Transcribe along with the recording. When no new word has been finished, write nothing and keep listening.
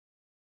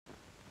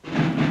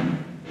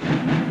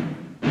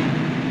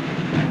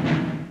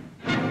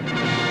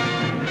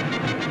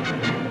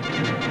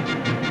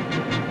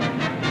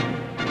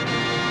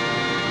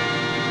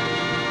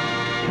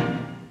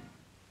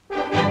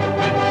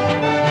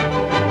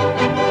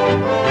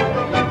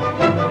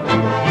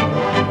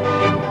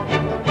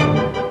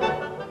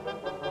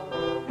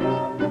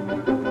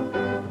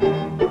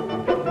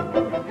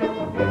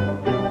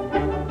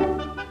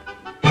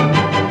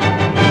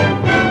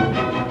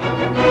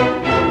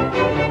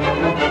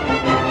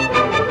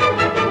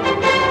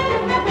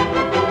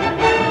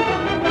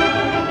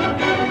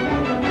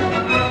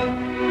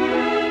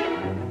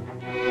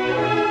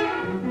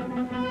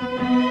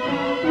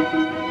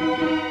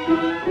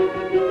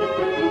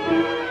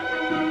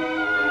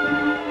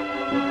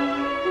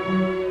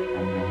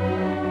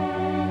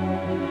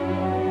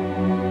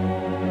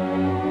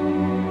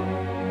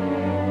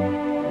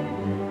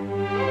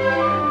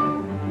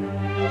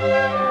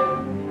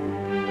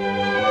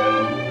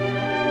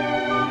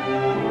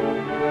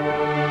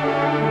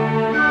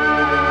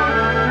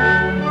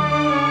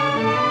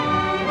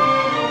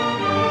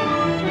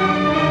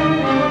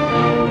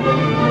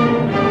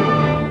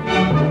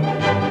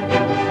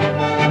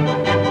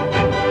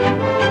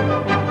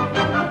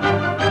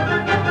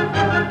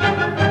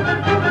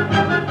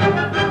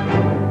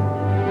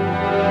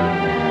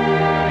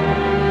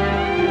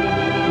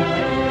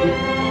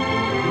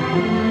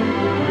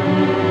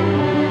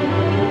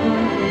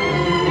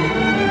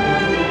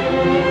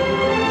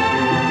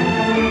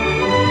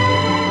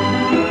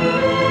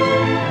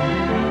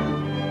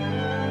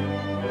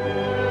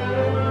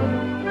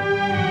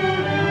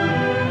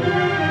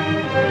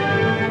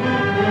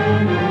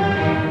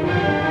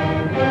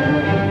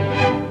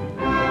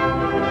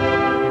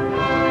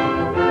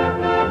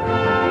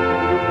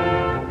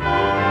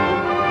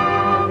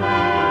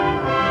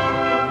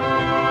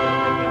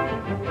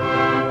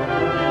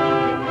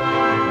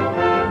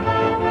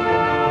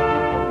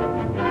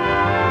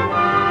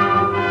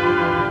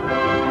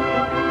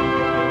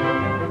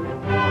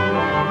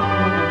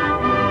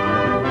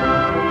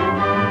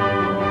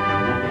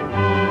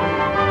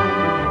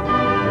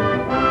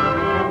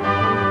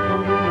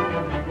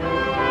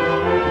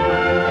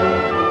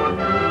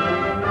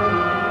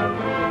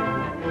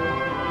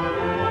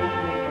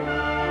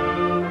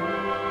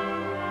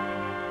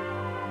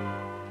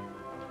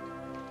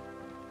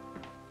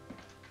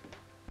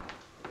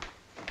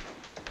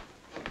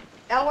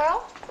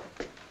Elwell?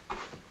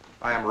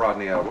 I am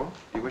Rodney Elwell.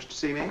 Do you wish to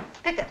see me?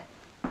 Pickett.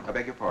 I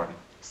beg your pardon.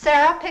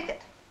 Sarah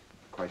Pickett.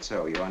 Quite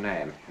so, your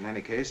name. In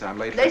any case, I'm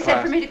late for They class.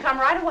 said for me to come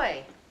right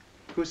away.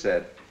 Who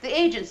said? The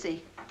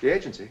agency. The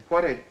agency?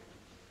 What agency?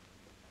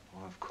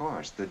 Oh, of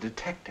course, the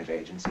detective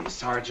agency,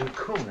 Sergeant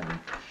Coonan.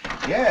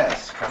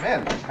 Yes, come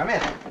in, come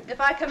in.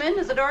 If I come in,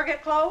 does the door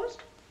get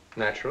closed?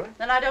 Naturally.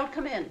 Then I don't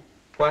come in.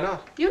 Why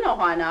not? You know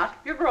why not.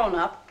 You're grown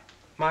up.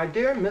 My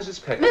dear Mrs.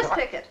 Pickett. Miss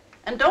Pickett.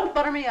 And don't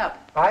butter me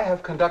up. I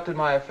have conducted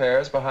my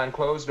affairs behind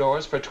closed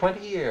doors for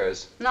 20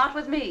 years. Not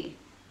with me.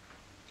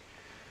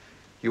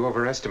 You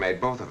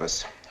overestimate both of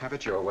us. Have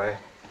it your way.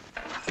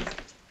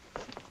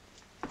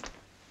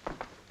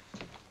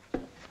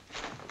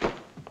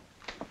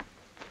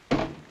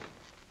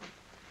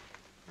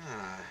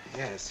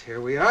 Yes,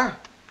 here we are.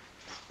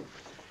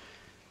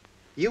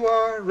 You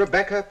are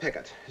Rebecca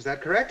Pickett, is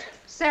that correct?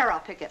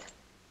 Sarah Pickett.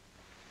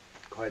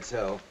 Quite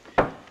so.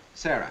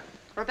 Sarah.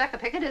 Rebecca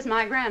Pickett is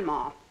my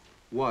grandma.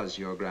 Was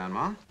your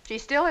grandma? She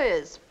still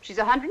is. She's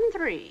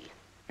 103.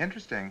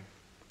 Interesting.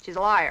 She's a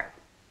liar.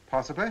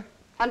 Possibly?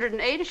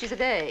 108 if she's a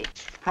day.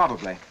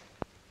 Probably.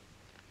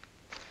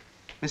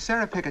 Miss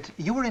Sarah Pickett,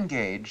 you were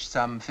engaged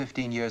some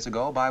 15 years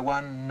ago by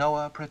one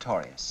Noah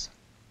Praetorius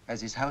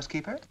as his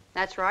housekeeper?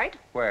 That's right.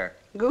 Where?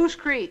 Goose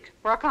Creek,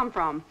 where I come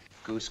from.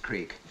 Goose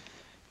Creek.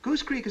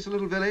 Goose Creek is a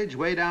little village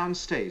way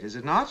downstate, is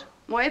it not?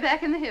 Way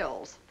back in the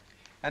hills.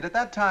 And at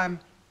that time,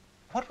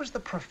 what was the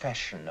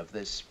profession of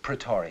this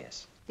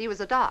Praetorius? He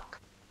was a doc.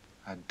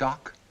 A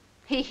doc?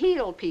 He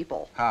healed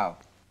people. How?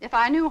 If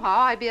I knew how,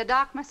 I'd be a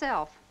doc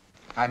myself.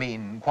 I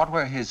mean, what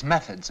were his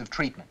methods of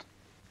treatment?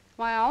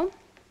 Well,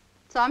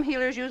 some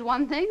healers use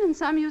one thing and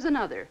some use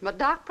another. But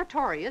Doc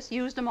Praetorius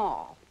used them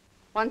all.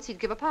 Once he'd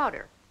give a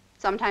powder,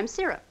 sometimes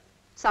syrup,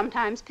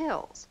 sometimes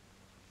pills,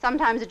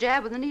 sometimes a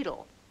jab with a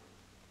needle,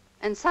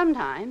 and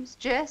sometimes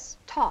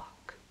just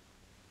talk.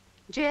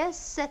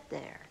 Just sit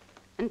there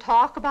and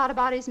talk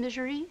about his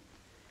misery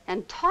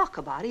and talk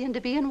about it into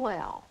being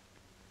well.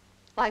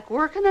 Like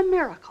working a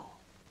miracle.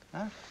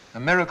 Huh? A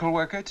miracle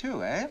worker,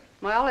 too, eh?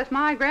 Well, if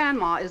my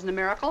grandma isn't a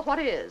miracle, what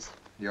is?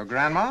 Your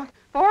grandma?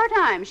 4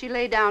 times she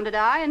lay down to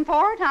die, and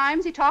 4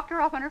 times he talked her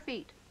up on her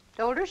feet.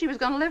 Told her she was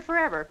going to live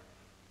forever.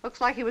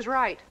 Looks like he was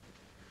right.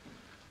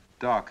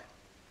 Doc,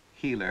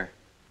 healer,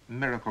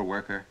 miracle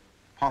worker,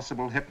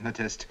 possible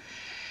hypnotist.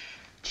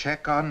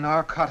 Check on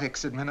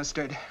narcotics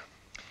administered.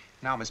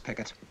 Now, Miss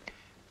Pickett,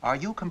 are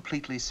you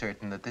completely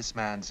certain that this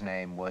man's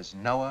name was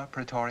Noah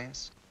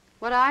Praetorius?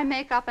 Would I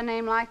make up a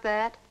name like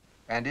that?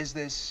 And is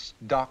this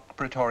Doc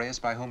Praetorius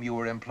by whom you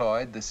were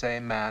employed the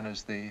same man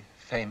as the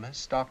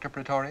famous Dr.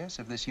 Praetorius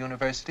of this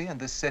university and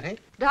this city?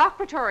 Doc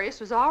Praetorius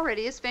was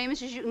already as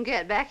famous as you can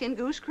get back in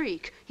Goose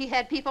Creek. He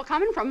had people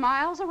coming from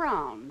miles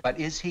around. But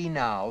is he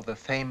now the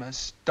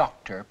famous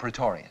Dr.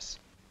 Praetorius?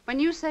 When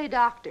you say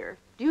doctor,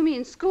 do you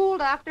mean school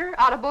doctor,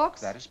 out of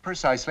books? That is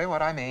precisely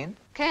what I mean.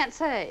 Can't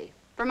say.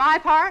 For my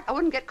part, I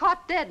wouldn't get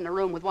caught dead in a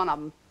room with one of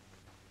them.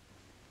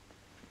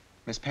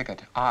 Miss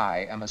Pickett,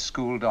 I am a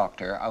school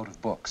doctor out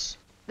of books.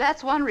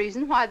 That's one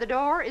reason why the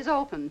door is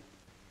open.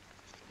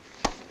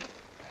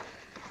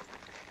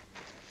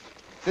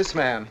 This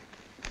man.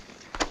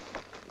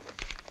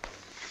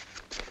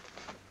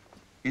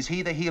 Is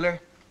he the healer?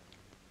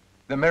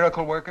 The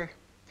miracle worker?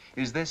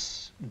 Is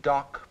this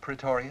Doc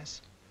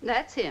Praetorius?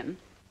 That's him.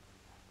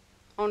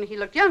 Only he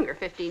looked younger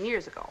 15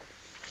 years ago.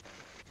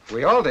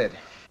 We all did.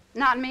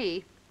 Not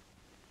me.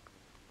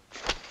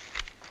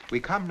 We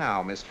come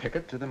now, Miss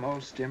Pickett, to the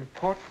most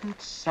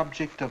important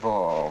subject of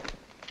all.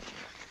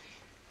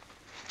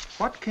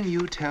 What can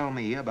you tell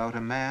me about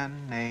a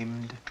man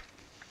named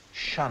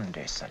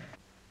Shunderson?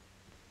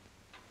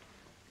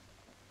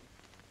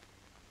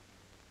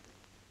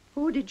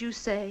 Who did you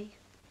say?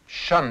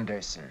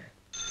 Shunderson.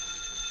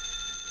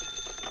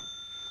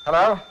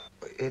 Hello?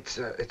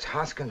 It's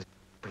Hoskins,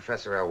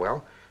 Professor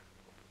Elwell.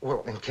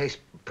 Well, in case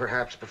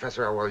perhaps,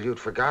 Professor Elwell, you'd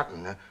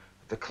forgotten,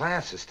 the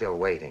class is still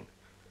waiting.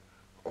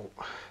 Oh,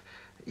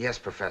 yes,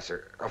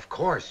 Professor, of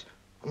course.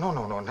 No,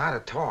 not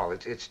at all.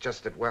 It's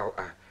just that, well,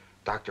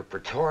 Dr.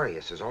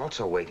 Praetorius is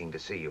also waiting to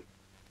see you.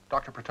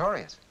 Dr.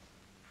 Praetorius?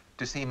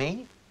 To see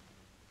me?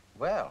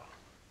 Well,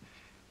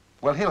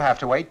 he'll have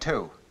to wait,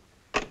 too.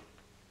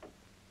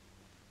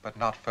 But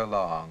not for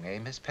long, eh,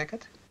 Miss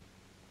Pickett?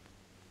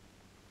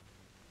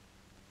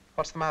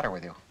 What's the matter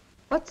with you?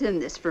 What's in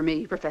this for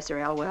me, Professor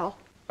Elwell?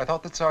 I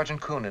thought that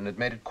Sergeant Coonan had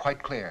made it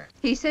quite clear.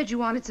 He said you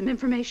wanted some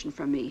information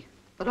from me,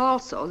 but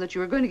also that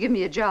you were going to give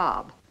me a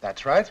job.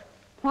 That's right.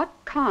 What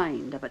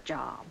kind of a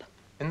job?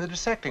 In the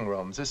dissecting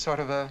rooms as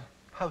sort of a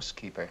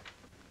housekeeper.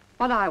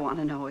 What I want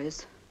to know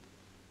is,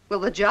 will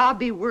the job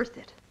be worth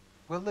it?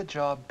 Will the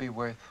job be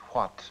worth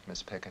what,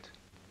 Miss Pickett?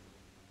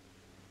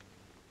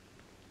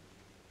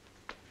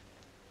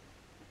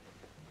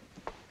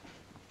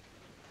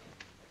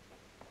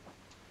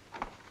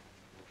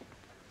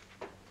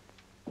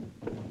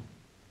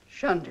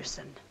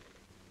 Shunderson.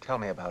 Tell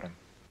me about him.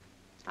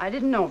 I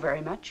didn't know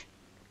very much.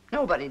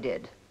 Nobody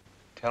did.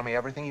 Tell me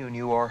everything you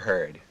knew or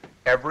heard.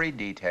 Every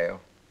detail.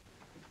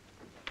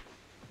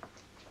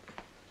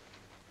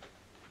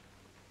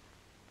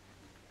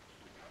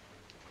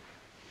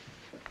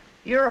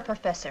 You're a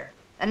professor,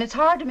 and it's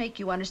hard to make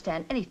you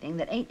understand anything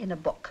that ain't in a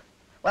book.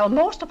 Well,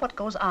 most of what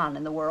goes on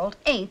in the world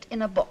ain't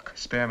in a book.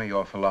 Spare me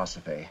your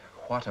philosophy.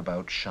 What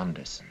about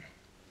Shunderson?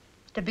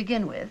 To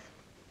begin with,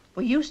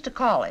 we used to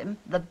call him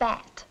the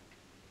Bat.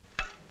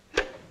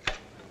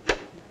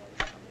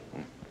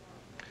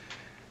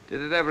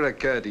 Did it ever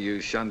occur to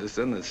you,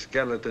 Shunderson, that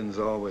skeletons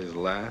always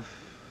laugh?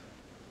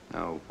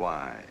 Now,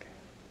 why?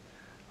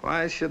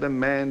 Why should a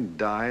man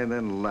die and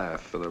then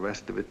laugh for the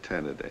rest of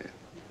eternity?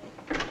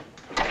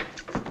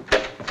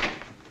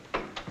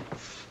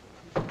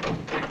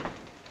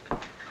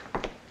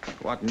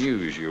 What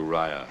news,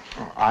 Uriah?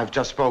 Oh, I've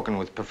just spoken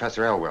with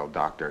Professor Elwell,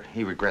 Doctor.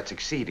 He regrets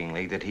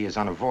exceedingly that he is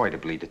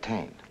unavoidably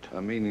detained.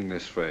 A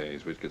meaningless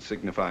phrase which could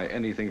signify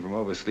anything from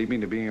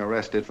oversleeping to being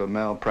arrested for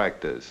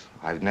malpractice.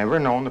 I've never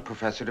known the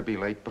professor to be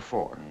late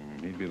before.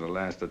 He'd be the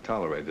last to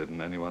tolerate it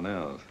than anyone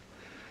else.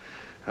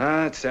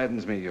 Ah, it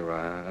saddens me,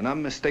 Uriah. An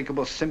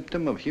unmistakable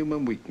symptom of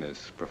human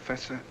weakness.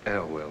 Professor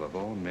Elwell, of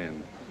all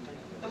men.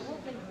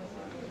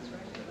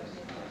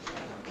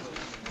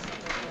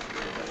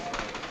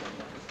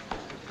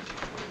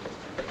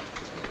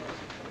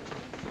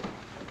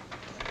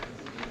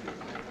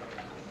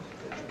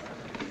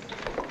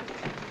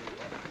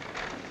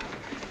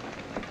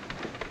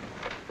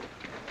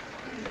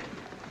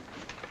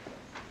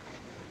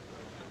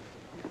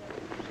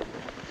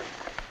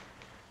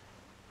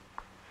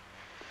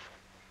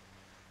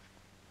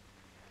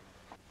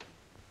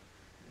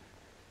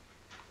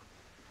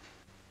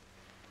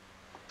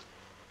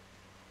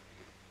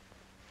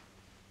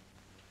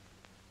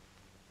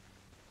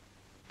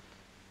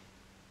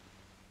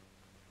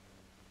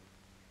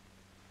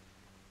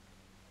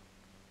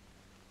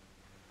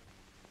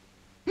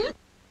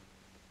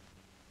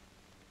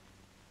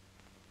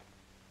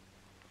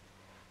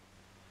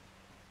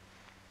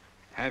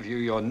 Have you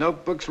your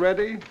notebooks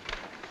ready?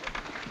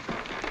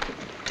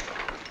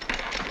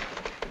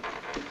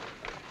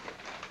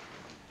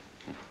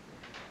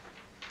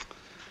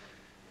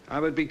 I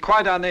would be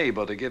quite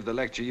unable to give the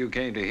lecture you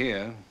came to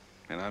hear,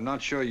 and I'm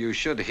not sure you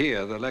should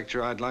hear the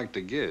lecture I'd like to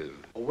give.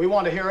 Well, we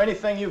want to hear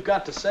anything you've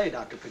got to say,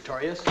 Dr.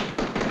 Praetorius.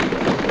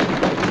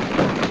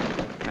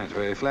 That's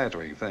very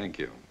flattering, thank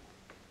you.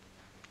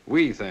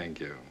 We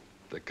thank you.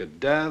 The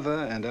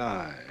cadaver and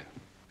I.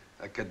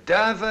 A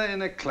cadaver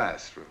in a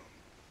classroom.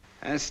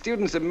 As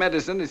students of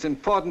medicine, it's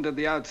important at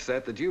the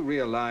outset that you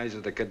realize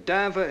that a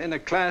cadaver in a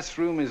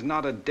classroom is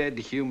not a dead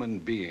human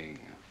being.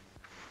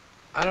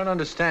 I don't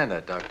understand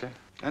that, Doctor.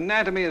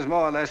 Anatomy is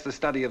more or less the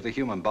study of the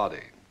human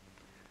body.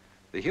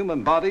 The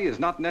human body is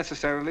not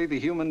necessarily the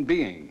human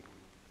being.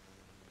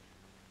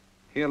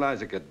 Here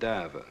lies a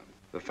cadaver.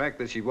 The fact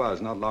that she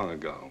was, not long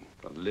ago,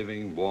 a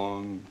living,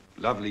 warm,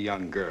 lovely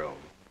young girl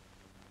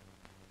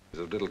is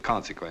of little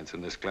consequence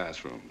in this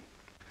classroom.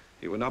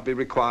 You will not be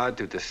required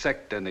to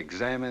dissect and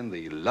examine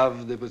the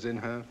love that was in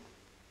her,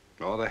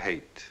 or the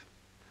hate,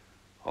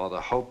 or the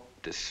hope,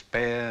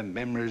 despair,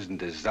 memories, and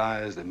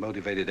desires that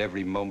motivated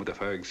every moment of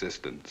her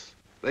existence.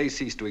 They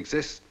ceased to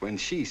exist when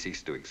she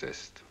ceased to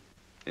exist.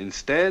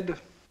 Instead,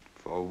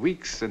 for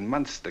weeks and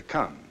months to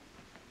come,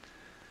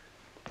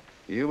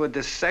 you would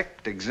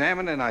dissect,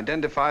 examine, and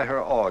identify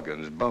her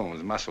organs,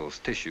 bones, muscles,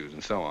 tissues,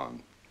 and so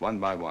on, one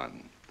by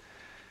one.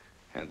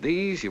 And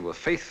these you will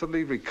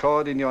faithfully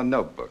record in your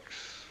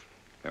notebooks.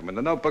 And when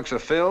the notebooks are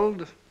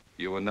filled,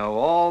 you will know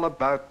all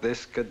about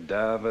this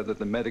cadaver that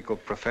the medical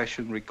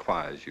profession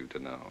requires you to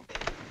know.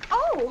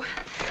 Oh!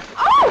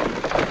 Oh!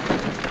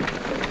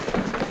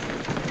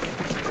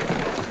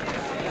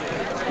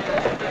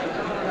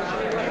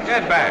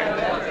 Get back.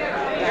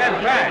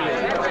 Get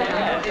back.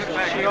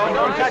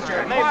 Don't touch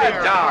her.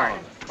 Quiet down.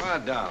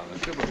 Quiet down. The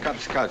Super Cub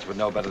Scouts would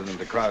know better than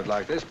to crowd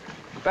like this.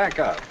 Back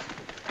up.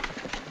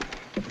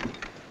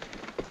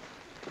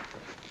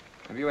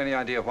 Have you any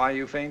idea why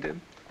you fainted?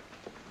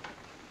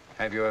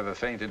 Have you ever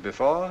fainted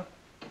before?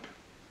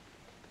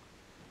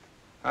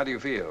 How do you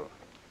feel?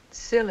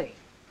 Silly.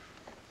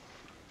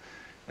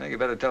 I think you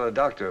better tell the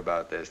doctor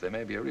about this. There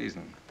may be a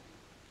reason.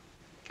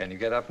 Can you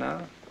get up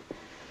now?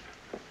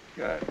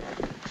 Good.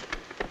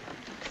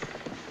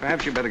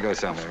 Perhaps you better go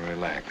somewhere and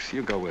relax.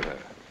 You go with her.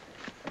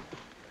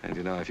 And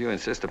you know, if you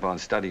insist upon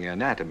studying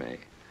anatomy,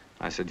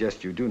 I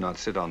suggest you do not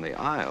sit on the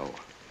aisle.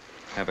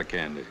 Have a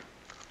candy.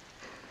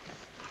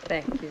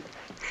 Thank you.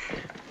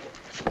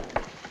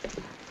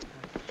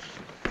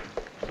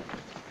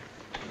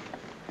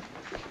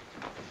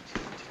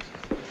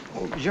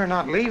 You're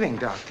not leaving,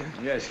 Doctor.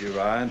 Yes, you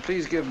are. And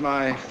please give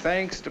my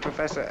thanks to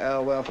Professor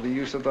Elwell for the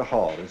use of the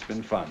hall. It's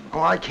been fun.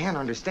 Oh, I can't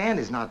understand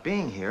his not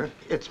being here.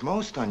 It's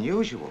most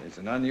unusual. It's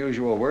an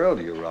unusual world,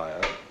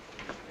 Uriah.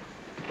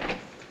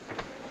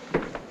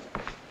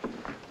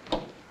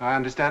 I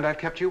understand I've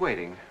kept you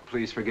waiting.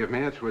 Please forgive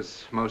me. It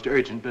was most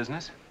urgent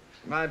business.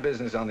 My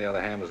business, on the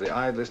other hand, was the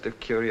idlest of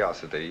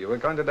curiosity. You were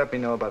going to let me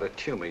know about a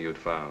tumor you'd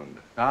found.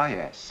 Ah,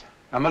 yes.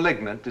 A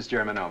malignant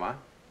dysgerminoma.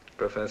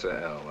 Professor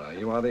Elwell,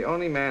 you are the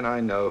only man I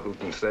know who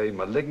can say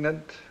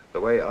malignant the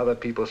way other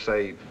people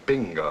say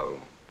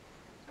bingo.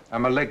 A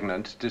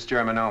malignant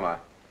dysgerminoma.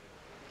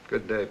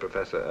 Good day,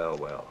 Professor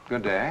Elwell.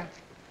 Good day.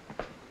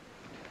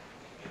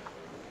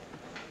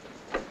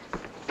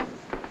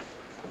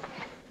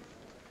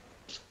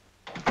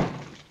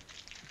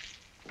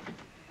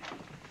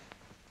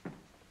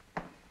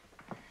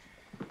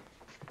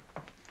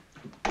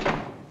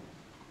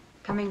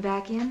 coming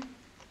back in?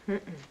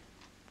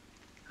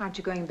 Aren't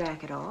you going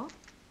back at all?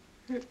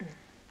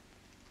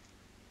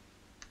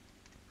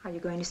 Are you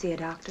going to see a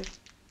doctor?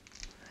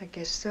 I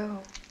guess so.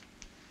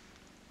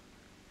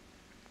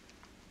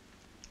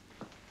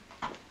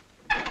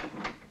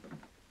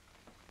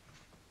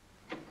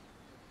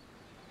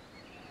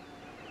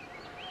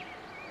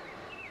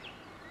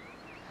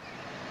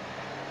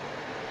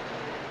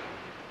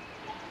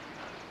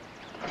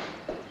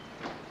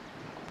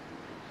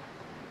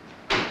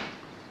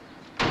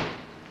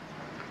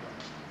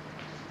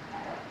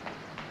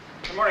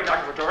 Good morning,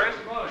 Dr. Praetorius.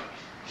 Good morning.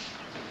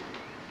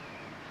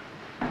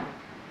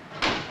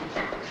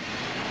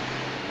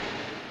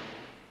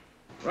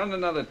 Run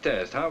another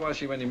test. How was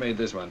she when you made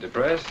this one?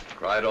 Depressed?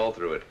 Cried all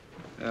through it.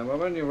 Well,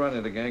 when you run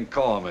it again,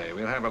 call me.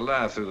 We'll have a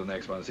laugh through the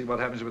next one, see what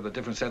happens with a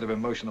different set of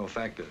emotional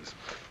factors.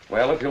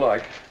 Well, if you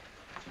like.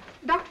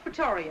 Dr.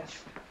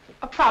 Praetorius,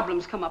 a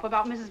problem's come up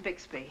about Mrs.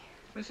 Bixby.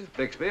 Mrs.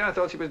 Bixby, I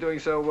thought she was doing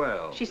so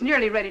well. She's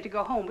nearly ready to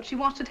go home, but she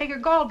wants to take her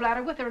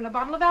gallbladder with her and a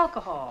bottle of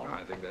alcohol.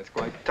 I think that's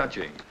quite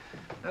touching.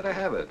 Let her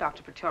have it.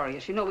 Dr.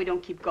 Praetorius, you know we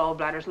don't keep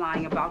gallbladders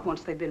lying about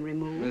once they've been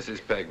removed.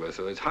 Mrs.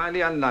 Pegler, it's highly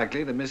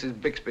unlikely that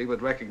Mrs. Bixby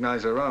would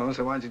recognize her own,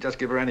 so why don't you just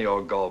give her any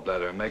old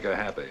gallbladder and make her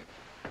happy?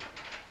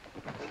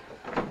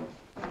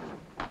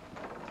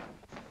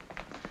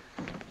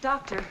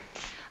 Doctor,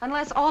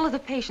 unless all of the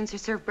patients are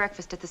served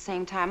breakfast at the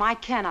same time, I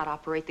cannot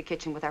operate the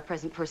kitchen with our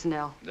present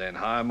personnel. Then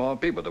hire more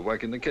people to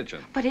work in the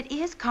kitchen. But it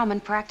is common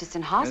practice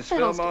in Miss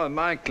hospitals. Fillmore, in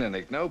my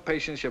clinic, no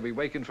patient shall be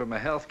wakened from a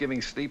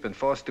health-giving sleep and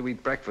forced to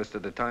eat breakfast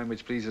at a time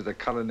which pleases the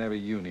culinary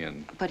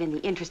union. But in the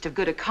interest of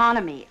good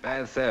economy.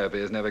 Bad therapy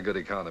is never good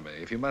economy.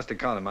 If you must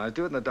economize,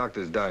 do it in the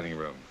doctor's dining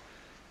room.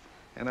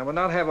 And I will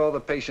not have all the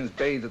patients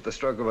bathed at the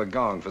stroke of a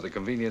gong for the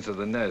convenience of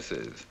the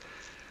nurses.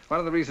 One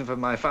of the reasons for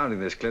my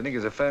founding this clinic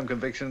is a firm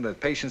conviction that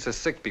patients are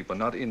sick people,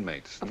 not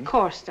inmates. Of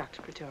course,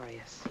 Dr.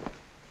 Praetorius.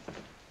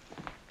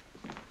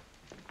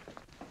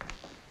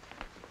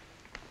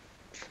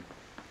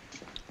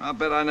 I'll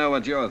bet I know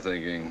what you're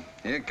thinking.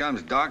 Here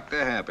comes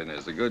Dr.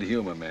 Happiness, the good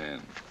humor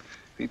man.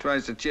 If he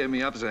tries to cheer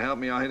me up so help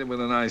me, I'll hit him with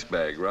an ice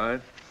bag,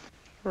 right?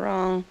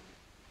 Wrong.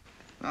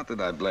 Not that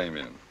I blame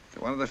you.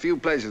 One of the few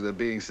pleasures of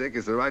being sick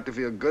is the right to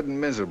feel good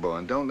and miserable,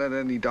 and don't let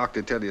any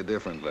doctor tell you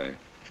differently.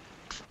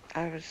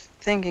 I was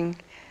thinking,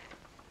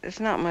 it's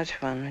not much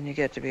fun when you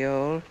get to be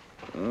old.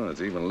 Oh, it's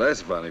even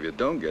less fun if you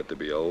don't get to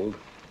be old.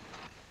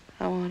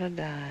 I want to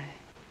die.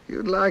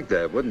 You'd like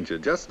that, wouldn't you?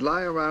 Just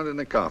lie around in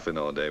a coffin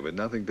all day with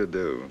nothing to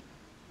do.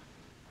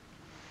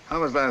 How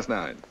was last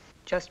night?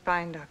 Just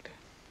fine, Doctor.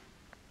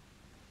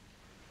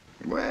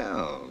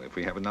 Well, if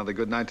we have another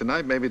good night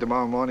tonight, maybe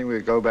tomorrow morning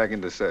we'll go back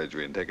into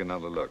surgery and take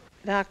another look.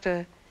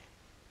 Doctor,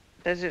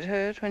 does it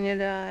hurt when you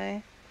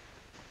die?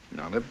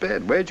 Not a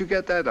bit. Where'd you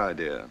get that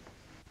idea?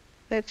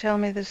 They tell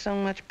me there's so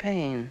much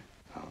pain.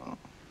 Oh.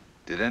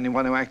 Did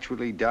anyone who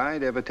actually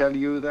died ever tell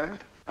you that?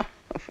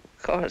 Of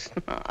course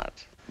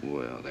not.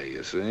 Well, there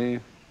you see.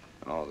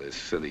 All this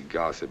silly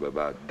gossip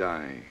about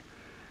dying.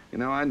 You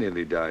know, I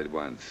nearly died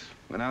once.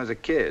 When I was a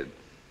kid.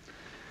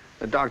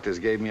 The doctors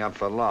gave me up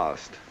for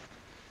lost.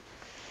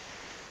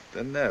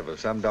 The nerve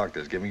of some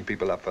doctors giving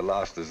people up for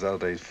lost as though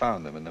they'd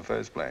found them in the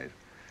first place.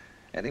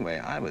 Anyway,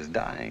 I was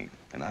dying,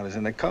 and I was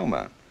in a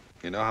coma.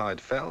 You know how it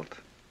felt?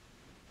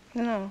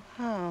 No,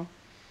 how?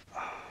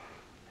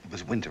 It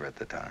was winter at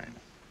the time.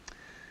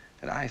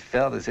 And I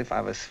felt as if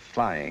I was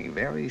flying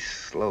very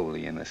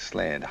slowly in a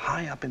sled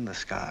high up in the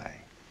sky.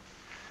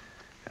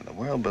 And the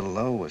world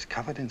below was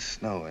covered in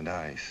snow and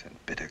ice and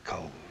bitter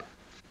cold.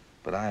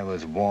 But I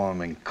was warm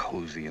and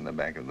cozy in the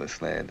back of the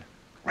sled,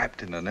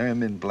 wrapped in an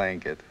ermine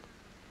blanket.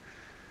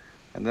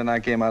 And then I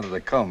came out of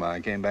the coma. I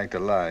came back to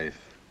life.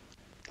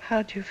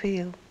 How'd you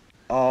feel?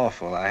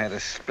 Awful. I had a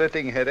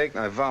splitting headache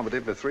and I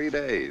vomited for 3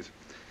 days.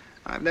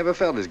 I've never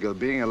felt as good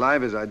being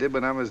alive as I did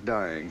when I was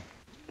dying.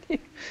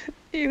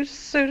 You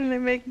certainly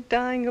make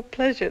dying a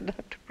pleasure,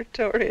 Dr.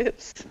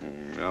 Praetorius.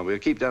 Well, we'll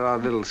keep that our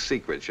little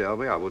secret, shall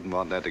we? I wouldn't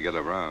want that to get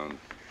around.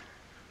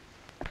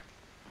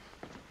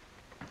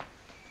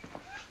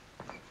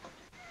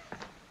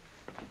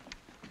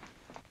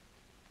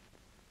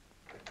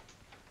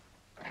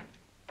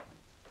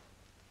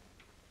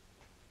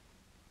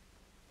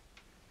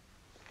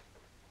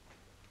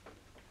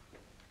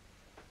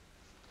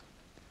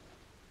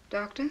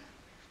 Doctor,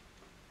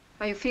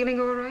 are you feeling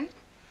all right?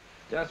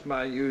 Just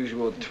my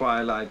usual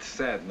twilight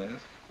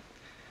sadness.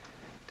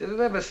 Did it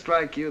ever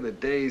strike you that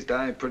days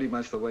die pretty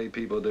much the way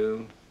people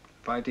do?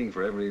 Fighting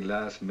for every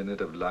last minute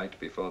of light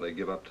before they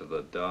give up to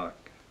the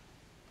dark.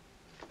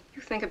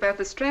 You think about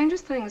the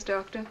strangest things,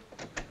 Doctor.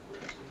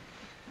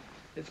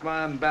 It's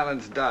my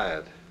unbalanced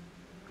diet.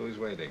 Who's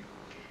waiting?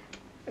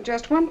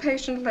 Just one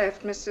patient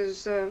left,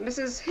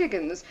 Mrs.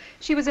 Higgins.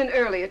 She was in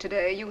earlier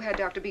today. You had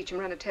Dr. Beecham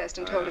run a test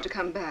and told her to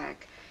come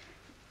back.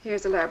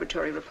 Here's the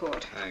laboratory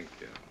report. Thank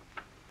you.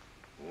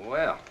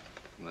 Well,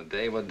 the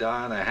day will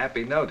die on a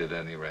happy note at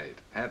any rate.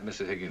 Have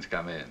Mrs. Higgins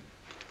come in.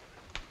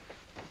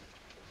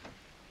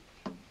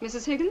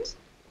 Mrs. Higgins?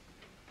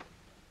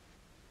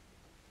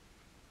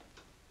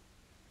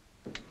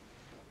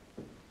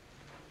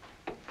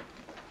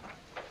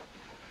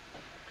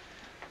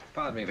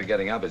 Pardon me for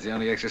getting up. It's the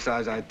only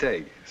exercise I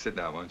take. Sit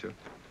down, won't you?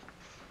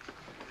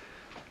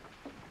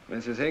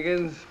 Mrs.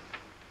 Higgins,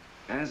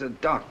 as a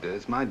doctor,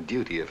 it's my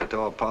duty, if at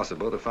all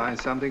possible, to find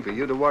something for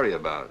you to worry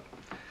about.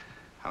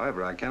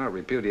 However, I cannot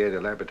repudiate a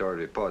laboratory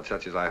report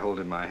such as I hold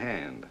in my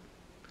hand.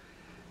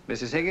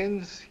 Mrs.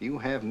 Higgins, you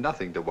have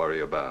nothing to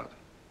worry about.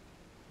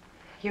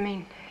 You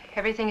mean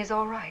everything is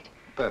all right?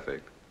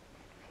 Perfect.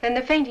 Then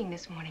the fainting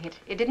this morning,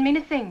 it didn't mean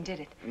a thing, did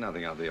it?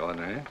 Nothing out of the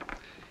ordinary.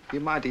 You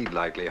might eat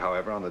lightly,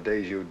 however, on the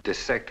days you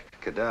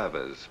dissect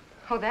cadavers.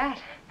 Oh, that?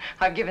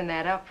 I've given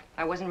that up.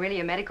 I wasn't really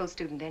a medical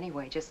student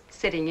anyway, just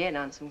sitting in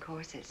on some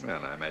courses.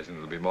 Well, I imagine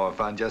it'll be more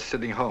fun just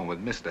sitting home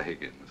with Mr.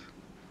 Higgins.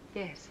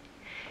 Yes.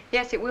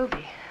 Yes, it will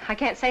be. I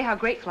can't say how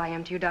grateful I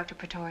am to you, Dr.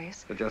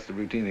 Pretorius. But just a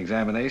routine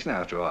examination,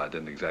 after all. It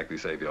didn't exactly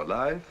save your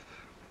life.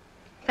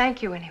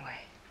 Thank you anyway.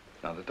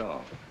 Not at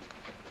all.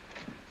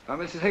 Now,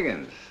 Mrs.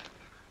 Higgins,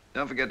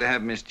 don't forget to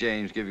have Miss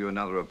James give you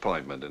another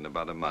appointment in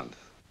about a month.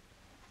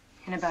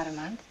 In about a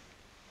month?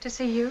 To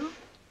see you?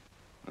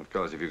 Of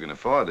course, if you can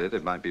afford it,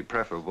 it might be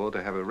preferable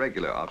to have a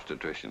regular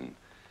obstetrician.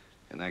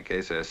 In that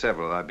case, there are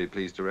several I'd be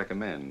pleased to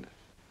recommend.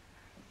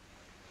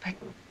 But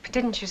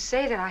didn't you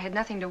say that I had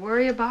nothing to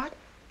worry about?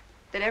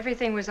 That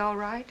everything was all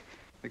right?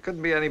 It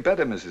couldn't be any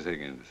better, Mrs.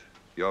 Higgins.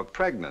 You're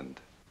pregnant.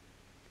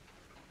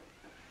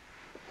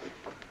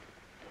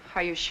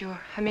 Are you sure?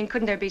 I mean,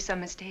 couldn't there be some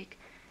mistake?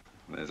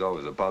 There's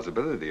always a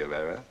possibility of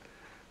error.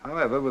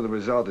 However, with a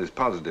result as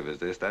positive as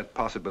this, that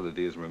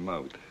possibility is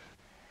remote.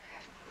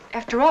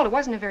 After all, it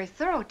wasn't a very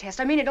thorough test.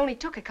 I mean, it only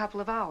took a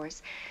couple of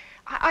hours.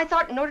 I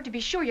thought in order to be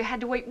sure you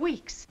had to wait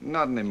weeks.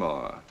 Not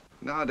anymore.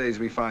 Nowadays,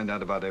 we find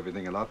out about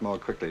everything a lot more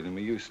quickly than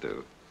we used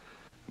to.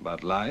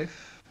 About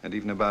life, and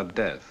even about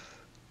death.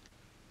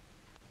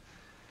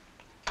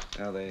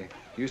 Now, they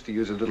used to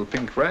use a little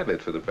pink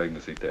rabbit for the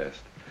pregnancy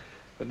test.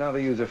 But now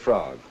they use a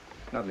frog.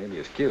 Not nearly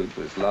as cute,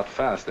 but it's a lot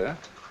faster.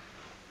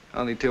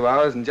 Only 2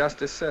 hours and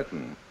just as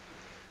certain.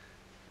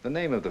 The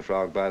name of the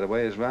frog, by the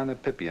way, is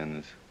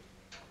Ranipipians.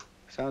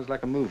 Sounds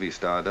like a movie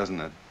star, doesn't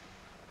it?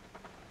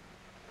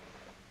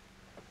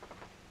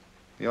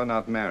 You're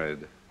not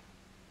married.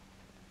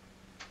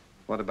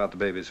 What about the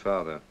baby's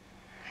father?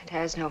 It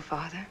has no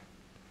father.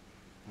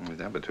 If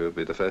that were true, it'd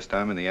be the first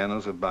time in the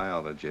annals of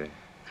biology.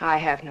 I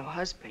have no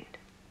husband.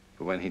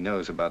 But when he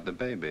knows about the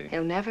baby...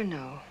 He'll never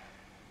know.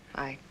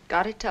 I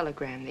got a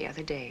telegram the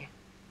other day.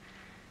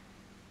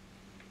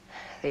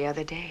 The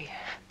other day.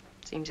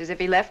 Seems as if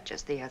he left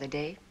just the other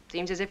day.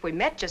 Seems as if we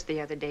met just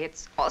the other day.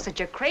 It's all such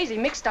a crazy,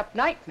 mixed-up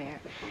nightmare.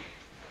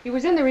 He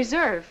was in the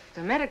reserve,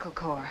 the medical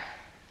corps.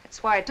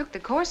 That's why I took the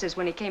courses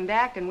when he came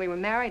back and we were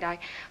married.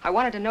 I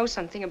wanted to know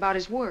something about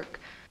his work.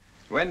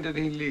 When did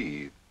he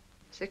leave?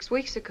 6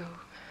 weeks ago.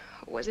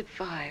 Or was it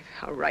 5?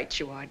 How right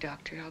you are,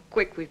 Doctor. How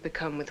quick we've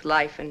become with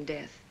life and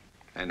death.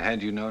 And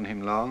had you known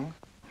him long?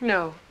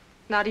 No,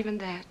 not even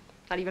that.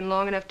 Not even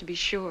long enough to be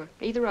sure.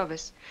 Either of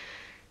us.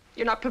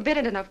 You're not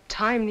permitted enough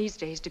time these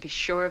days to be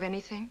sure of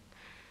anything.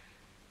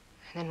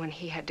 And then when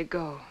he had to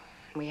go,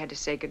 and we had to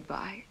say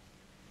goodbye,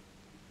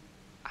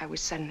 I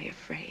was suddenly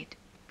afraid.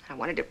 I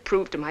wanted to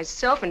prove to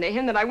myself and to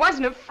him that I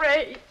wasn't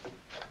afraid.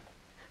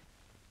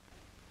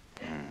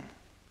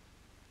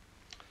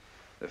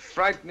 The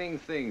frightening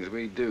things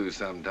we do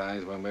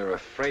sometimes when we're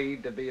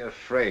afraid to be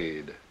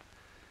afraid.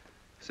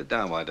 Sit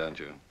down, why don't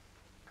you?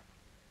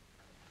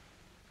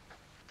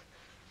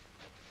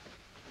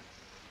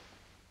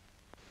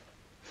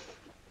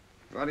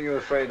 What are you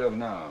afraid of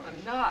now?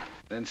 I'm not.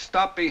 Then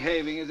stop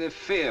behaving as if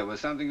fear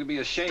was something to be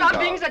ashamed of. Stop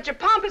being such a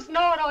pompous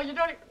know-it-all. You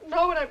don't even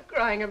know what I'm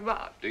crying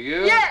about. Do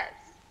you? Yes!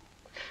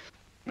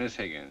 Miss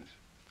Higgins.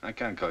 I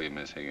can't call you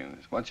Miss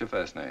Higgins. What's your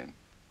first name?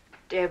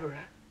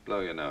 Deborah. Blow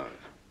your nose.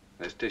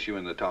 There's tissue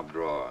in the top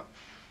drawer.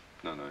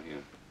 No,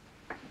 here.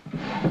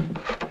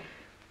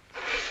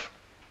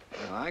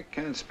 Well, I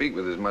can't speak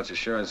with as much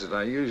assurance as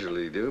I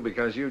usually do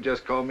because you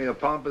just called me a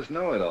pompous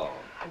know-it-all.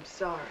 I'm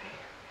sorry.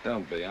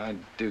 Don't be. I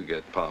do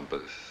get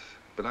pompous.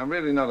 But I'm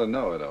really not a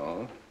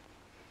know-it-all.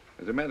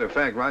 As a matter of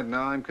fact, right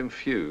now I'm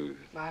confused.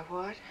 By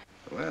what?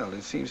 Well,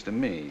 it seems to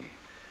me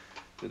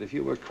that if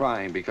you were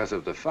crying because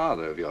of the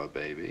father of your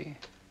baby,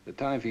 the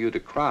time for you to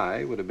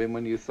cry would have been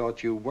when you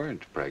thought you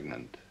weren't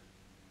pregnant.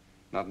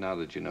 Not now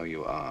that you know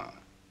you are.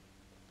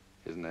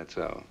 Isn't that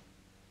so?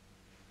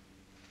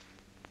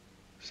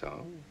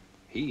 So,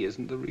 he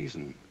isn't the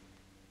reason.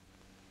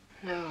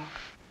 No,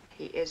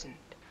 he isn't.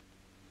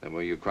 Then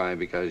were you crying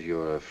because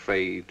you're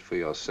afraid for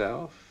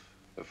yourself?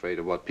 Afraid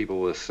of what people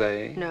will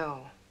say?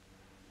 No.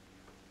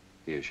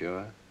 You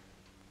sure?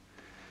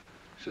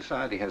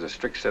 Society has a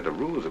strict set of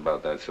rules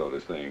about that sort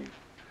of thing.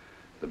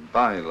 The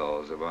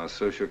bylaws of our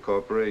social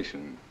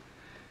corporation.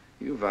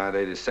 You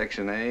violated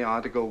Section A,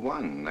 Article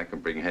 1. That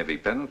can bring heavy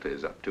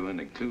penalties up to and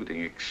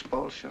including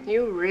expulsion.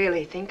 You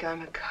really think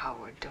I'm a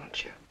coward,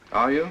 don't you?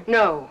 Are you?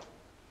 No.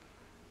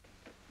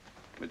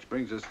 Which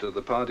brings us to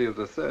the party of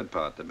the third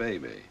part, the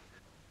baby.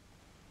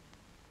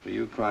 Were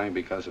you crying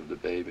because of the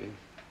baby?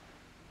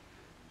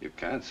 You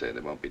can't say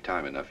there won't be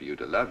time enough for you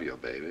to love your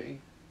baby.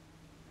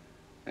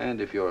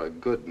 And if you're a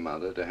good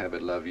mother, to have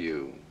it love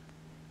you.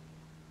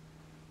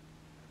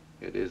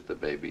 It is the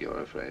baby you're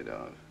afraid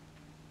of.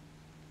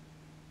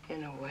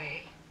 In a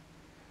way.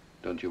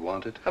 Don't you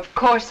want it? Of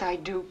course I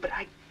do, but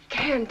I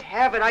can't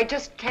have it. I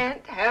just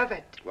can't have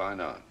it. Why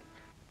not?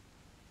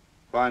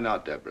 Why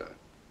not, Deborah?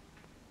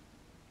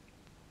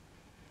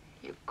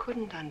 You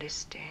couldn't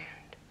understand.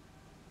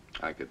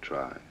 I could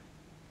try.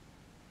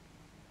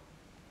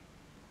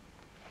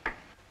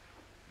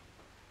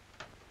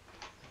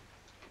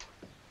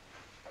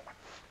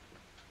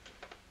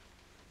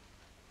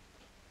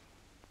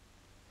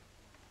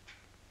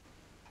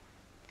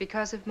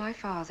 Because of my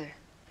father.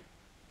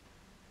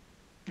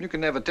 You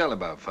can never tell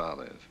about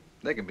fathers.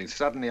 They can be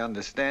suddenly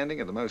understanding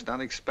at the most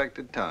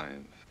unexpected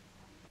times.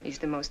 He's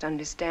the most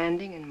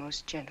understanding and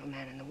most gentle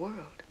man in the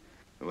world.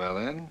 Well,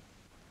 then?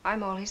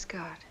 I'm all he's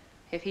got.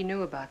 If he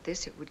knew about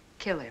this, it would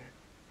kill him.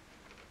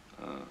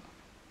 Oh.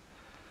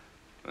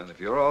 Well, if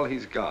you're all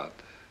he's got,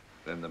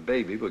 then the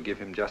baby will give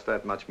him just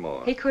that much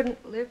more. He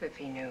couldn't live if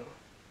he knew.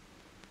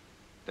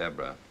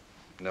 Deborah,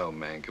 no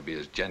man could be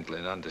as gentle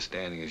and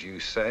understanding as you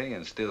say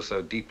and still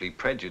so deeply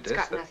prejudiced.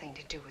 It's got nothing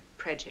to do with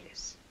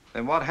prejudice.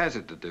 Then what has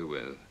it to do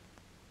with?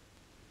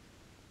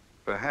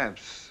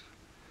 Perhaps,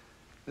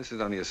 this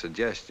is only a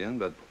suggestion,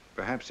 but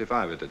perhaps if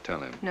I were to tell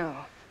him. No.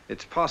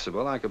 It's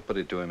possible I could put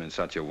it to him in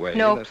such a way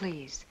No, that...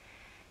 please.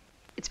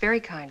 It's very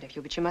kind of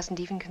you, but you mustn't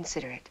even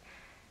consider it.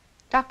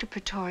 Dr.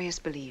 Praetorius,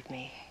 believe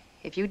me,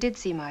 if you did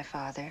see my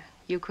father,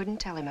 you couldn't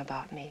tell him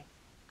about me.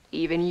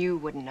 Even you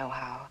wouldn't know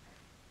how.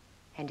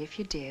 And if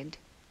you did,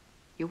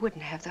 you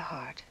wouldn't have the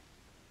heart.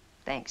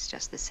 Thanks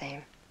just the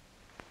same.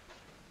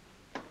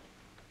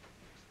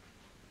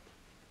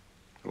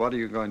 What are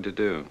you going to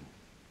do?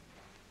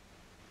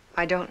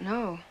 I don't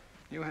know.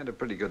 You had a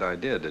pretty good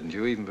idea, didn't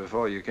you, even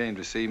before you came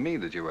to see me,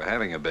 that you were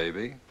having a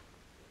baby?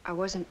 I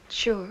wasn't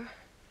sure.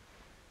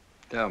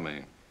 Tell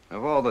me,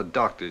 of all the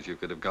doctors you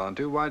could have gone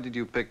to, why did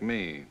you pick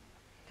me?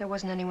 There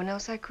wasn't anyone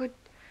else I could.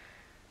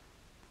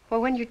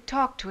 Well, when you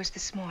talked to us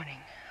this morning,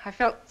 I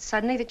felt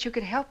suddenly that you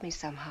could help me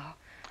somehow.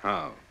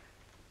 How?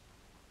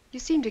 You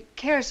seem to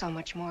care so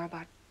much more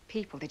about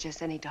people than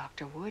just any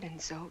doctor would,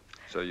 and so...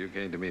 So you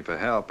came to me for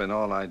help, and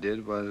all I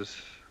did was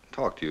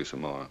talk to you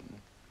some more.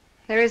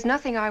 There is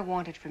nothing I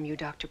wanted from you,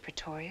 Dr.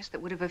 Praetorius,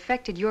 that would have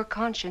affected your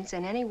conscience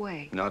in any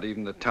way. Not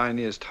even the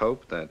tiniest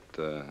hope that,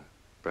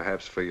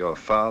 perhaps for your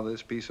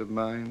father's peace of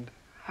mind?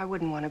 I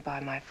wouldn't want to buy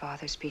my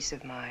father's peace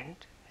of mind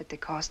at the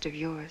cost of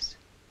yours.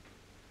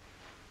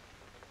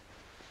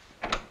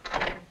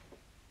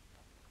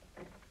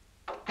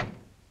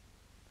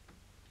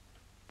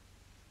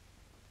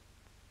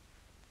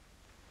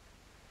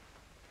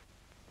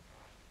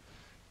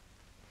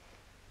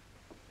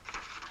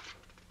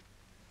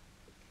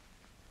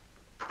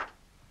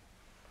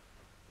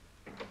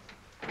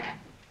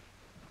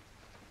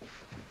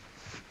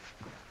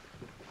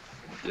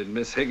 Did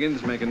Miss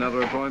Higgins make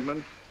another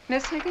appointment?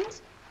 Miss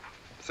Higgins?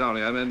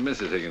 Sorry, I meant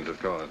Mrs. Higgins, of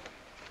course.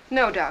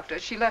 No, Doctor.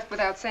 She left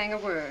without saying a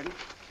word.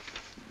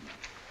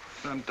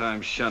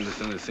 Sometimes,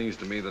 Shunderson, it seems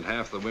to me that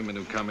half the women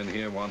who come in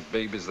here want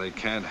babies they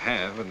can't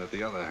have, and that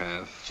the other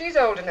half... She's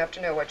old enough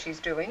to know what she's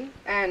doing,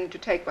 and to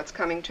take what's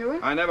coming to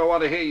her. I never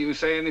want to hear you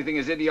say anything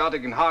as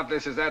idiotic and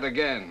heartless as that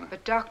again.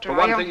 But, Doctor, For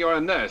one thing, you're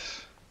a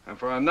nurse, and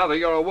for another,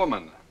 you're a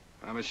woman.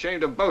 I'm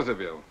ashamed of both of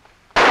you.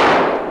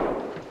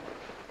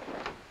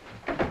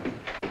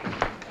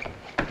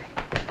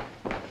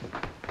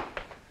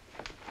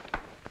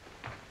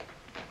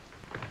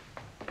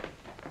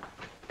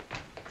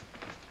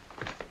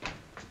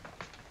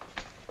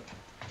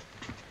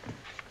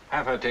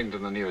 Have her taken to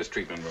the nearest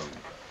treatment room.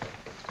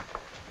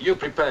 You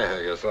prepare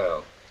her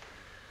yourself.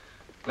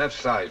 Left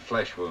side,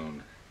 flesh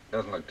wound.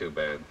 Doesn't look too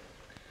bad.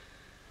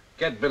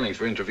 Get Billings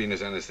for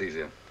intravenous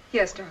anesthesia.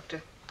 Yes,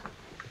 Doctor.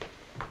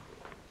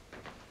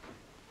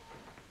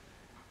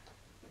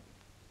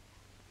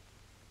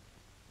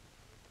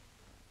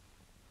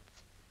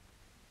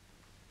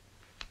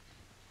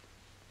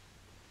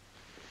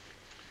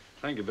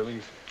 Thank you,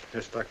 Billings.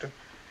 Yes, Doctor.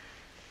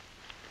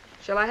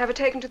 Shall I have her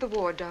taken to the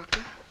ward, Doctor?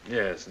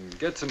 Yes, and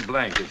get some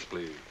blankets,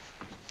 please.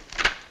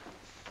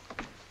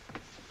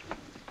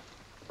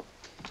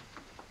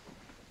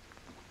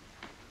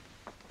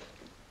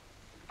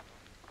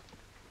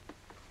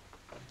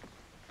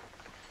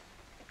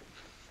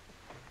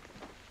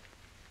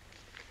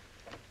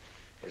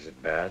 Is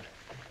it bad?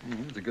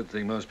 It's a good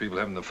thing most people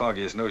haven't the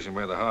foggiest notion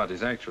where the heart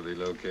is actually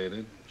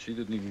located. She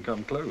didn't even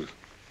come close.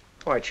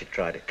 Why'd she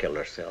try to kill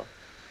herself?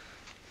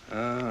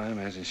 I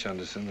imagine,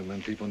 Shunderson, that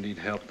when people need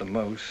help the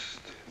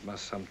most, it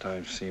must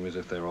sometimes seem as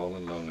if they're all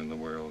alone in the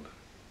world.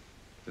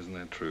 Isn't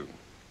that true?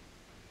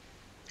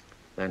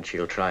 Then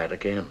she'll try it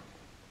again.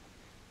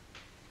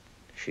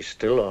 She's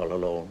still all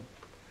alone.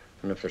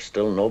 And if there's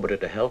still nobody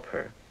to help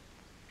her,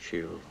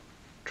 she'll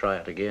try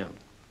it again.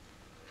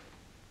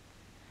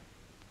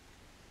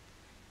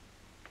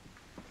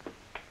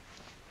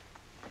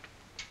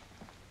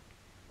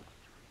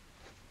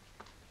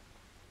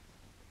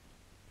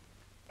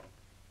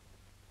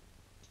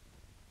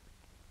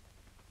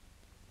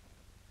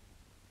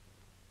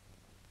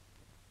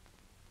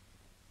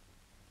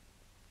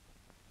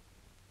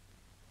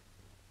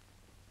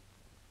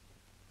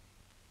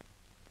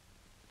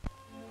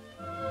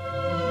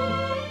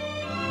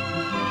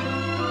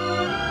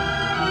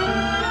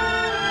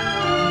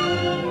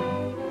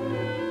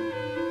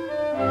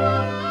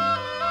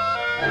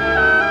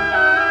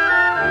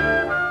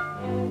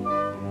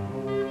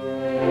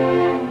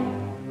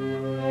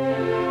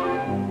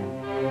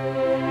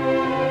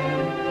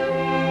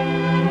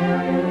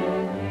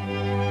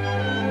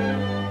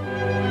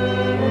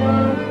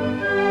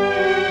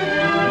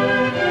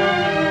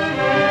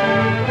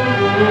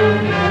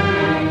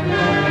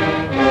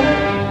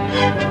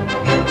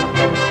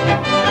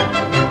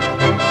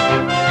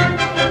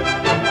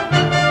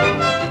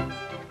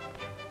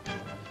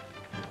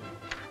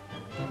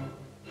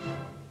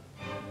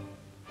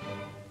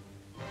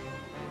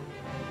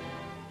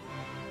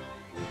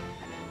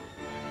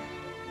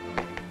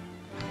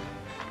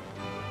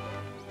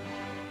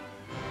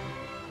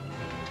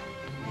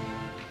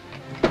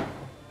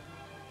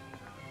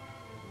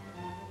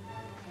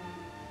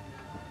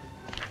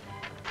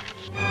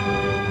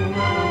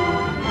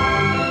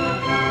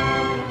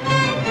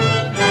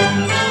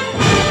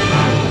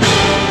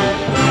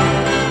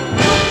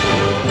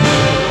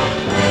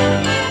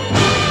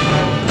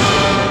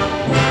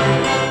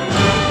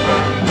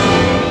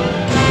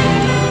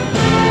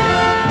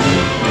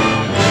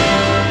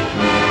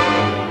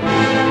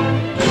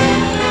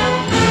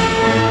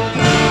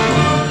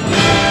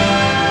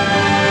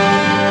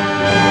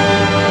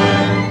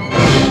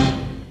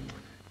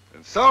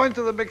 go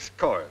into the mixed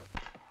chorus.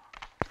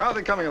 How are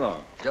they coming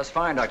along? Just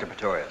fine, Dr.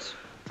 Praetorius.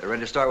 They're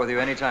ready to start with you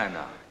any time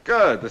now.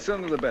 Good. The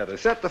sooner the better.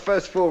 Set the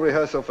first full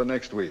rehearsal for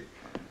next week.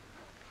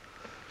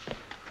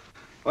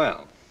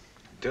 Well,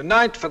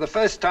 tonight, for the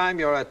first time,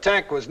 your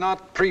attack was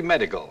not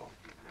pre-medical.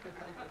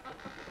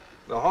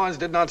 The horns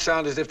did not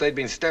sound as if they'd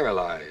been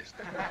sterilized.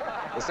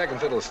 The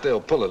second fiddle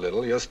still pull a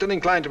little. You're still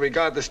inclined to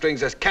regard the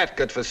strings as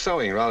catgut for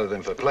sewing rather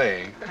than for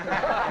playing.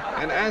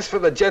 And as for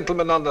the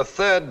gentleman on the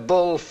third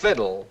bull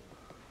fiddle,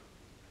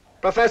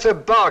 Professor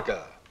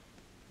Barker,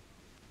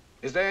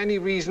 is there any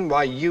reason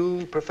why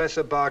you,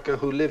 Professor Barker,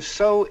 who live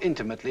so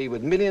intimately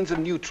with millions of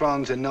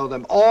neutrons and know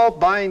them all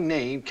by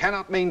name,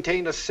 cannot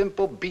maintain a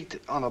simple beat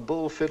on a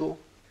bull fiddle?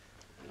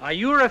 Are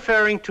you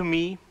referring to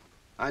me?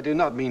 I do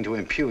not mean to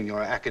impugn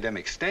your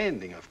academic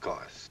standing, of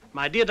course.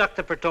 My dear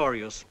Dr.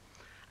 Praetorius,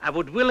 I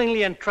would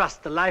willingly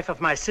entrust the life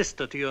of my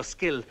sister to your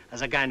skill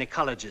as a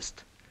gynecologist,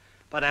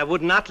 but I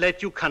would not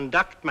let you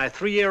conduct my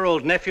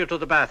 3-year-old nephew to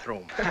the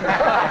bathroom.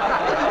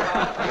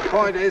 The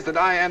point is that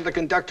I am the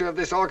conductor of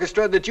this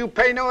orchestra, that you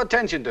pay no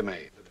attention to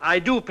me. I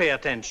do pay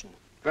attention.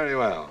 Very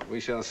well, we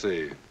shall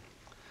see.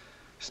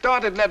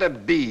 Start at letter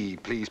B,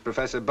 please,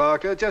 Professor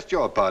Barker, just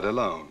your part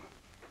alone.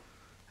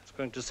 It's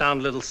going to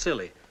sound a little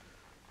silly.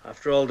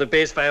 After all, the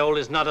bass viol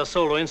is not a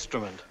solo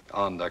instrument.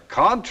 On the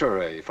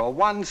contrary, for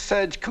one,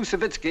 Serge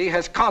Koussevitzky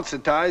has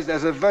concertized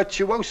as a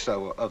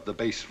virtuoso of the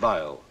bass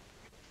viol.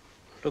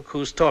 Look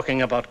who's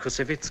talking about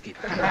Koussevitzky.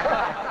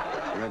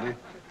 Ready?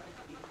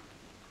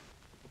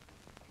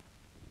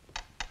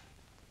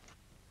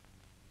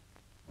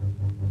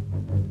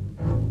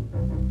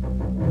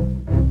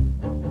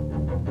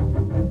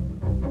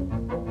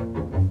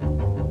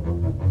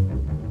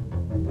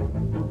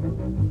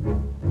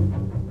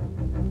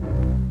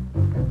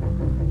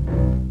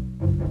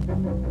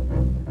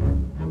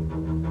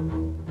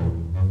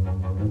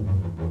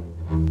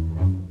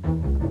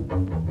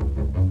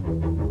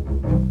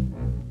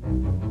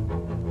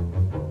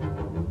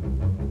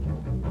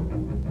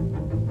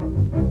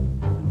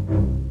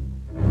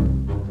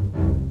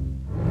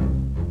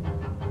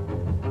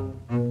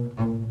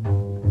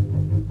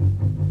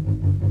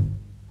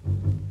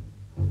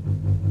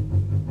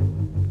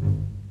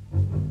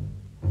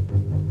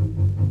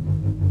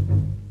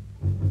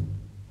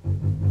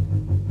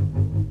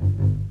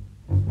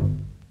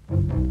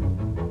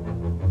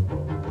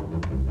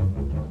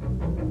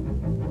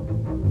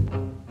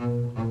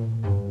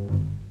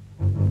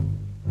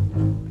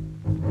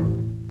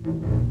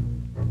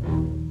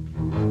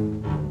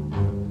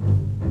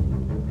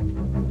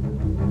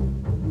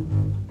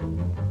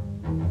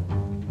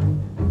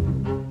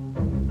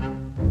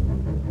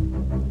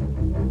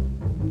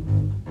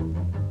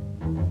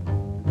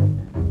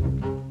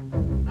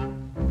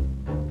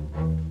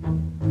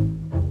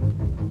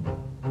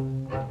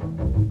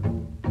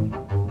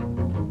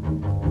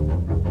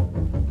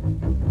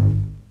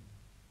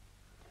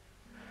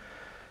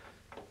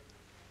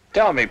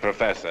 Tell me,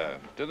 Professor,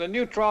 do the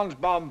neutrons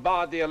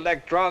bombard the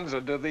electrons,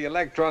 or do the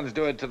electrons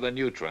do it to the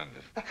neutrons?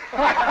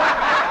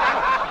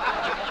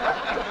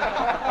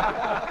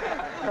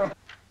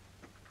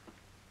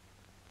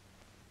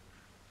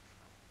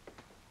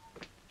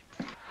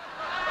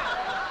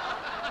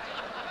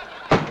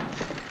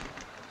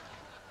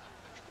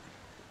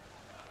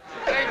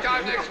 Same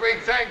time next week.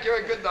 Thank you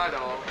and good night,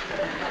 all.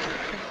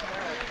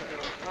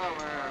 Oh,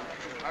 man.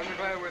 I'm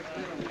glad with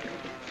you.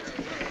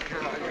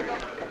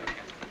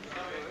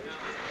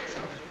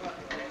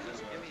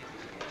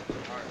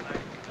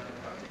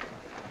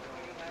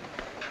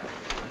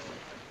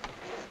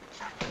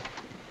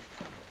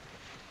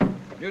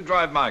 You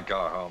drive my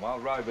car home. I'll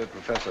ride with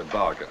Professor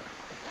Barker.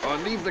 Or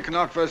leave the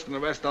Knockwurst and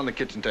the rest on the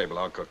kitchen table.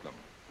 I'll cook them.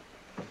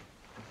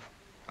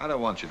 I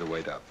don't want you to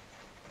wait up.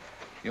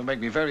 You'll make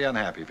me very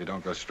unhappy if you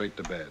don't go straight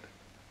to bed.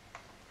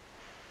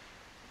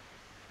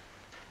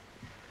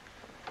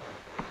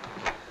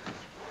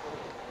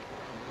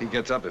 He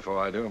gets up before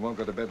I do and won't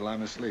go to bed till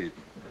I'm asleep.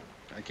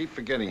 I keep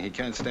forgetting he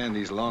can't stand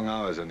these long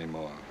hours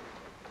anymore.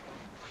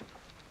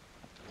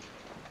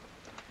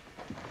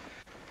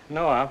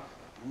 Noah,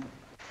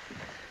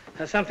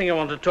 there's something I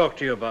want to talk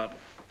to you about.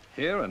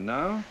 Here and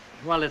now?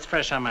 Well, it's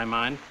fresh on my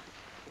mind.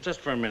 Just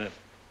for a minute.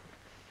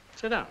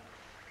 Sit down.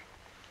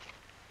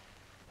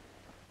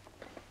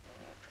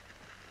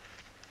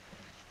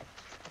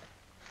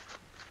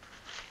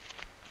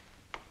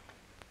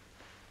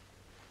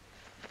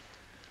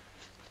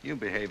 You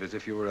behave as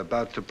if you were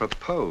about to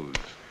propose.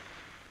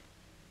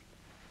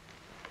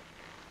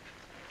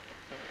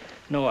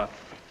 Noah,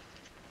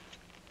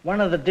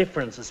 one of the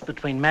differences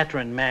between matter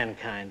and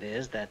mankind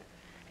is that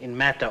in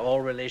matter,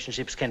 all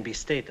relationships can be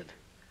stated,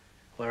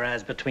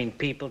 whereas between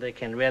people, they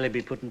can rarely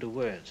be put into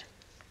words.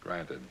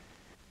 Granted.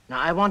 Now,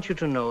 I want you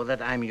to know that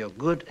I'm your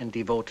good and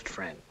devoted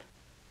friend.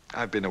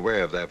 I've been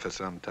aware of that for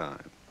some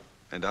time,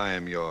 and I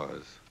am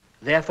yours.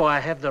 Therefore,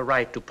 I have the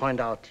right to point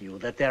out to you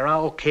that there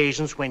are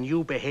occasions when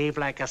you behave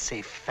like a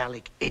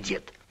cephalic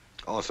idiot.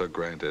 Also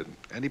granted.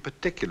 Any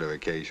particular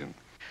occasion?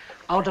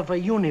 Out of a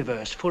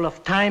universe full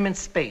of time and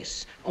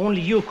space,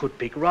 only you could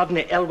pick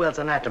Rodney Elwell's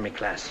anatomy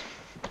class.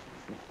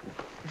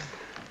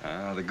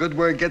 The good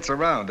word gets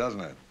around,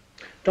 doesn't it?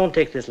 Don't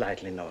take this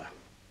lightly, Noah.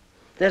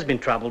 There's been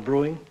trouble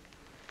brewing.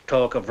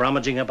 Talk of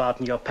rummaging about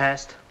in your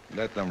past.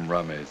 Let them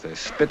rummage. They're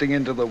spitting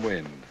into the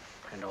wind.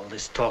 And all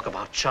this talk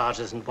about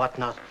charges and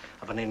whatnot,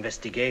 of an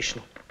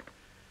investigation.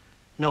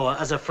 Noah,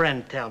 as a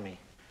friend, tell me,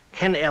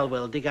 can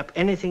Elwell dig up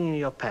anything in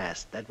your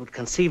past that would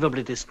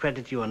conceivably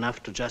discredit you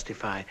enough to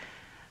justify,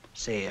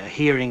 say, a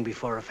hearing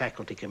before a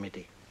faculty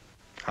committee?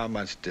 How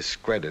much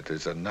discredit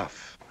is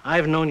enough?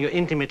 I've known you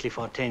intimately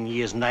for 10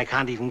 years, and I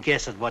can't even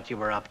guess at what you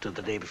were up to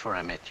the day before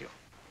I met you.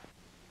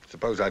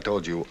 Suppose I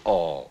told you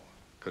all.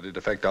 Could it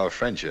affect our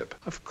friendship?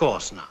 Of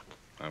course not.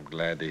 I'm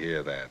glad to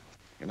hear that.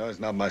 You know, it's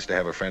not much to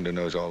have a friend who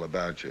knows all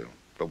about you.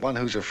 But one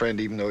who's a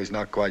friend even though he's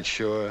not quite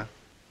sure,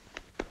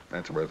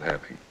 that's worth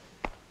having.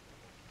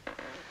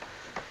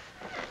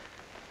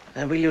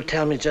 And will you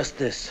tell me just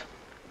this?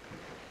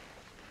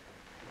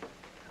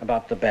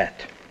 About the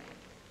bat.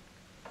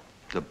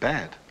 The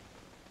bat?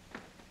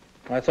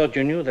 I thought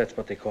you knew that's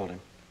what they call him.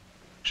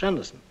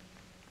 Shanderson.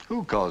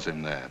 Who calls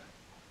him that?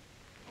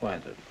 Why,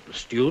 the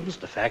students,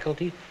 the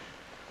faculty,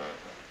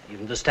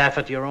 even the staff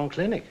at your own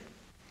clinic.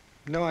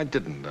 No, I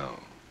didn't know.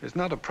 There's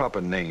not a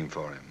proper name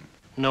for him.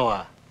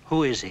 Noah,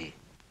 who is he?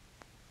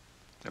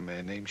 A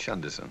man named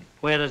Shanderson.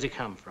 Where does he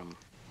come from?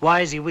 Why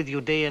is he with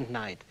you day and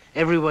night,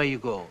 everywhere you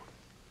go?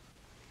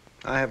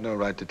 I have no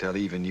right to tell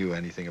even you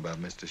anything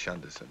about Mr.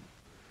 Shanderson.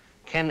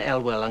 Can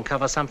Elwell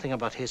uncover something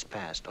about his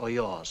past, or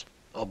yours,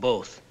 or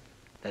both,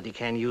 that he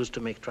can use to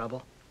make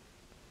trouble?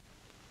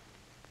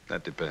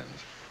 That depends.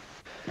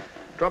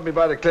 Drop me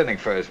by the clinic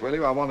first, will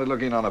you? I want to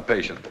look in on a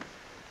patient.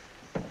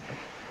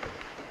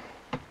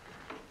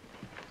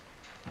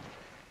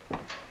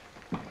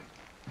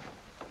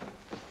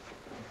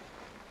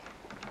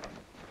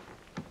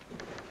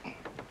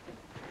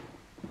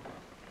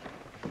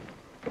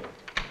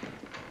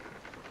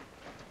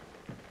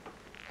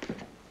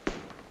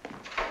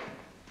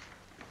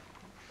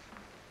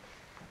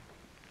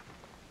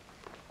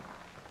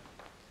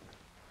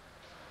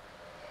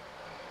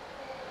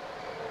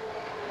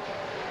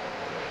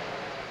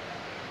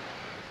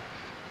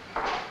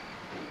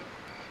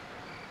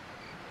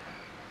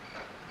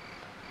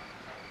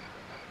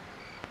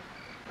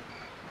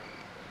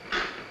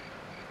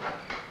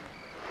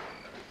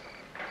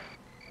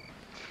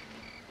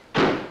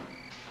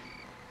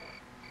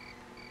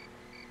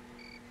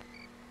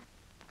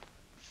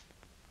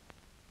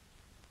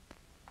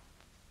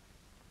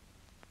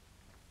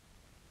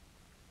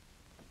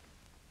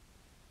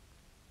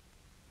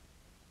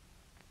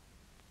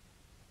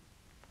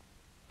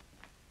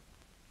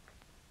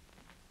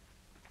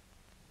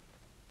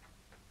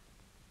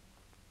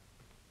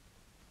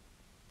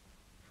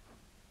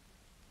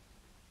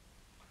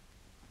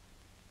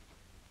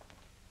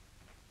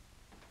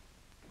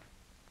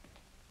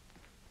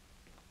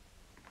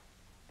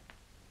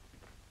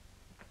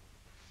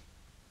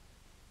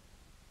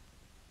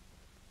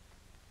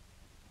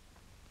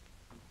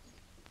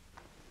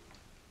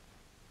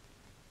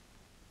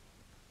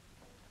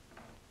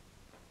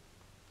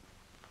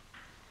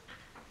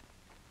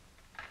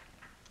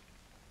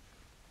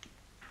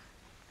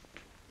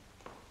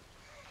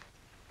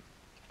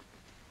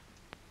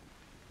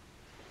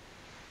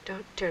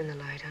 Don't turn the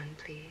light on,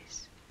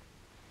 please.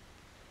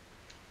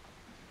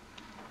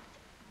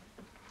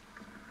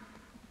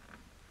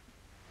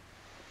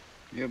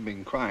 You've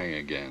been crying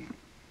again.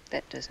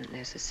 That doesn't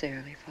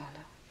necessarily follow.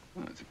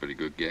 Well, it's a pretty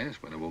good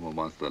guess when a woman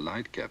wants the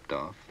light kept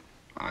off.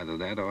 Either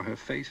that or her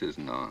face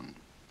isn't on.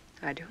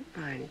 I don't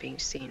mind being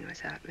seen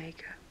without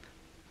makeup.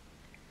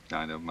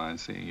 I don't mind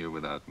seeing you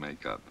without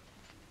makeup.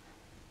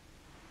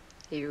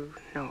 You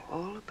know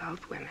all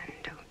about women,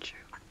 don't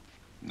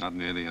you? Not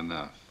nearly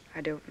enough. I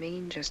don't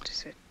mean just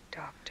as a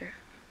doctor.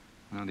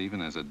 Not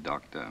even as a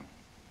doctor.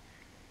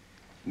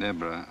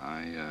 Deborah,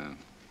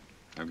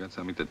 I've got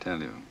something to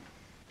tell you.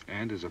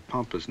 And as a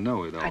pompous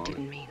know-it-all... I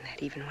didn't mean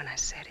that even when I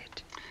said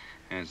it.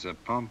 As a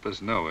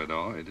pompous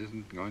know-it-all, it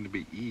isn't going to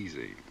be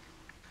easy.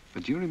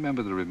 But do you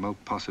remember the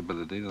remote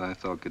possibility that I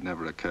thought could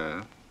never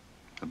occur?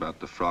 About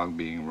the frog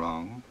being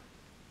wrong?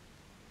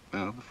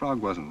 Well, the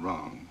frog wasn't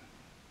wrong.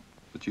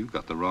 But you've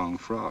got the wrong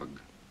frog.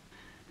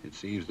 It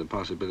seems the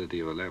possibility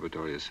of a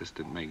laboratory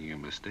assistant making a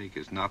mistake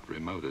is not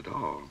remote at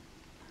all.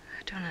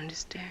 I don't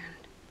understand.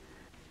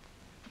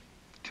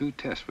 2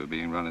 tests were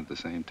being run at the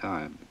same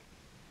time.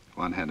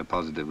 One had a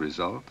positive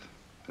result,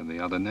 and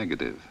the other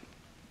negative.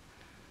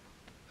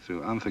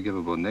 Through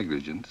unforgivable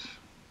negligence,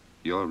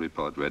 your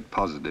report read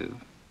positive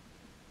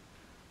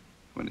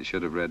when it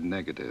should have read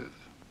negative.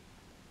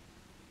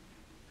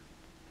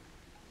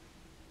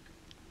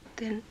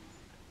 Then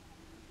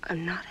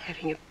I'm not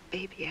having a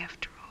baby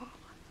after all.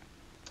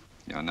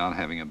 You're not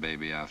having a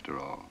baby after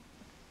all.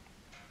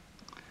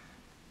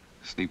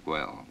 Sleep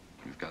well.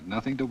 You've got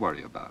nothing to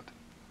worry about.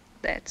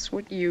 That's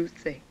what you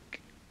think.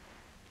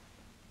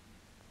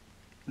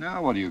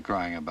 Now what are you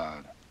crying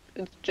about?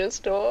 It's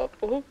just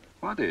awful.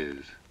 What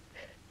is?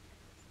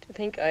 To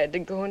think I had to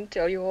go and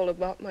tell you all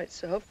about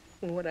myself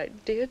and what I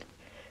did.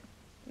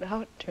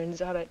 Now it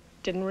turns out I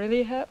didn't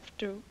really have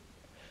to.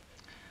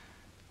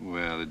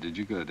 Well, it did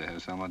you good to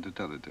have someone to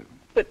tell it to.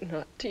 But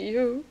not to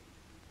you.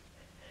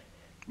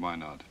 Why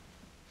not?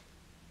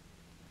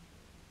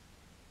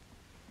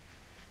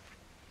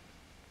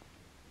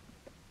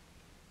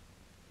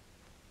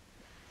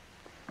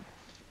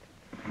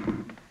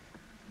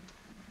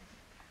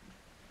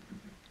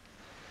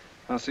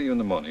 I'll see you in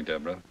the morning,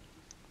 Deborah.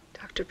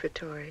 Dr.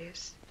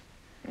 Praetorius,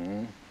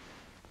 Hmm?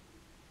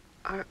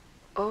 are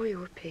all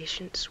your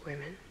patients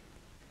women?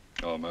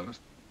 Almost.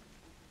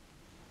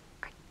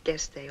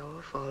 Guess they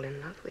all fall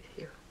in love with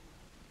you.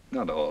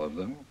 Not all of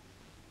them.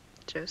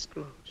 Just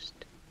most.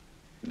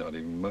 Not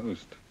even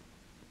most.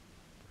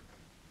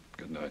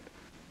 Good night.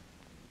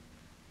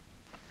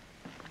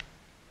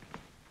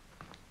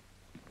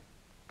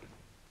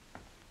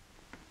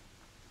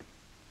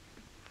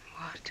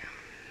 What a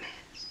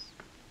mess.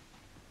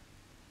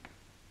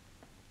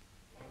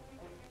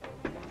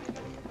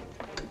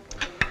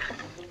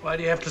 Why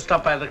do you have to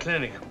stop by the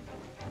clinic?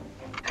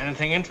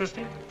 Anything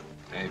interesting?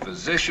 A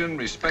physician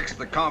respects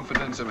the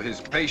confidence of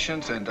his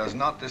patients and does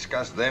not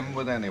discuss them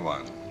with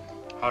anyone.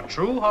 How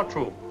true, how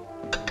true.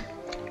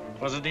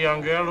 Was it the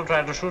young girl who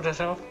tried to shoot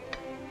herself?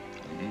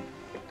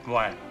 Mm-hmm.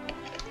 Why?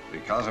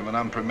 Because of an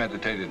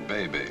unpremeditated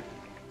baby.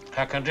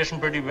 Her condition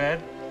pretty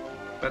bad?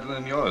 Better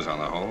than yours on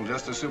the whole,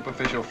 just a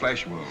superficial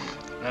flesh wound.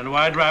 And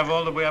why drive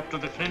all the way up to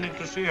the clinic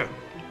to see her?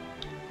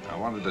 I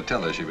wanted to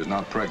tell her she was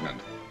not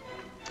pregnant.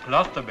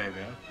 Lost the baby,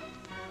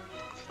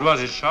 huh? Was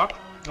it shock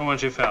or when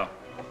she fell?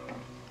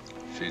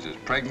 She's as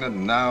pregnant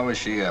now as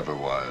she ever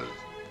was.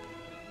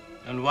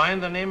 And why in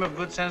the name of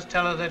good sense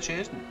tell her that she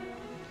isn't?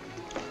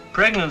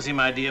 Pregnancy,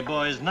 my dear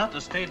boy, is not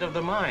a state of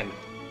the mind.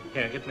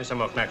 Here, get me some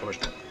more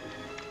Knackwurst.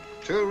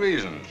 2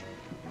 reasons.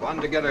 One,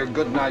 to get her a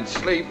good night's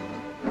sleep.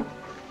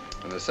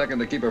 And the second,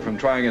 to keep her from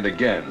trying it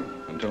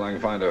again until I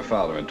can find her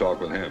father and talk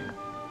with him.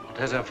 What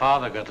has her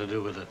father got to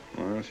do with it?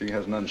 Well, she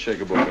has an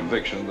unshakable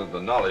conviction that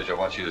the knowledge of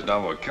what she has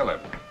done will kill her.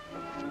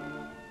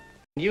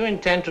 You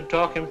intend to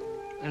talk him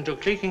into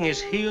clicking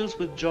his heels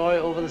with joy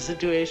over the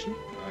situation?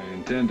 I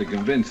intend to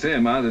convince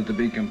him either to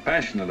be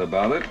compassionate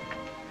about it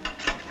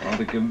or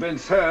to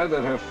convince her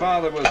that her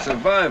father will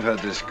survive her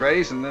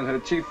disgrace and that her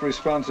chief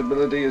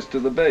responsibility is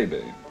to the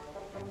baby.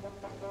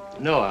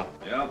 Noah.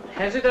 Yeah?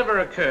 Has it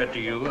ever occurred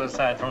to you,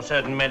 aside from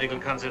certain medical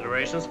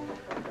considerations,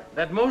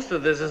 that most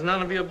of this is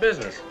none of your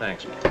business?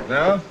 Thanks.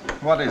 No?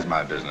 What is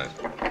my business?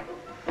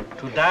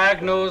 To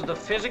diagnose the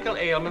physical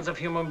ailments of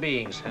human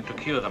beings and to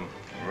cure them.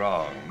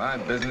 Wrong. My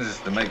business is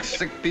to make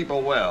sick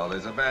people well.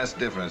 There's a vast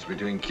difference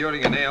between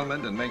curing an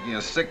ailment and making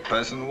a sick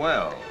person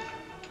well.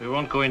 We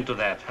won't go into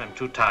that. I'm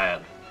too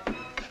tired.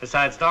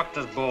 Besides,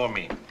 doctors bore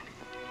me.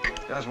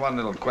 Just one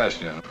little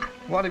question.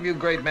 What have you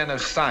great men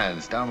of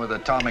science done with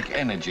atomic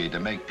energy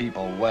to make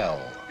people well?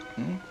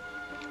 Hmm?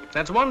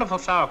 That's wonderful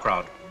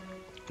sauerkraut.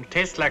 It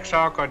tastes like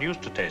sauerkraut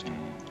used to taste.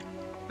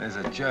 There's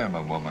a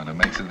German woman who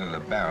makes it in a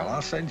barrel.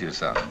 I'll send you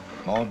some.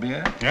 More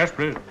beer? Yes,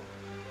 please.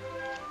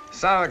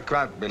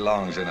 Sauerkraut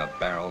belongs in a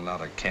barrel,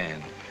 not a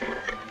can.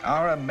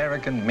 Our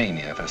American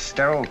mania for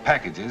sterile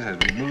packages has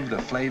removed the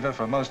flavor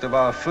from most of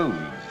our foods.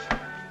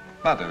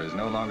 Butter is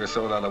no longer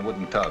sold out of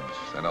wooden tubs,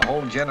 and a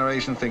whole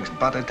generation thinks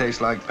butter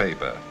tastes like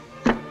paper.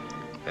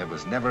 There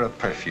was never a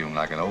perfume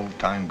like an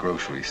old-time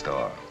grocery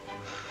store.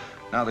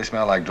 Now they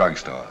smell like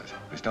drugstores.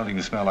 They don't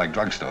even smell like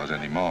drugstores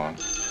anymore.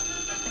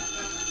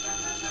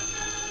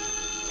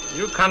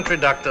 You country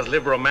doctors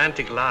live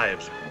romantic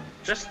lives.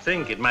 Just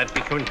think, it might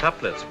be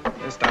quintuplets.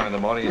 This time in the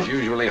morning is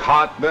usually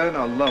heartburn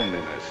or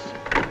loneliness.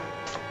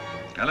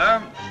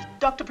 Hello?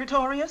 Dr.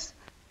 Praetorius?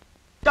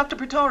 Dr.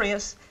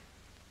 Praetorius,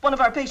 one of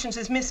our patients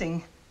is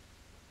missing.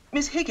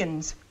 Miss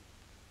Higgins.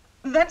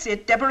 That's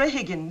it, Deborah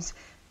Higgins.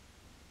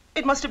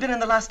 It must have been in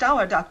the last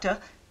hour, Doctor.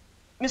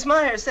 Miss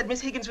Myers said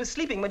Miss Higgins was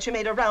sleeping when she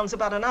made her rounds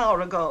about an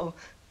hour ago.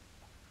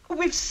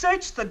 We've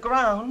searched the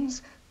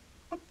grounds.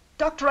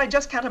 Doctor, I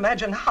just can't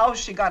imagine how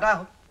she got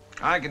out.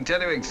 I can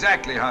tell you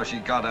exactly how she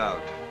got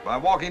out. By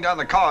walking down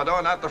the corridor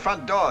and out the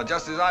front door,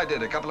 just as I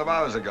did a couple of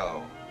hours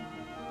ago.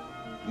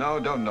 No,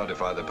 don't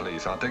notify the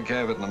police. I'll take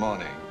care of it in the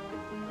morning.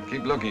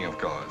 Keep looking, of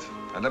course.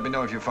 And let me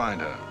know if you find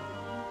her.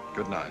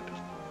 Good night.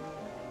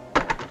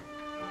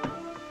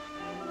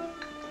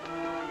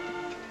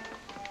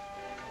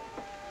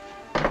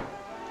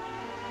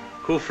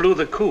 Who flew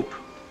the coop?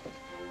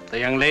 The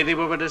young lady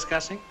we were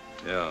discussing?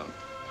 Yeah.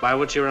 Why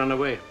would she run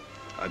away?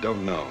 I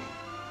don't know.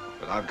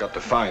 But I've got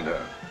to find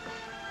her.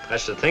 I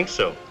should think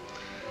so.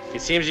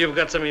 It seems you've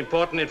got some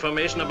important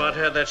information about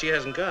her that she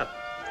hasn't got.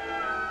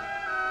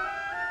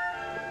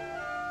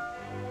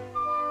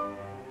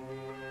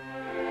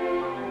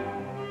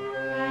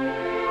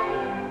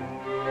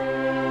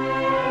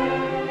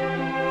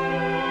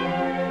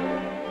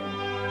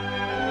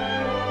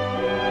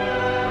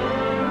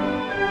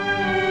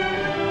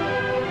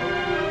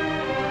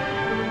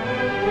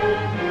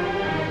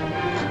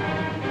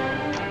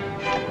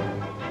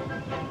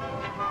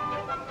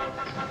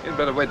 You'd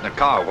better wait in the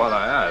car while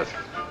I ask.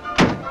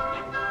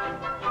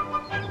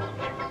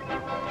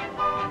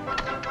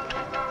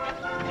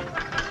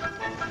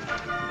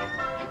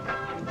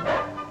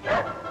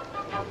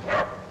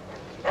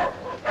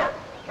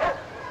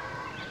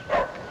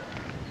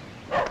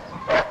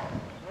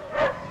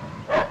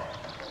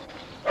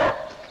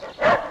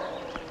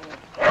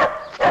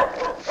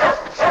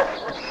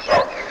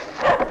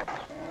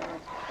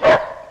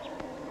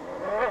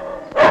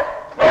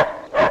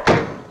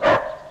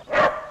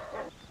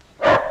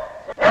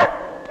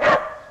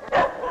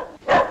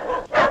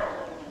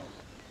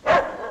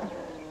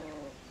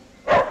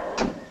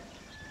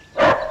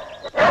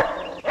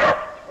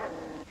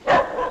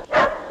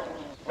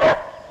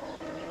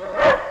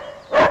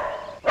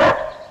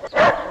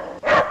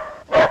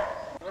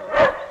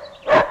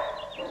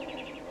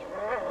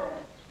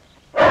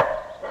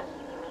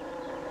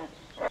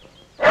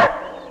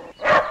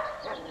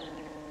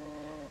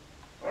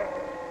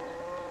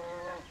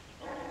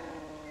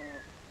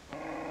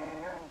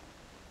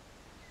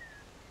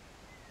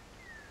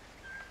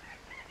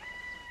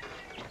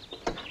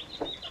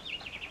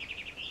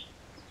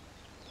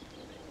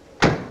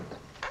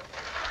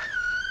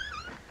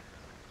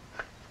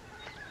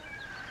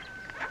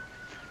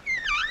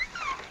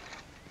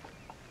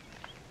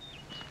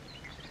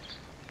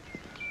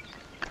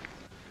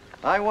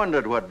 I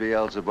wondered what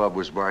Beelzebub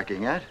was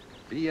barking at.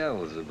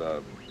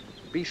 Beelzebub.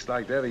 Beasts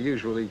like that are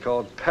usually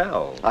called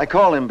pals. I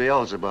call him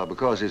Beelzebub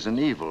because he's an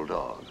evil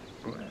dog.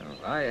 Well,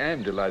 I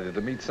am delighted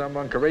to meet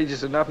someone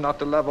courageous enough not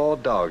to love all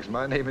dogs.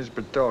 My name is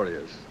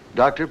Praetorius.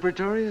 Dr.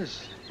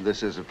 Praetorius,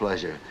 this is a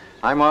pleasure.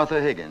 I'm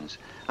Arthur Higgins.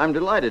 I'm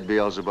delighted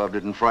Beelzebub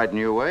didn't frighten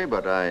you away,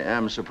 but I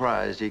am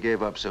surprised he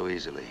gave up so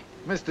easily.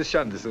 Mr.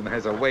 Shunderson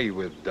has a way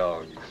with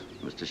dogs.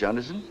 Mr.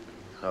 Shunderson?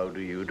 How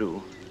do you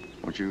do?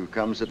 Won't you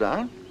come sit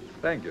down?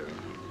 Thank you.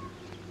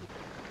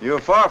 You're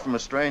far from a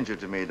stranger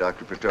to me,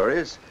 Dr.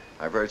 Praetorius.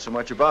 I've heard so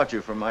much about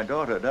you from my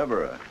daughter,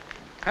 Deborah.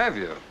 Have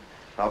you?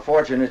 How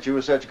fortunate you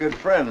were such good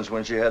friends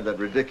when she had that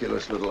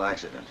ridiculous little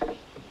accident.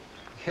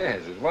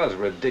 Yes, it was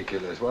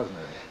ridiculous, wasn't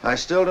it? I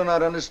still do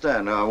not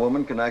understand how a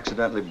woman can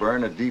accidentally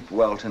burn a deep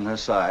welt in her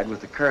side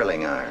with a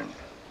curling iron.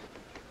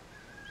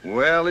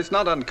 Well, it's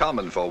not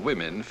uncommon for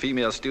women,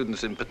 female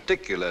students in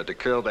particular, to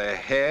curl their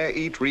hair,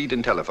 eat, read,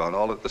 and telephone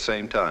all at the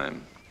same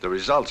time. The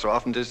results are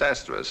often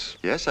disastrous.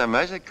 Yes, I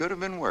imagine it could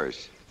have been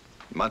worse.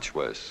 Much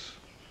worse.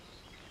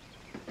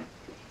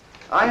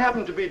 I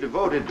happen to be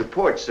devoted to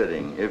porch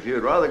sitting. If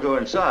you'd rather go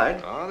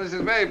inside. Oh, this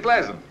is very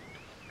pleasant.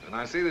 And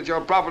I see that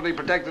you're properly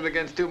protected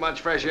against too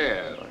much fresh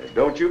air.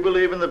 Don't you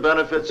believe in the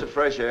benefits of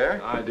fresh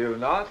air? I do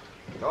not.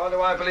 Nor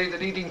do I believe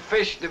that eating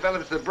fish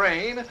develops the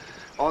brain,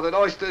 or that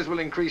oysters will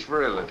increase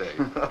virility.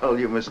 Well,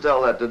 you must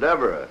tell that to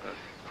Deborah.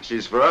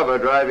 She's forever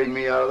driving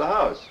me out of the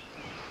house.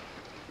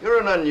 You're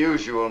an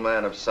unusual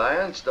man of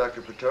science,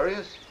 Dr.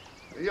 Praetorius.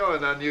 You're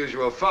an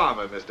unusual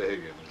farmer, Mr.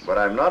 Higgins. But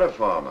I'm not a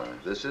farmer.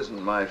 This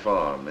isn't my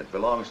farm. It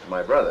belongs to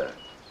my brother.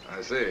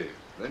 I see.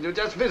 Then you're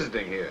just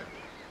visiting here.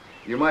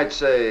 You might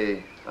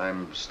say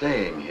I'm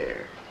staying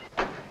here.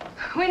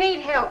 We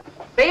need help.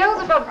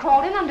 Beelzebub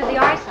crawled in under the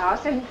ice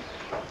house and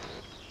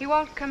he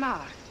won't come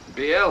out.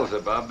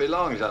 Beelzebub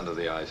belongs under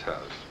the ice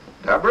house.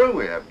 Deborah,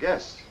 we have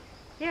guests.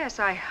 Yes,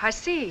 I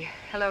see.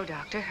 Hello,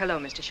 Doctor. Hello,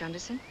 Mr.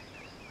 Shunderson.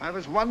 I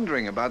was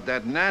wondering about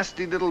that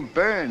nasty little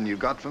burn you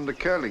got from the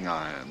curling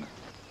iron.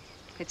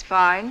 It's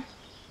fine.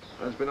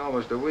 It's been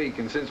almost a week,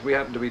 and since we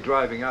happen to be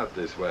driving out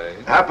this way...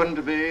 Happen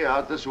to be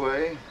out this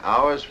way,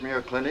 hours from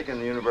your clinic and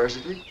the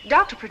university?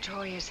 Dr.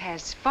 Praetorius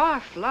has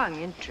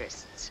far-flung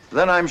interests.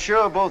 Then I'm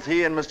sure both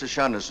he and Mr.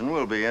 Shunderson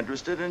will be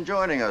interested in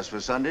joining us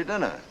for Sunday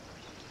dinner.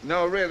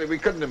 No, really, we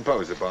couldn't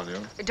impose upon you.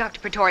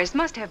 Dr. Praetorius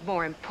must have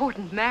more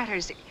important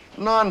matters.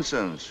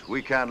 Nonsense.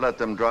 We can't let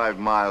them drive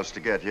miles to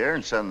get here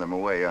and send them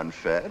away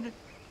unfed.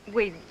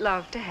 We'd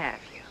love to have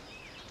you.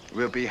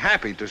 We'll be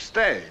happy to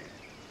stay.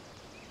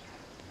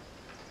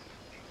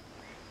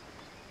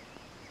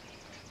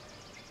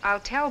 I'll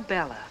tell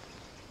Bella.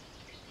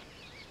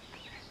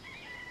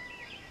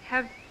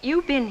 Have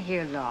you been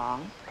here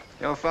long?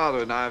 Your father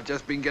and I have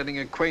just been getting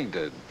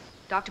acquainted.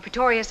 Dr.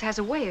 Praetorius has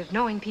a way of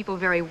knowing people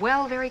very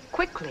well, very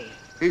quickly.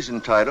 He's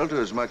entitled to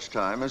as much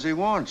time as he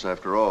wants.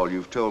 After all,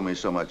 you've told me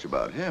so much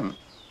about him.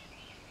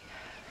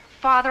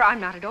 Father,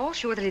 I'm not at all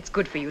sure that it's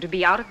good for you to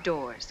be out of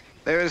doors.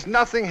 There is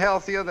nothing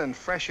healthier than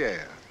fresh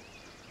air.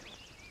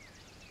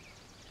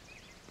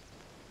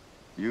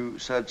 You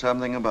said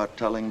something about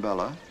telling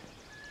Bella?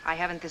 I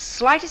haven't the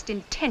slightest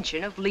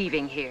intention of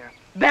leaving here.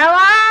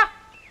 Bella!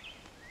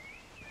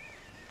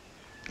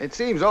 It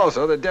seems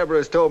also that Deborah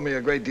has told me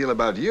a great deal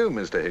about you,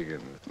 Mr.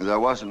 Higgins. There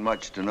wasn't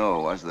much to know,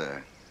 was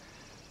there?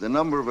 The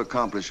number of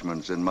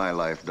accomplishments in my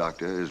life,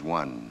 Doctor, is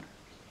one.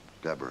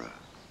 Deborah.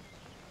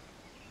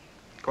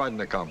 Quite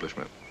an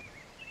accomplishment.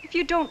 If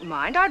you don't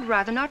mind, I'd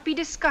rather not be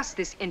discussed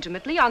this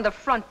intimately on the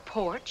front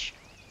porch.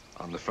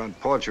 On the front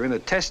porch, you're in a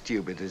test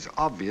tube. It is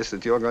obvious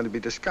that you're going to be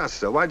discussed.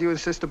 So why do you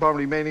insist upon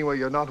remaining where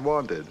you're not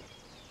wanted?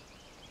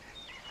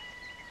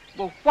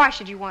 Well, why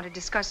should you want to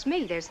discuss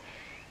me?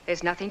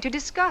 There's nothing to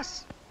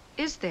discuss,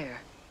 is there?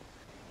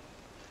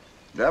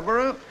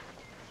 Deborah,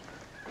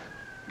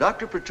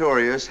 Dr.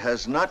 Praetorius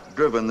has not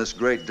driven this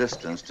great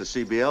distance to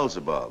see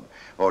Beelzebub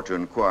or to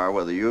inquire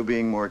whether you're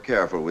being more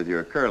careful with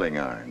your curling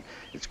iron.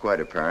 It's quite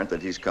apparent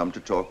that he's come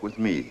to talk with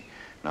me.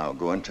 Now,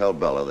 go and tell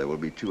Bella there will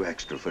be 2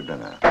 extra for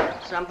dinner.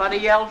 Somebody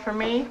yelled for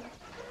me?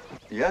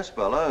 Yes,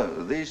 Bella.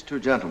 These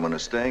 2 gentlemen are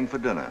staying for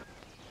dinner.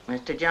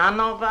 Mr. John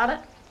know about it?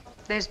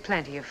 There's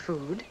plenty of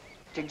food.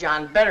 Mr.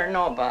 John better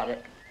know about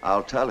it.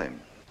 I'll tell him.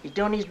 He's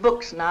doing his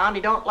books now, and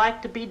he don't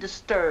like to be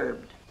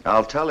disturbed.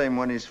 I'll tell him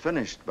when he's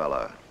finished,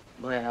 Bella.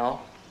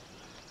 Well,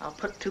 I'll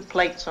put 2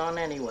 plates on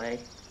anyway.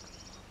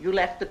 You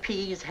left the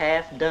peas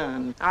half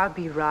done. I'll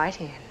be right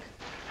in.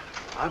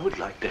 I would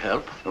like to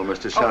help. Oh,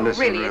 Mr.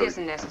 Shunderson. Oh, really, it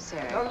isn't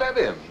necessary. Don't let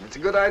him. It's a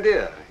good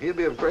idea. He'll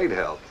be of great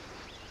help.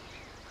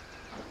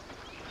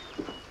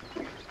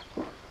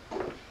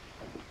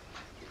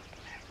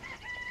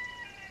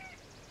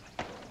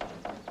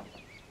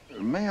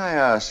 May I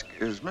ask,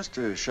 is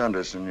Mr.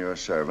 Shunderson your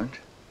servant?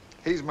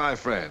 He's my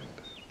friend,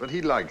 but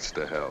he likes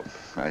to help.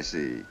 I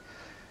see.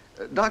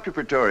 Dr.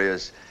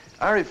 Praetorius,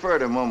 I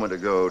referred a moment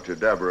ago to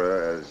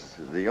Deborah as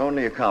the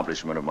only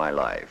accomplishment of my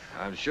life.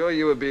 I'm sure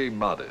you were being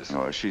modest.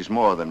 Oh, she's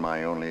more than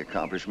my only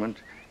accomplishment.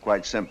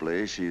 Quite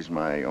simply, she's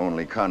my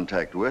only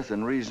contact with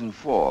and reason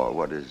for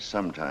what is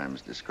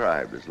sometimes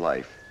described as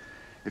life.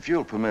 If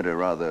you'll permit a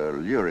rather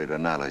lurid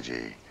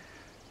analogy,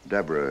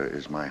 Deborah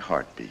is my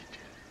heartbeat.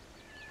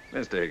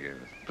 Mr.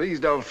 Higgins, please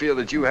don't feel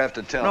that you have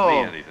to tell me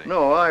anything.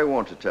 No, I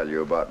want to tell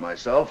you about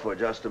myself for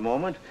just a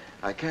moment.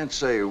 I can't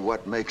say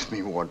what makes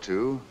me want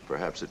to.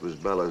 Perhaps it was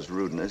Bella's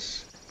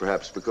rudeness.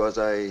 Perhaps because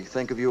I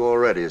think of you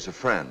already as a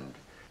friend.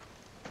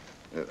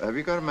 Have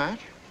you got a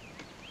match?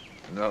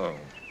 No.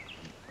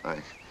 I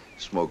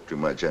smoke too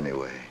much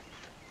anyway.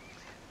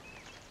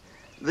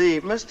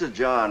 The Mr.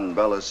 John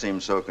Bella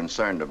seems so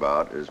concerned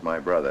about is my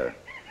brother.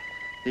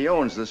 He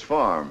owns this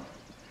farm.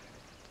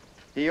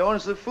 He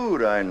owns the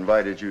food I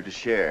invited you to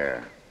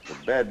share, the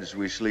beds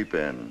we sleep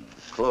in,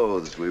 the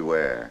clothes we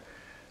wear,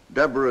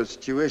 Deborah's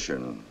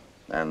tuition,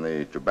 and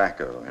the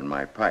tobacco in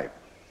my pipe.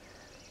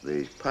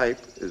 The pipe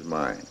is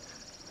mine.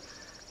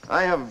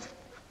 I have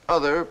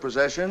other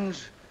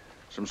possessions,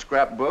 some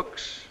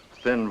scrapbooks,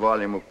 a thin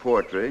volume of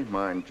poetry,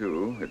 mine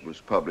too. It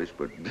was published,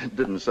 but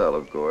didn't sell,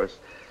 of course.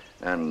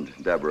 And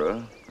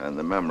Deborah, and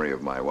the memory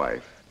of my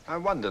wife. I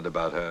wondered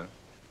about her.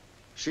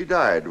 She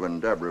died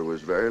when Deborah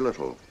was very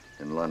little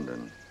in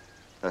London.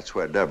 That's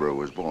where Deborah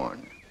was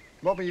born.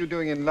 What were you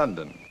doing in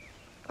London?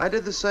 I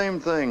did the same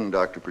thing,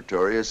 Dr.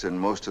 Praetorius, in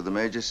most of the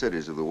major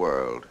cities of the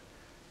world.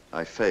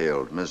 I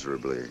failed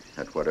miserably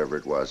at whatever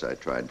it was I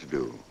tried to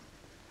do.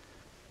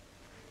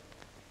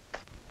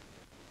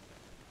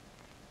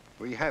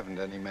 We haven't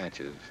any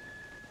matches.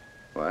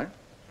 What?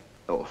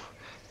 Oh,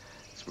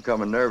 it's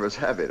become a nervous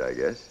habit, I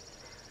guess.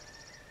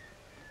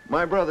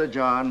 My brother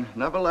John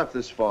never left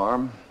this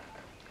farm,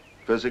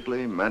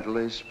 physically,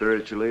 mentally,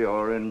 spiritually,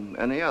 or in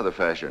any other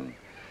fashion.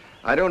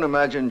 I don't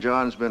imagine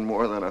John's been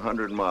more than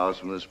 100 miles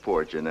from this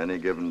porch in any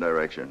given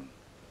direction.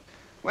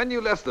 When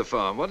you left the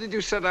farm, what did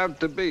you set out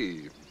to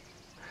be?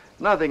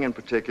 Nothing in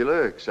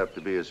particular, except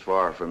to be as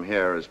far from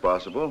here as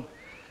possible.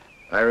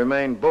 I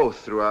remained both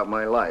throughout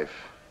my life,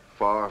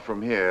 far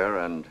from here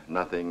and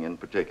nothing in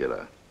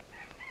particular.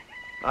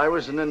 I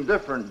was an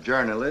indifferent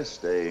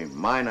journalist, a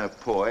minor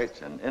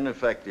poet, an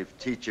ineffective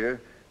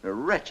teacher, a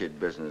wretched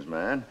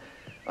businessman,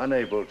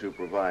 unable to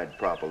provide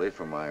properly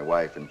for my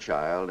wife and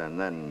child, and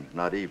then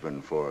not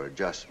even for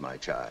just my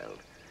child.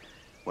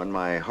 When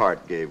my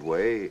heart gave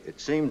way, it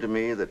seemed to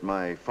me that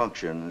my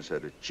functions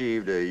had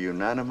achieved a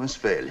unanimous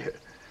failure.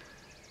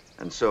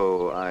 And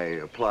so I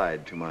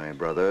applied to my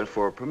brother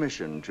for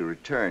permission to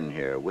return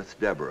here with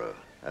Deborah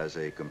as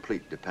a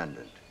complete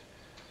dependent,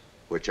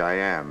 which I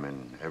am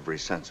in every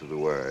sense of the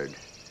word,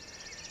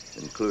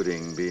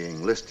 including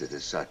being listed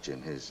as such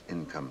in his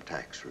income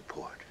tax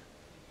report.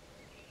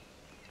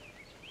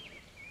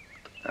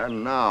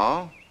 And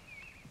now,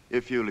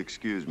 if you'll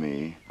excuse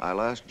me,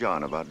 I'll ask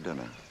John about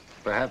dinner.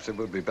 Perhaps it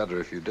would be better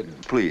if you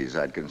didn't. Please,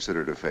 I'd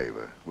consider it a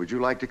favor. Would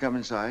you like to come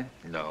inside?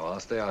 No, I'll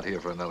stay out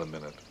here for another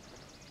minute.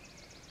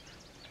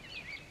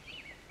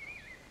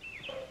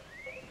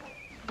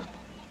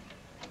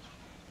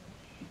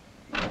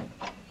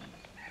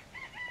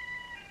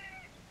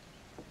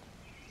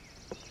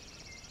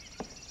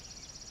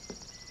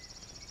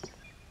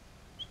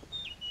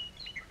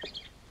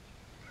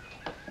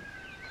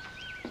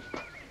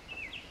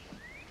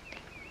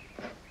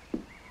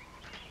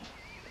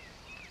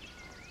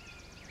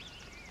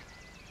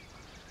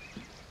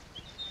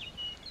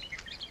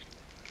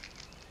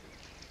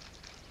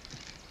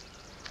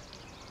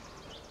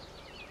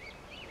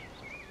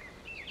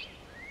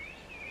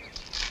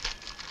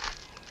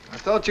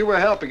 I thought you were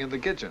helping in the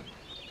kitchen.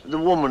 The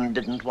woman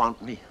didn't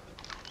want me.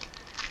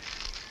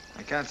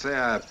 I can't say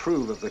I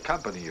approve of the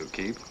company you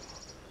keep.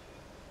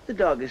 The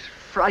dog is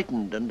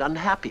frightened and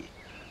unhappy.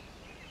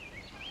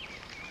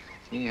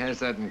 He has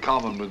that in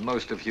common with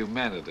most of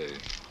humanity.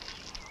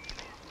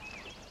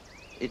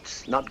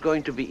 It's not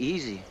going to be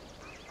easy.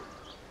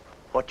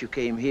 What you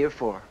came here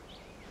for.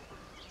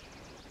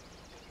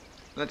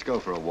 Let's go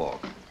for a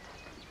walk.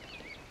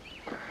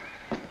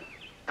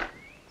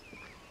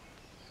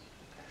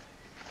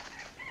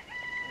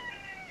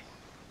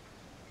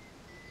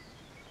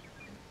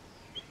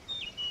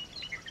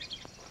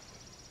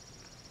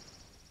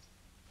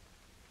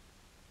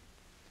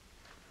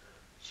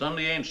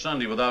 Sunday ain't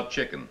Sunday without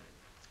chicken.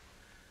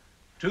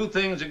 Two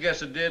things I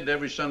guess I did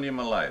every Sunday of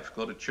my life.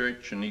 Go to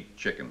church and eat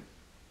chicken.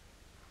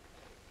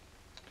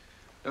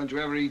 Don't you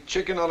ever eat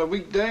chicken on a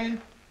weekday?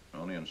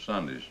 Only on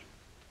Sundays.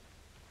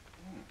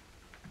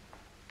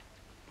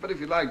 But if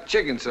you like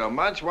chicken so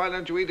much, why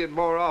don't you eat it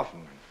more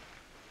often?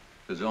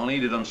 Because I only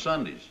eat it on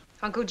Sundays.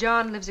 Uncle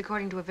John lives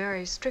according to a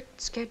very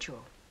strict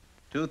schedule.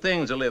 Two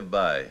things I live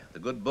by, the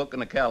good book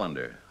and the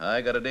calendar. I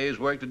got a day's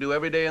work to do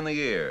every day in the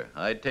year.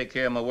 I take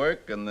care of my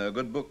work, and the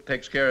good book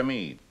takes care of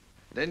me.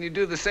 Then you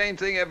do the same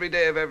thing every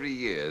day of every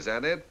year, is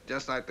that it?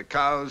 Just like the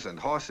cows and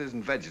horses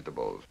and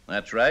vegetables.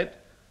 That's right.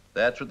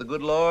 That's what the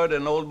good Lord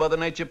and old Mother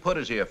Nature put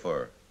us here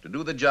for, to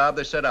do the job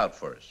they set out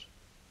for us.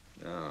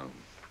 Oh.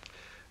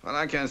 Well,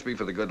 I can't speak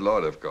for the good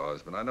Lord, of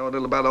course, but I know a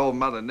little about old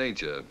Mother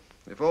Nature.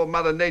 If old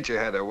Mother Nature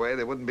had her way,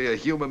 there wouldn't be a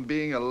human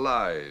being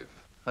alive.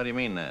 How do you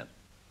mean that?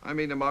 I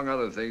mean, among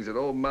other things, that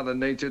old Mother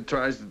Nature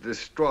tries to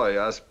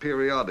destroy us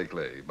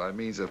periodically by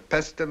means of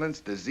pestilence,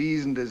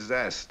 disease, and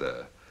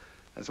disaster.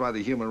 That's why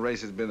the human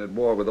race has been at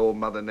war with old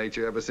Mother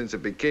Nature ever since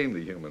it became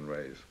the human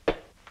race.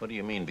 What do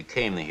you mean,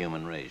 became the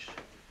human race?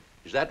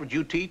 Is that what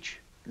you teach?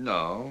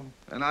 No,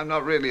 and I'm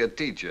not really a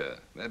teacher.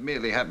 That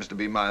merely happens to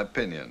be my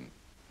opinion.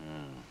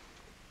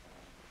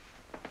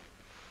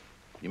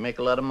 You make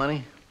a lot of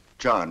money?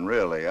 John,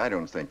 really, I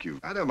don't think you...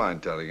 I don't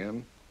mind telling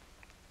him.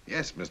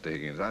 Yes, Mr.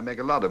 Higgins, I make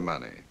a lot of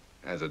money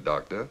as a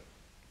doctor.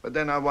 But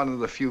then I'm one of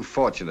the few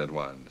fortunate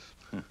ones.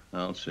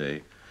 I'll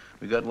say.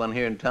 We got one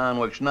here in town,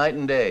 works night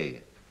and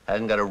day.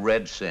 Hasn't got a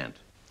red cent.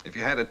 If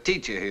you had a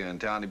teacher here in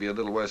town, he'd be a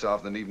little worse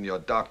off than even your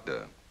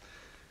doctor.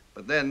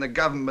 But then the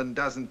government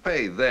doesn't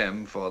pay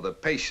them for the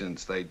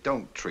patients they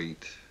don't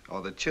treat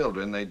or the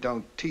children they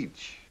don't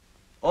teach.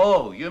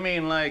 Oh, you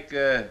mean like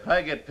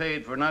I get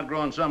paid for not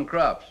growing some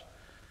crops?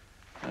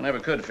 I never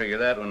could figure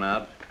that one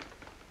out.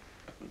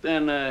 But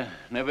then,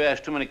 never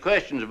ask too many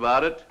questions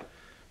about it.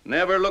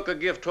 Never look a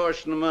gift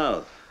horse in the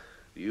mouth.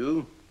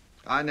 You?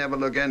 I never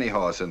look any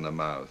horse in the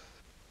mouth.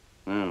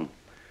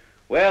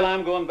 Well,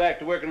 I'm going back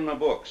to working on my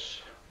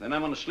books. Then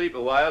I'm going to sleep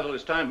a while till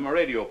it's time for my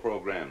radio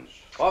programs.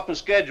 Off my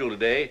schedule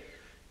today,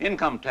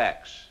 income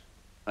tax.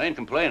 I ain't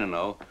complaining,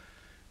 though.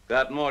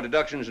 Got more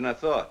deductions than I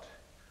thought.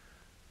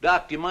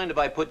 Doc, do you mind if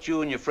I put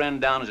you and your friend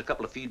down as a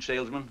couple of feed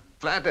salesmen?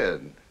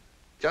 Flattered.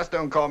 Just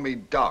don't call me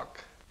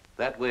Doc.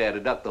 That way I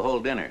deduct the whole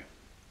dinner.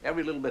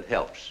 Every little bit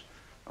helps.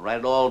 I write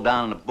it all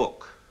down in a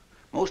book.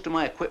 Most of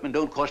my equipment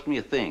don't cost me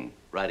a thing,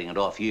 writing it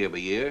off year by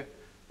year.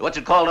 What's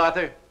it called,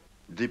 Arthur?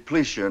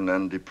 Depletion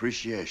and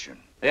depreciation.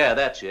 Yeah,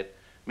 that's it.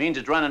 Means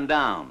it's running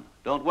down.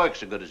 Don't work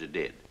so good as it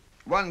did.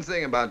 One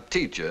thing about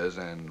teachers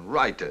and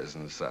writers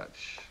and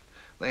such,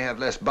 they have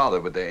less bother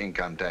with their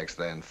income tax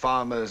than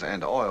farmers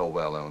and oil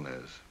well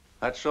owners.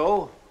 That's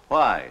so?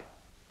 Why?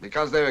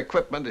 Because their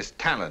equipment is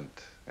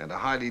talent and a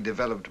highly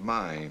developed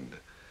mind.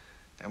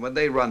 And when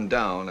they run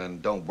down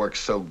and don't work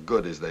so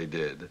good as they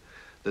did,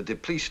 the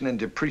depletion and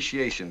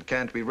depreciation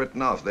can't be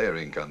written off their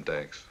income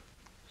tax.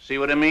 See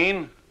what I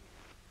mean?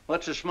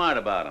 What's so smart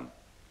about them?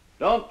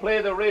 Don't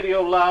play the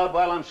radio loud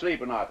while I'm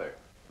sleeping, Arthur.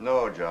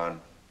 No,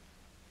 John.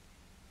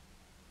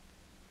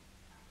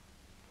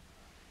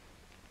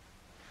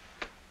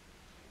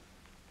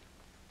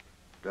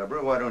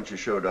 Deborah, why don't you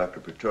show Dr.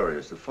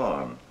 Praetorius the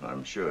farm?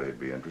 I'm sure he'd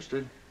be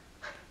interested.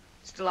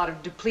 Just a lot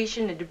of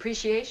depletion and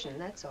depreciation,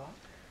 that's all.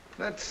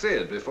 That's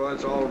it, before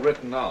it's all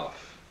written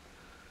off.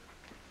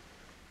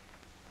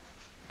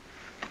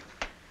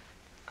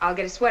 I'll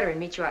get a sweater and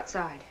meet you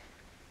outside.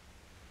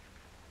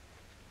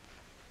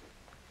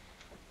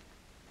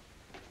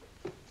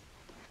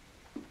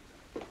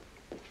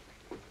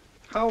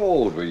 How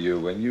old were you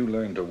when you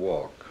learned to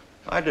walk?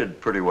 I did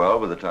pretty well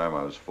by the time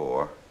I was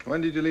 4. When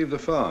did you leave the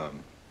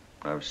farm?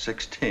 I was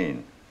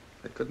 16.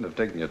 It couldn't have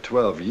taken you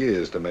 12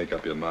 years to make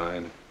up your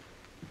mind.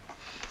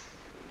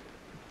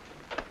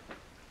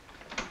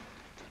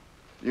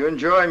 You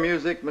enjoy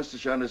music, Mr.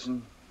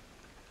 Shenderson?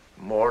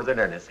 More than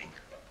anything.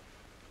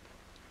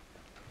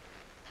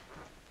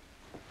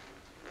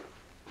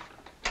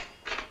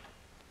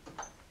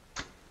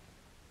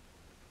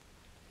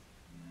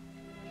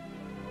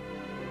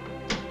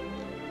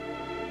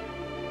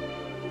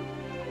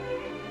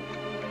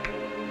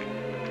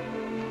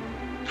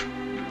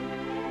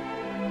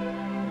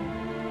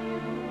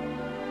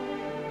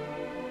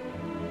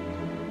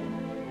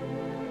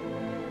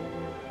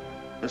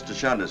 Mr.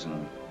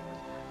 Shenderson,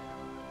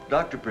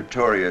 Dr.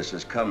 Praetorius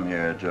has come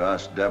here to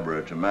ask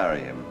Deborah to marry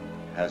him,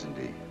 hasn't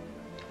he?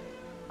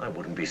 I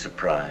wouldn't be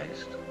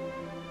surprised.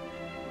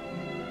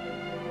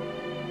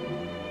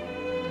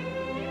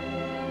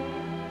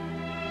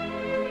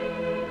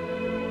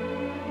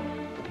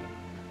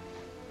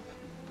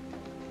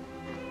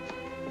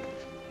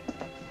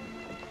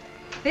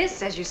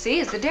 This, as you see,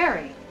 is the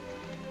dairy.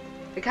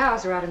 The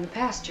cows are out in the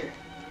pasture.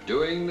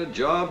 Doing the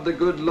job the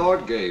good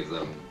Lord gave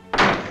them.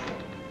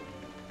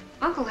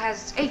 Uncle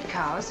has 8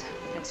 cows.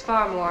 That's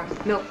far more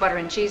milk, butter,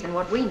 and cheese than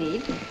what we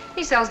need.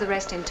 He sells the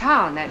rest in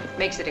town. That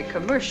makes it a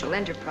commercial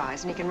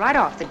enterprise, and he can write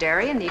off the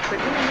dairy and the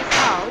equipment and the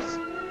cows.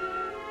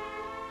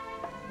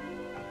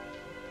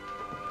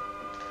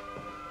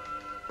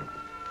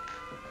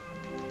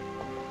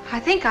 I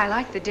think I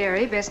like the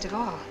dairy best of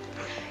all.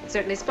 It's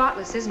certainly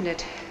spotless, isn't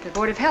it? The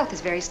Board of Health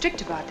is very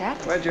strict about that.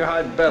 Where'd you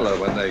hide Bella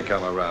when they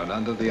come around?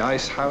 Under the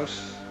ice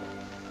house?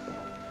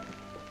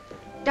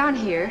 Down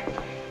here.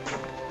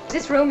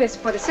 This room is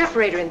for the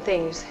separator and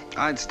things.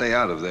 I'd stay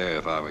out of there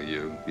if I were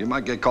you. You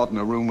might get caught in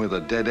a room with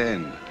a dead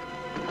end.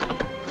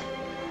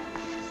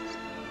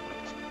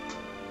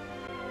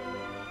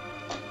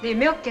 The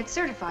milk gets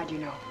certified, you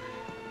know,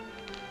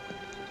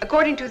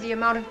 according to the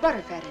amount of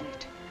butter fat in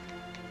it.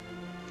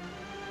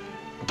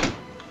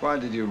 Why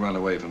did you run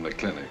away from the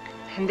clinic?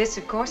 And this,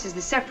 of course, is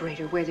the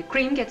separator, where the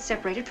cream gets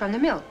separated from the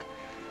milk.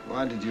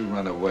 Why did you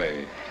run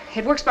away?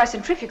 It works by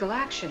centrifugal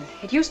action.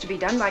 It used to be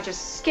done by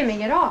just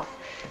skimming it off.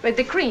 But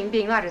the cream,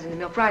 being lighter than the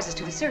milk, rises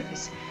to the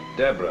surface.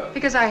 Deborah.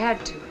 Because I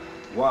had to.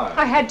 Why?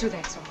 I had to,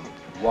 that's all.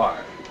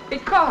 Why?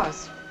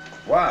 Because.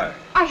 Why?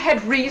 I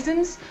had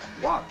reasons.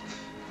 What?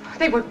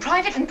 They were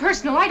private and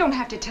personal. I don't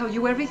have to tell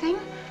you everything.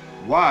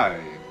 Why?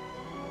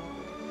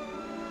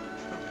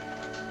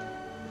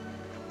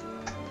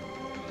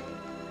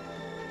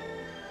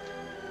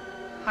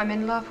 I'm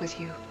in love with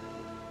you.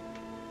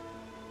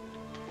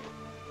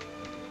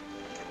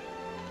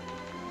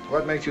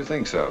 What makes you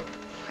think so?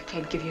 I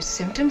can't give you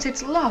symptoms.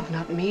 It's love,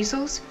 not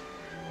measles.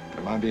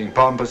 Am I being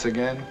pompous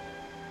again?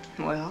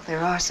 Well, there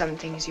are some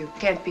things you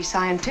can't be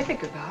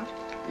scientific about.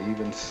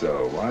 Even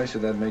so, why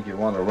should that make you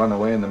want to run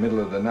away in the middle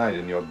of the night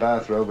in your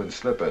bathrobe and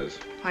slippers?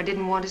 I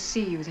didn't want to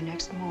see you the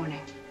next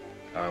morning.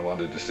 I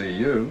wanted to see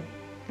you.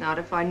 Not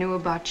if I knew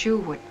about you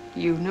what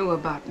you knew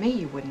about me,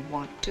 you wouldn't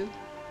want to.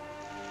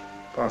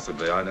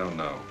 Possibly, I don't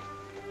know.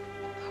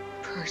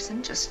 A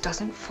person just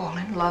doesn't fall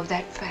in love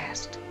that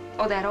fast,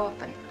 or that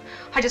often.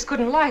 I just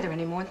couldn't lie there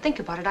anymore and think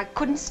about it. I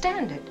couldn't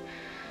stand it.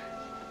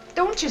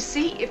 Don't you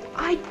see, if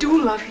I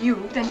do love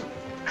you, then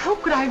how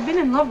could I have been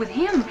in love with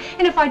him?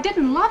 And if I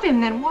didn't love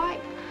him, then why?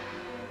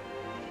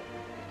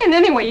 And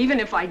anyway, even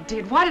if I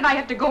did, why did I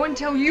have to go and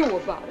tell you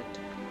about it?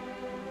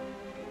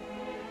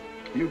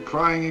 You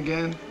crying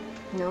again?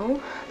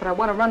 No, but I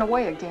want to run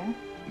away again.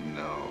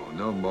 No,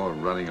 no more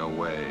running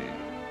away.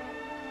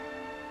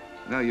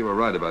 No, you were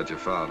right about your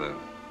father.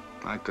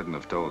 I couldn't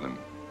have told him.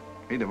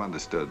 He'd have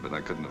understood, but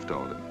I couldn't have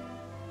told him.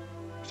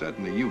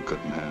 Certainly you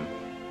couldn't have.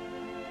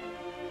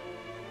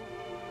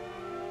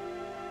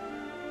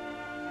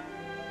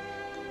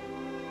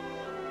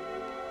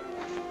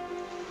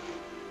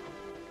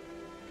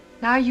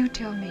 Now you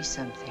tell me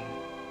something.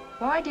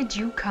 Why did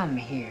you come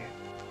here?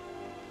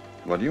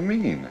 What do you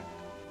mean?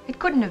 It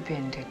couldn't have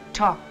been to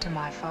talk to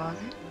my father.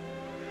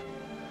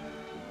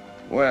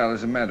 Well,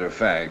 as a matter of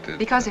fact,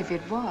 Because if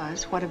it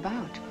was, what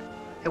about?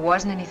 There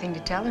wasn't anything to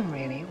tell him,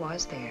 really,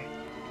 was there?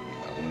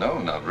 Well, no,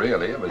 not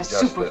really. It was A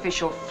just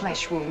superficial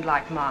flesh wound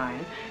like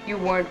mine. You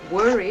weren't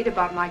worried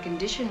about my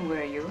condition,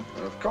 were you?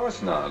 Of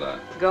course not.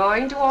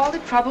 Going to all the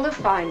trouble of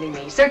finding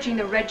me, searching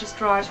the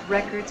registrar's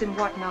records and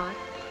whatnot.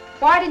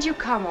 Why did you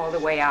come all the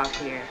way out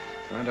here?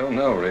 I don't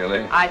know,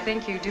 really. I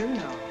think you do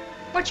know.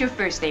 What's your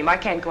first name? I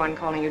can't go on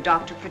calling you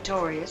Dr.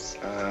 Pretorius.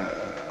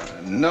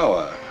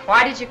 Noah.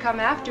 Why did you come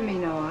after me,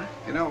 Noah?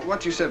 You know,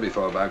 what you said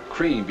before about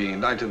cream being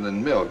lighter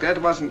than milk, that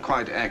wasn't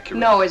quite accurate.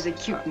 Noah's a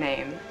cute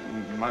name.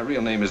 My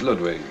real name is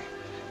Ludwig.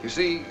 You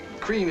see,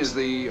 cream is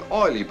the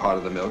oily part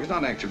of the milk. It's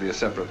not actually a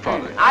separate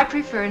product. I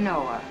prefer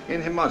Noah.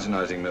 In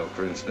homogenizing milk,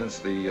 for instance,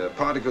 the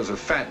particles of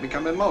fat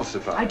become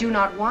emulsified. I do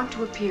not want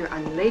to appear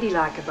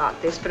unladylike about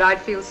this, but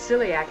I'd feel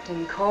silly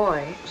acting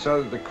coy.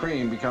 So that the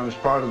cream becomes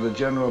part of the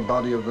general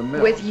body of the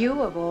milk. With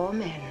you, of all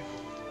men.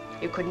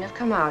 You couldn't have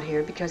come out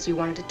here because you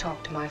wanted to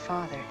talk to my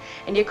father.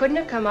 And you couldn't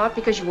have come out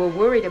because you were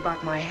worried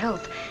about my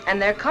health.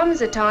 And there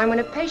comes a time when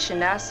a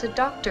patient asks a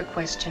doctor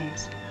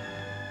questions.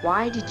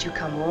 Why did you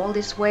come all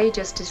this way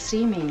just to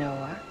see me,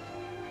 Noah?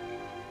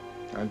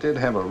 I did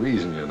have a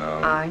reason, you know.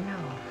 I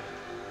know.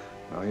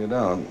 No, you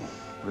don't.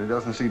 But it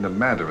doesn't seem to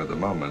matter at the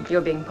moment.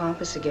 You're being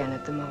pompous again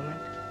at the moment.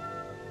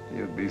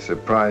 You'd be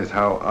surprised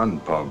how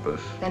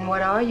unpompous. Then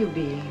what are you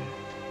being?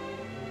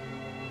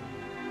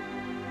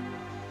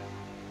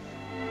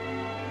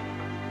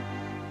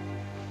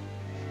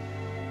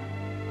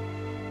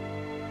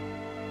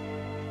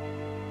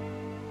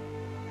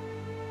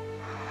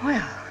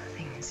 Well,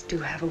 things do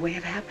have a way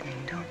of happening,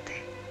 don't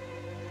they?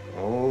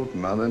 Old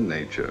Mother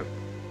Nature.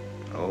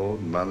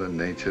 Old Mother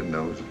Nature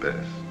knows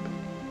best.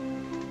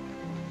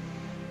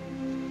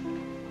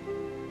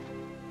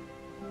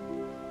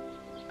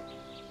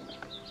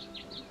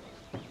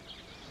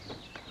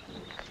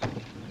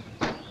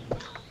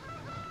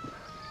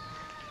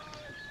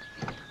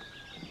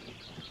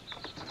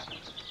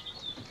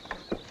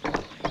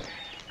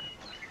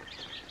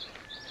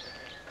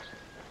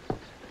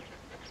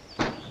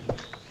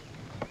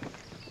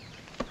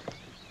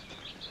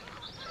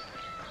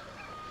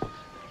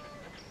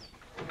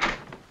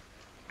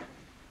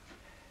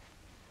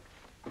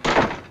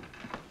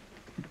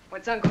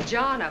 What's Uncle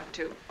John up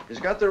to?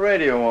 He's got the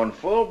radio on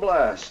full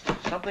blast.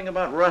 Something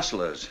about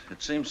rustlers.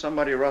 It seems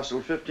somebody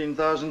rustled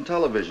 15,000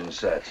 television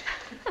sets.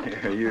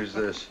 Here, use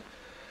this.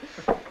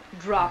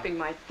 Dropping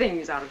my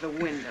things out of the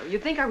window.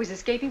 You'd think I was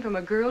escaping from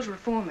a girls'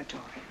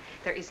 reformatory.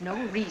 There is no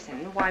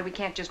reason why we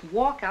can't just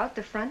walk out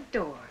the front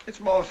door. It's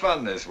more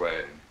fun this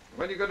way.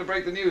 When are you going to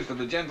break the news to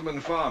the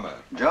gentleman farmer?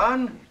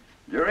 John,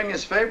 during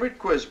his favorite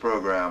quiz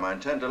program, I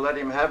intend to let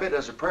him have it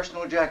as a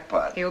personal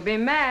jackpot. He'll be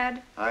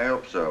mad. I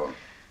hope so.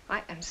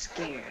 I am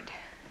scared.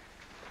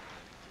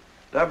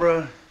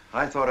 Deborah,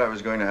 I thought I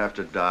was going to have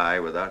to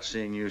die without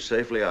seeing you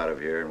safely out of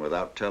here and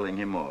without telling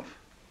him off.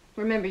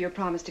 Remember your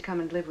promise to come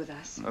and live with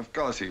us. Of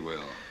course he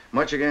will.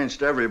 Much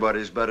against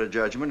everybody's better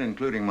judgment,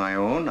 including my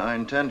own, I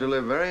intend to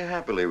live very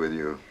happily with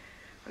you.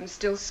 I'm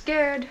still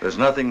scared. There's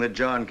nothing that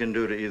John can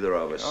do to either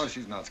of us. Oh,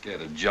 she's not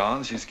scared of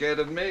John. She's scared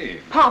of me.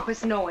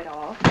 Pompous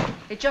know-it-all.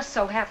 It just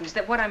so happens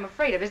that what I'm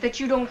afraid of is that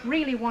you don't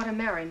really want to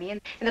marry me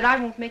and that I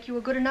won't make you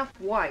a good enough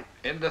wife.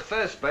 In the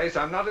first place,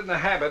 I'm not in the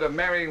habit of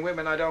marrying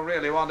women I don't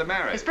really want to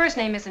marry. His first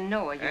name isn't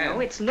Noah, you know.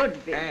 It's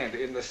Ludwig. And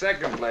in the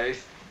second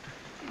place,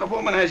 the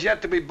woman has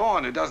yet to be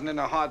born who doesn't in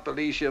her heart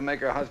believe she'll make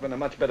her husband a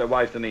much better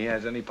wife than he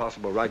has any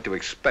possible right to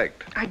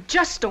expect. I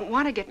just don't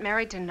want to get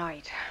married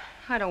tonight.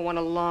 I don't want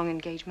a long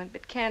engagement,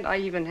 but can't I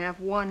even have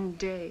one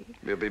day?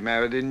 We'll be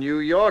married in New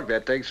York.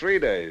 That takes 3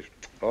 days.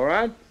 All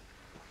right?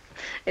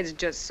 It's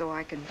just so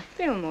I can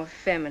feel more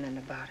feminine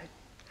about it.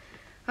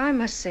 I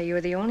must say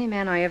you're the only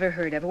man I ever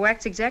heard of who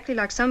acts exactly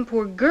like some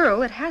poor girl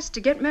that has to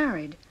get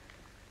married.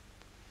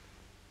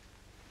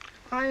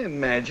 I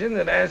imagine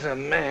that as a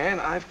man,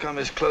 I've come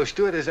as close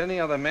to it as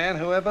any other man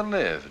who ever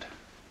lived.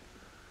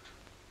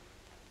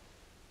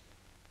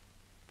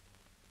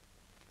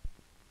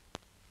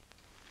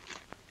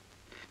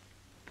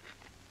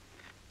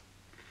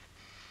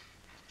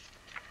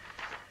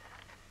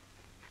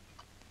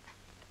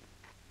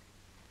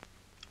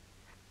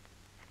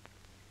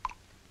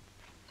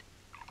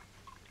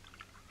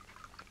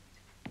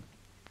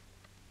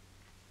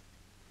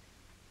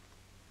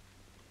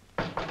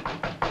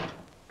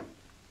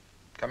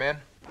 Come in.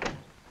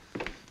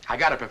 I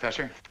got it,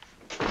 Professor.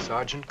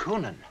 Sergeant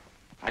Coonan.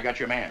 I got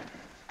your man.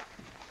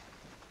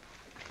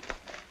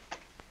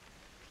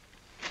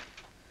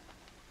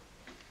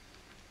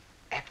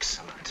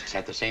 Excellent. Is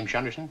that the same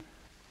Shunderson?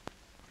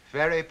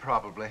 Very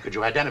probably. Could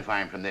you identify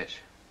him from this?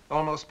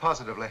 Almost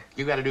positively.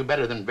 You got to do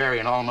better than very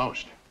and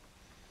almost.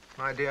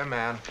 My dear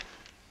man,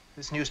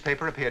 this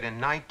newspaper appeared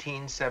in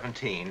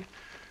 1917.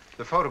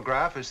 The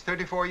photograph is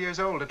 34 years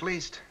old at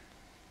least.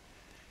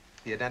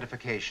 The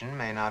identification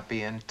may not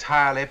be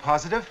entirely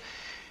positive,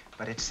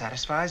 but it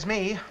satisfies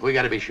me. We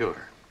got to be sure.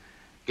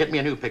 Get me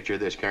a new picture of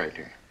this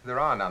character. There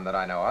are none that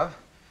I know of.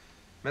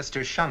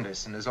 Mr.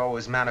 Shunderson has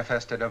always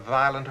manifested a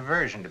violent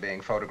aversion to being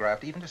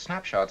photographed, even to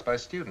snapshots by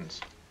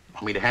students.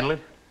 Want me to handle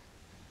it?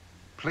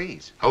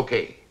 Please.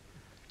 Okay.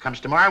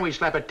 Comes tomorrow, we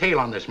slap a tail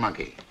on this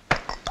monkey.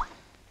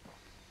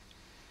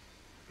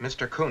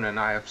 Mr. Coonan,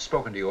 I have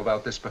spoken to you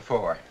about this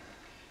before.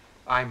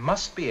 I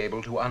must be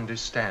able to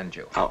understand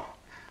you. Oh.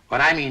 What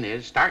I mean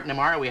is, starting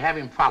tomorrow, we have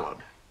him followed.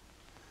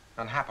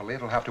 Unhappily,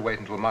 it'll have to wait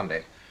until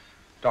Monday.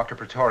 Dr.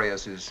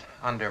 Praetorius is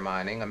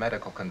undermining a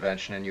medical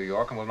convention in New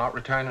York and will not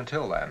return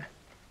until then.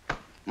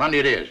 Monday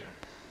it is.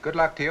 Good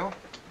luck to you.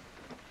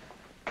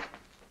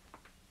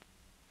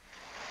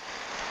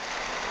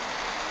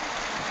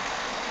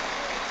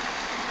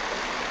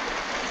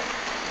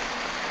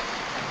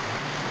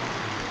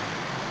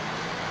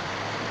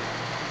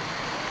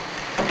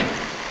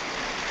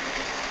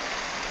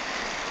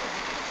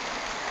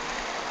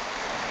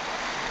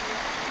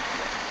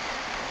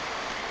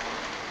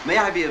 May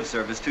I be of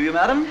service to you,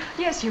 madam?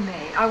 Yes, you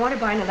may. I want to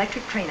buy an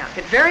electric train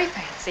outfit. Very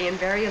fancy and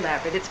very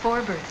elaborate. It's for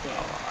a birthday.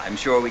 Oh, I'm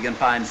sure we can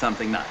find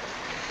something nice.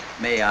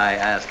 May I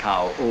ask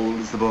how old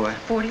is the boy?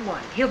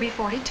 41. He'll be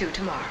 42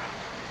 tomorrow.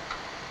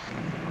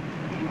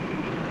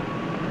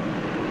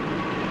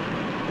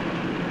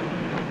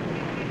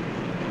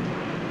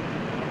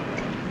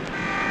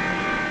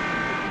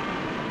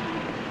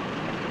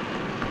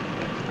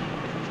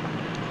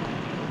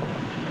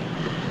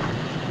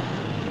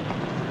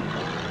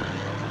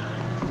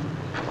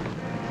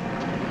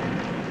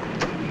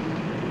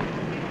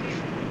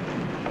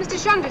 Mr.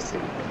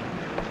 Shunderson.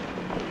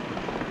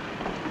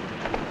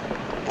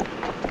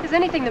 Is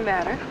anything the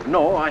matter?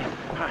 No, I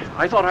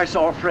thought I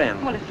saw a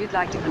friend. Well, if you'd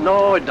like to go.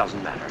 No, it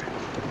doesn't matter.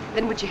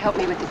 Then would you help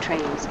me with the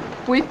trains?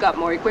 We've got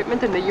more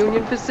equipment than the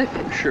Union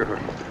Pacific. Sure.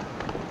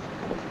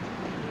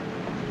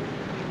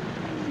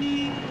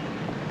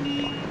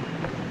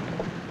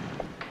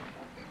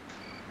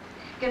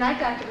 Good night,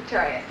 Dr.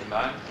 Victoria. Good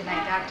night. Good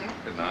night, Doctor.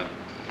 Good night.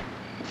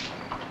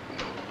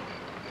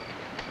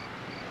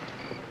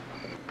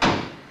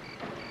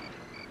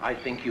 I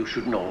think you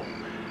should know.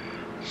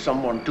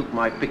 Someone took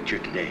my picture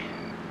today.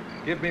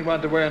 Give me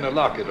one to wear in a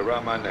locket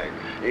around my neck.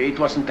 It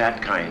wasn't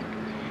that kind.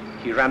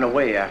 He ran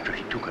away after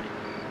he took it.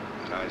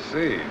 I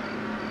see.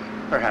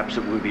 Perhaps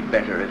it would be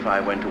better if I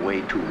went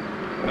away too.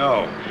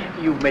 No.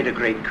 You've made a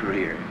great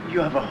career.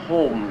 You have a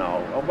home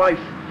now, a wife,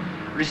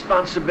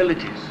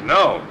 responsibilities.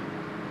 No.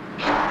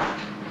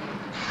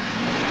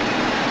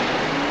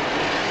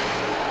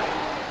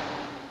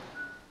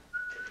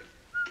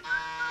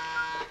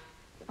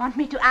 Want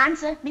me to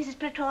answer, Mrs.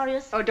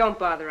 Praetorius? Oh, don't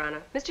bother,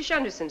 Anna. Mr.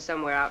 Shunderson's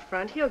somewhere out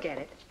front. He'll get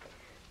it.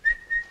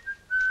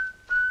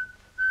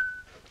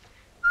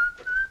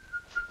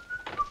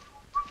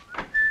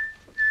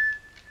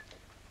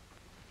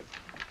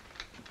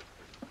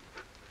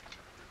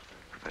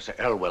 Professor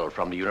Elwell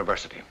from the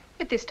university.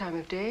 At this time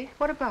of day?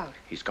 What about?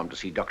 He's come to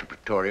see Dr.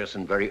 Praetorius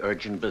in very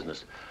urgent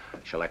business.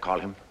 Shall I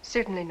call him?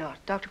 Certainly not.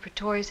 Dr.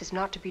 Praetorius is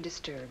not to be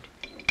disturbed.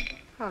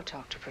 I'll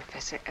talk to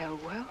Professor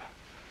Elwell.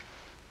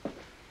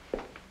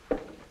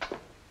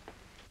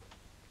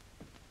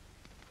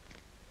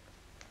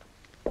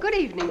 Good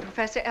evening,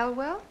 Professor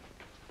Elwell.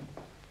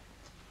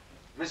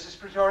 Mrs.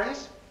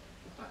 Praetorius?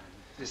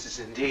 This is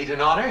indeed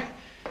an honor.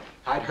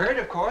 I'd heard,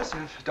 of course,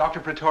 of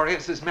Dr.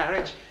 Praetorius's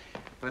marriage,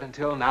 but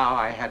until now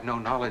I had no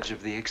knowledge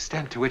of the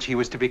extent to which he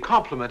was to be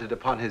complimented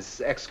upon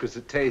his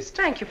exquisite taste.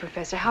 Thank you,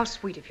 Professor. How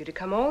sweet of you to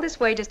come all this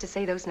way just to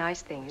say those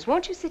nice things.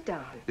 Won't you sit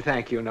down?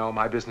 Thank you. No,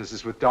 my business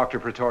is with Dr.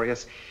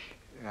 Praetorius,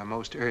 a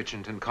most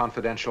urgent and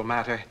confidential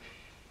matter,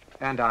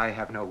 and I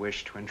have no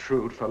wish to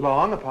intrude for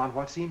long upon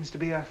what seems to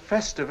be a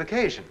festive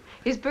occasion.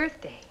 His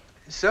birthday.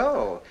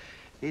 So,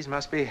 these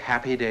must be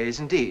happy days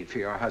indeed for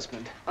your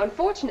husband.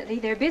 Unfortunately,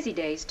 they're busy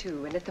days,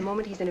 too, and at the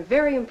moment he's in a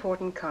very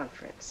important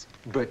conference.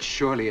 But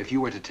surely if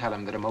you were to tell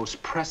him that a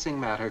most pressing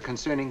matter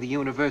concerning the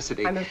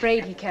university... I'm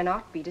afraid he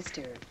cannot be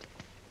disturbed.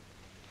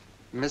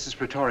 Mrs.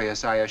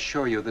 Praetorius, I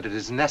assure you that it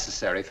is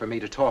necessary for me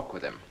to talk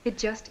with him. It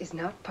just is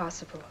not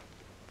possible.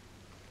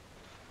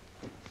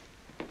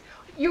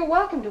 You're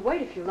welcome to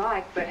wait if you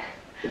like, but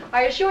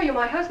I assure you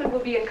my husband will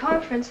be in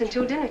conference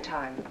until dinner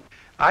time.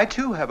 I,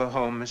 too, have a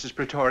home, Mrs.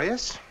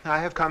 Praetorius. I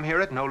have come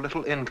here at no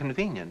little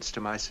inconvenience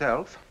to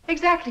myself.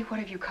 Exactly what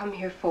have you come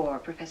here for,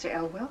 Professor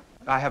Elwell?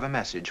 I have a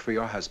message for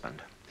your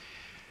husband.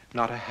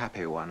 Not a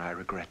happy one, I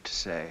regret to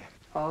say.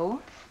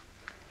 Oh?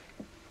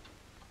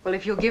 Well,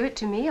 if you'll give it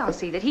to me, I'll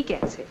see that he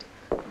gets it.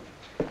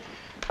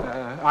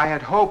 I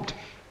had hoped,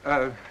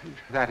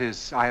 that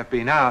is, I have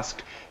been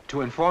asked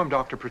to inform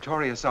Dr.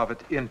 Praetorius of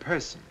it in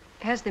person.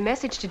 Has the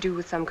message to do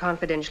with some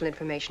confidential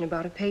information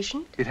about a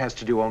patient? It has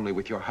to do only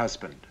with your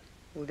husband.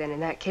 Well, then in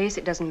that case,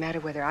 it doesn't matter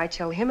whether I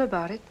tell him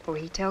about it or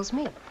he tells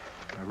me.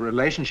 A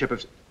relationship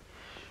of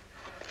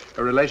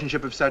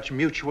such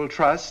mutual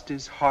trust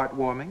is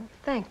heartwarming.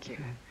 Thank you.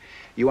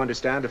 You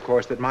understand, of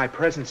course, that my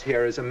presence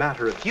here is a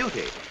matter of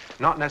duty,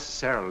 not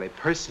necessarily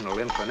personal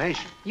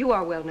inclination. You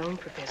are well known,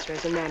 Professor,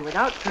 as a man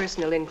without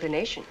personal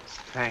inclinations.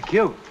 Thank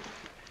you.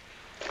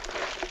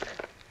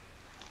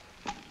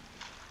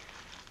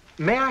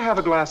 May I have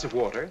a glass of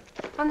water?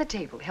 On the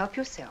table. Help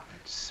yourself.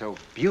 It's so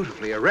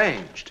beautifully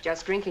arranged.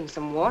 Just drinking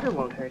some water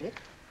won't hurt it.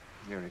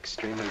 You're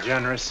extremely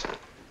generous.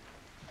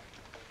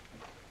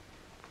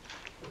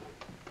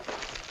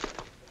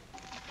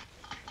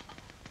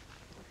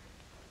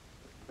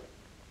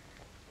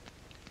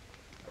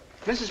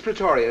 Mrs.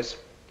 Praetorius,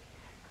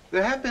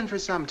 there have been for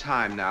some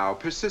time now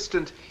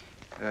persistent,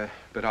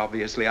 but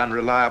obviously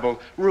unreliable,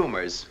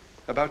 rumors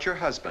about your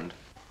husband.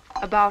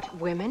 About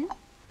women?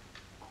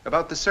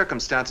 About the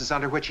circumstances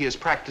under which he has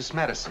practiced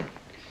medicine.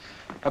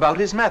 About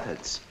his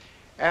methods.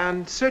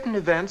 And certain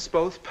events,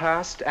 both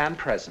past and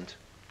present.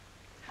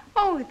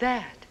 Oh,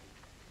 that.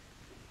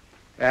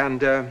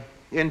 And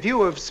in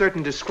view of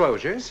certain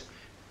disclosures,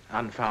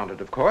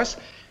 unfounded of course,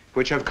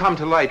 which have come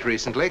to light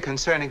recently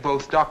concerning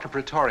both Dr.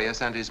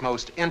 Praetorius and his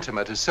most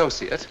intimate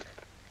associate.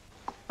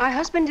 My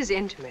husband is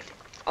intimate,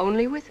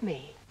 only with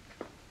me.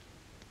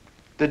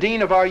 The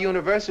dean of our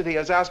university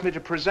has asked me to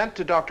present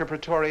to Dr.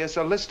 Praetorius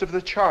a list of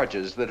the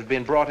charges that have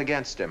been brought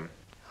against him.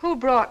 Who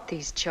brought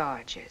these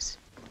charges?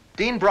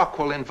 Dean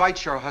Brockwell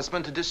invites your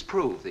husband to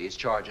disprove these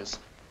charges.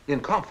 In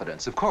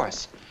confidence, of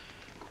course.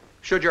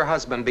 Should your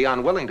husband be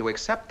unwilling to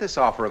accept this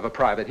offer of a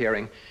private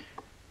hearing,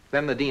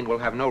 then the dean will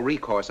have no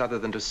recourse other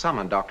than to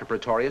summon Dr.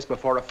 Praetorius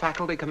before a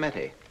faculty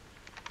committee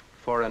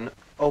for an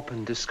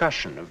open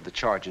discussion of the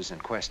charges in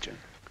question.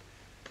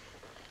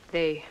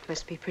 They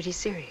must be pretty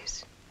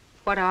serious.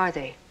 What are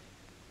they?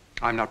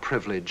 I'm not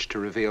privileged to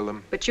reveal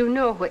them. But you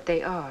know what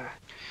they are.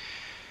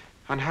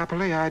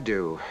 Unhappily, I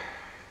do.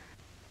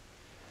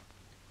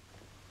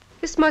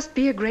 This must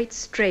be a great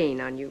strain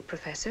on you,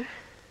 Professor.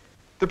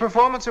 The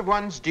performance of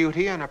one's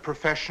duty in a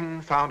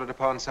profession founded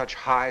upon such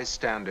high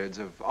standards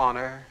of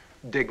honor,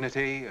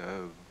 dignity,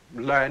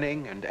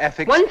 learning, and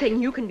ethics. One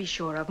thing you can be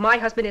sure of, my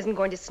husband isn't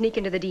going to sneak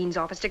into the dean's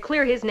office to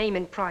clear his name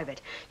in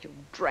private. You'll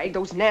drag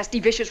those nasty,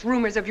 vicious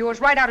rumors of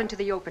yours right out into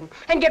the open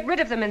and get rid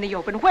of them in the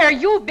open, where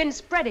you've been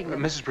spreading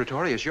them. Mrs.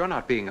 Praetorius, you're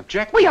not being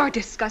objective. We are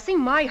discussing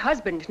my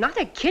husband, not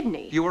a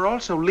kidney. You are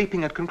also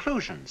leaping at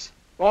conclusions.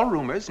 All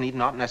rumors need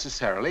not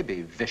necessarily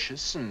be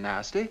vicious and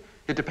nasty.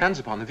 It depends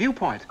upon the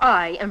viewpoint.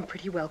 I am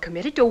pretty well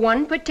committed to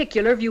one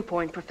particular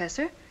viewpoint,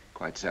 Professor.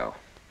 Quite so.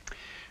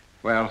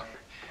 Well,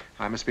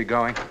 I must be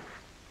going.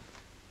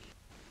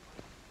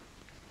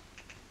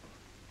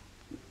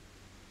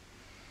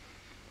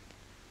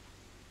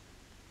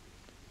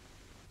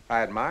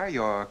 I admire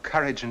your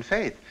courage and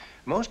faith.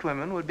 Most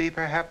women would be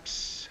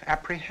perhaps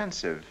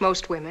apprehensive.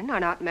 Most women are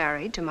not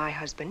married to my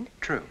husband.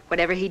 True.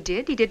 Whatever he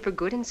did for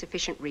good and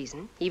sufficient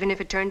reason, even if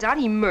it turns out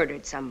he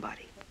murdered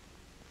somebody.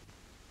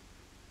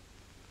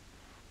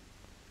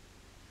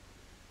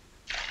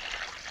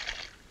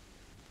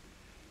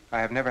 I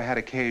have never had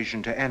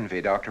occasion to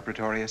envy Dr.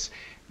 Praetorius.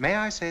 May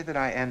I say that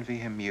I envy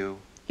him you?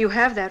 You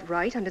have that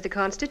right under the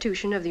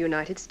Constitution of the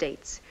United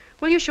States.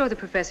 Will you show the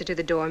professor to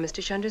the door,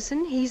 Mr.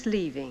 Shunderson? He's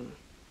leaving.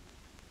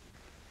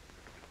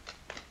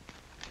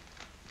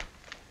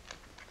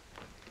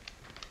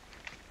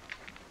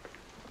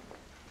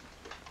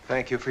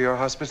 Thank you for your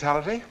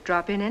hospitality.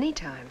 Drop in any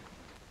time.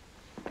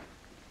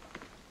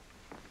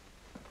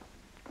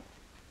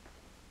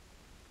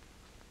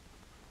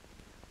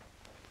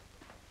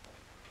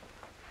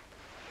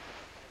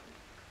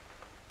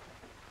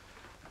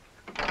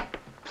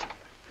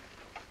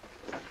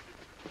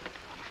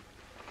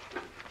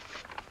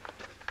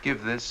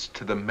 Give this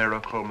to the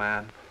miracle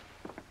man.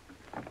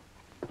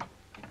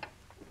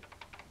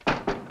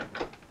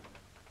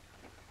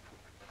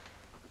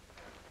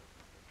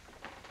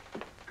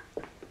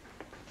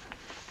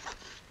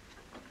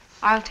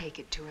 I'll take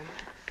it to him.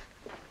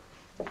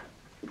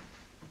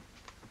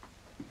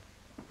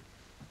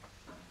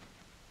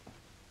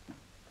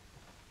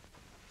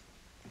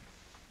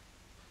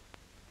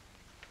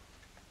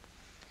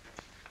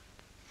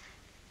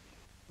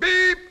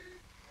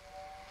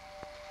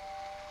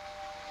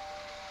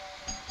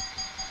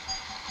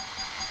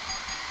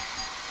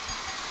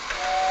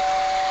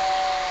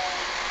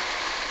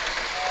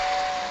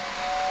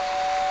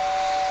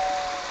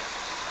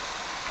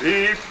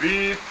 Beep,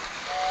 beep.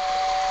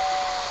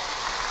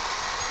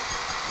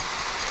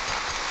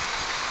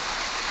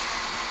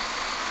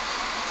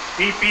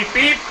 Beep, beep,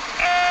 beep.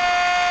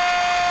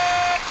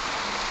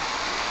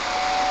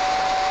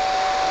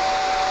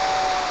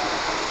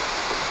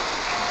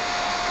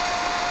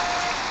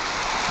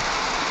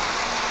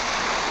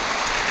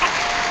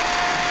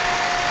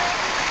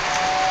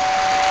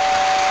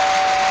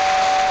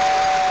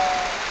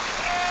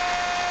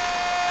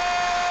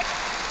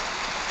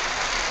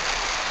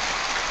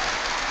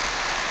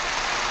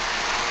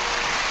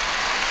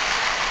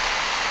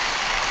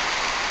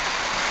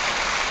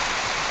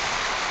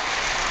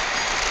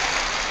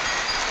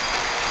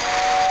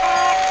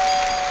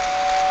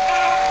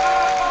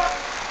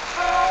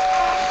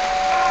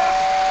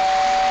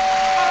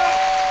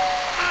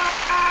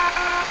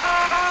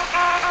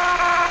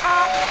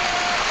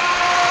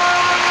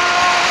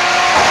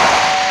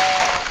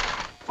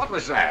 What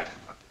was that?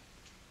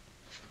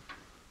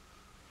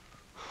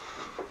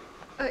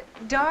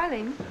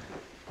 Darling.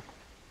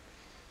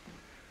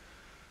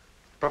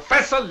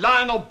 Professor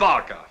Lionel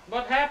Barker.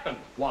 What happened?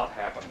 What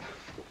happened?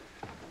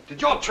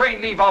 Did your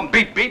train leave on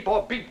beep beep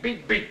or beep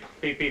beep beep?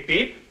 Beep, beep,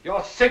 beep.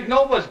 Your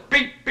signal was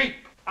beep beep.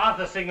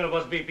 Arthur's signal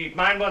was beep, beep.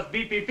 Mine was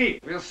beep, beep,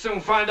 beep. We'll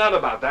soon find out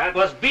about that. It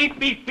was beep,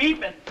 beep,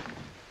 beep, and...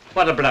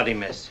 What a bloody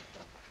mess.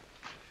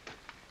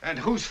 And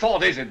whose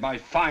fault is it, my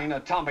fine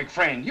atomic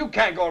friend? You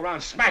can't go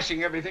around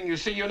smashing everything you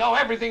see. You know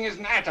everything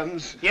isn't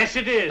atoms. Yes,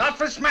 it is. Not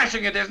for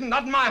smashing it isn't.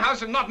 Not in my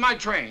house and not my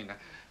train.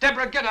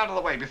 Deborah, get out of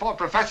the way before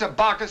Professor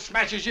Barker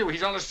smashes you.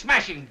 He's on a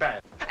smashing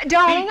bat.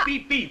 Darling.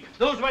 Beep, beep, beep.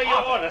 Those were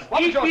your orders. What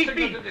was Beep, your beep,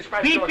 signal beep. to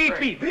dispatch Beep, your beep,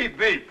 train? beep. Beep,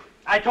 beep.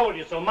 I told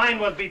you so. Mine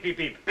was beep, beep,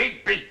 beep.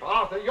 Beep, beep.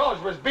 Arthur, yours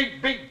was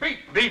beep, beep, beep.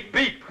 Beep,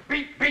 beep.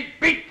 Beep, beep,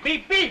 beep.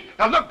 Beep, beep.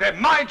 Now look, they're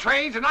my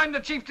trains and I'm the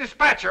chief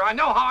dispatcher. I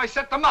know how I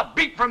set them up.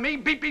 Beep from me,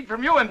 beep, beep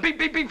from you, and beep,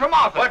 beep, beep from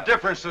Arthur. What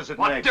difference does it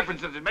make? What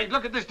difference does it make?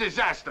 Look at this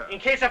disaster. In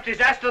case of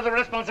disaster, the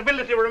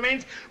responsibility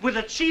remains with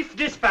the chief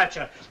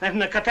dispatcher. And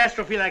in a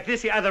catastrophe like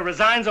this, he either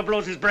resigns or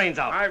blows his brains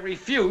out. I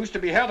refuse to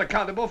be held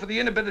accountable for the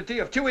inability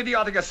of two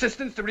idiotic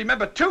assistants to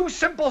remember two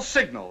simple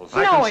signals.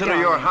 I consider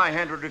your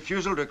high-handed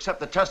refusal to accept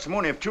the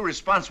testimony of two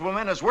responsible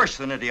men as worse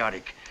than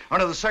idiotic.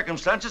 Under the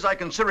circumstances, I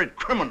consider it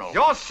criminal.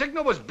 Your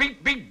signal was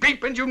beep, beep,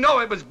 beep, and you know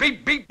it was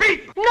beep, beep,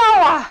 beep.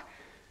 Noah!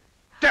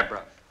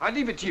 Deborah, I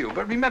leave it to you,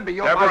 but remember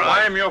you're Deborah, my wife.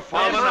 I am your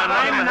father, Yes, and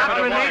I I'm am not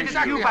not related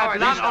exactly to you how by I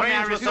blood these or trains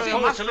marriage, were so you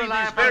supposed must to leave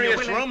rely these upon your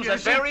various willing rooms to at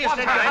see various what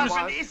times.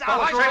 happened is The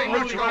our train train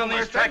routes routes go on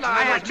these tracks I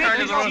and have return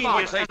to their own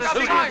genius. box. The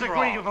students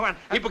agree for one.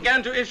 He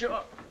began to issue...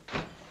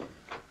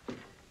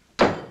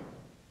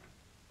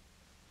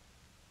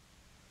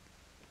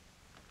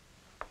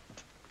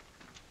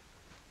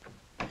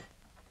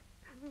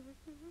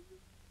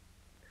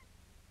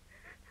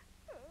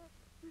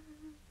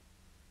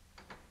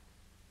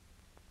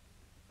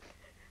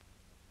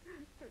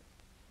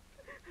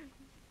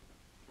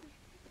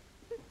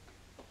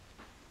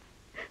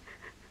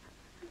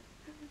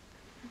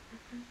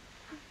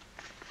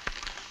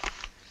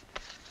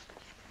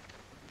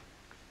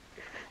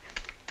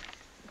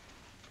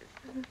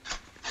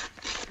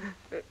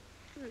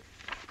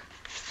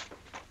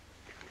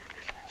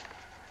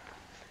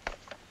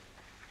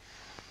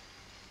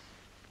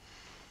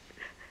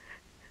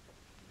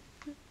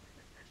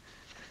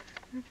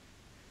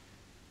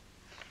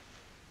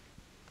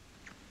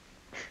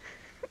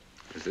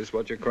 Is this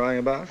what you're crying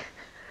about?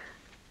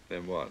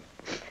 Then what?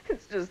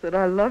 It's just that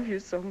I love you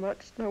so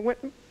much, and I went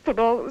and put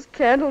all those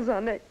candles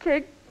on that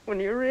cake when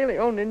you're really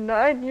only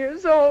 9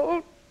 years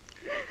old.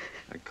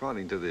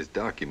 According to this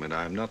document,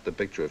 I am not the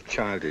picture of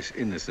childish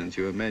innocence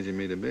you imagine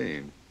me to be.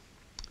 Do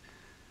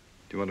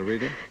you want to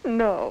read it?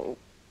 No.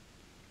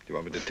 Do you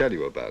want me to tell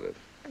you about it?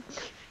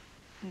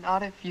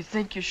 Not if you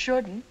think you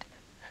shouldn't.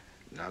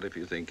 Not if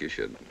you think you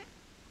shouldn't.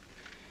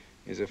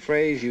 Is a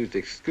phrase used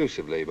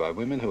exclusively by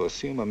women who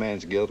assume a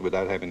man's guilt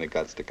without having the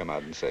guts to come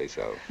out and say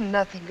so.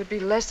 Nothing could be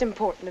less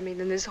important to me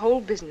than this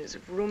whole business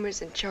of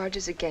rumors and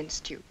charges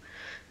against you.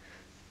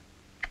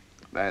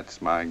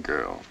 That's my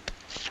girl.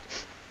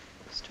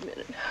 Just a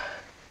minute.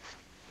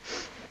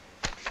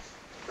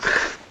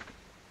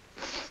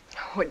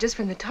 Oh, just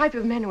from the type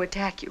of men who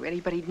attack you,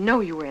 anybody'd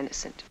know you were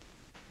innocent.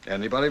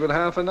 Anybody but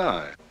half an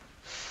eye.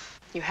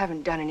 You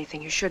haven't done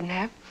anything you shouldn't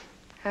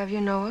have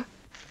you, Noah?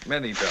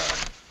 Many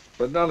times.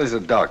 But not as a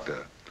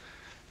doctor.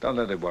 Don't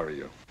let it worry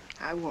you.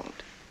 I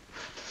won't.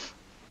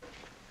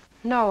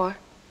 Noah,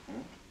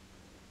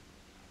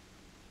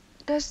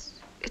 does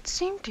it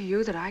seem to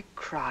you that I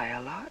cry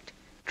a lot?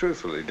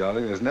 Truthfully,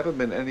 darling, there's never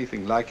been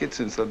anything like it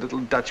since the little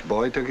Dutch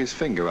boy took his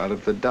finger out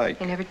of the dike.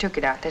 He never took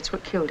it out. That's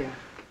what killed him.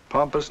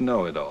 Pompous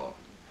know-it-all.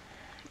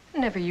 I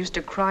never used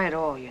to cry at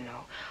all, you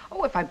know.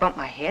 Oh, if I bump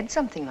my head,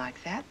 something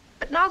like that.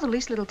 But now the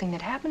least little thing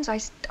that happens, I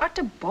start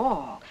to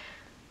bawl.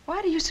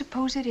 Why do you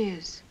suppose it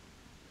is?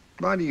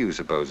 Why do you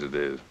suppose it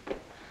is?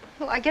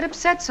 Well, I get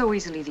upset so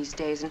easily these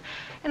days,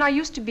 and I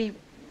used to be,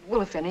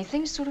 well, if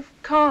anything, sort of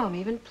calm,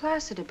 even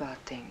placid about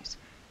things.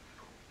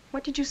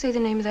 What did you say the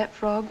name of that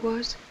frog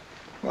was?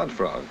 What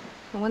frog?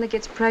 The one that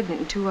gets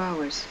pregnant in 2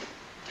 hours.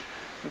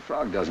 The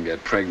frog doesn't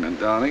get pregnant,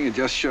 darling. It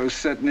just shows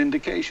certain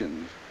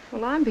indications.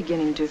 Well, I'm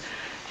beginning to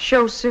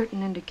show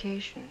certain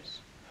indications.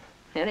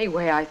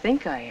 Anyway, I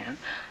think I am.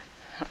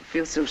 I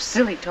feel so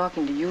silly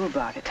talking to you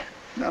about it.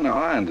 No,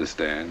 I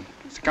understand.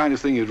 It's the kind of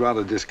thing you'd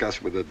rather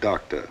discuss with a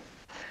doctor.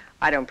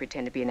 I don't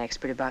pretend to be an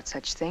expert about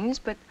such things,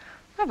 but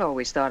I've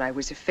always thought I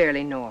was a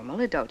fairly normal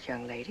adult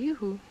young lady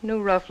who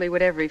knew roughly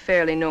what every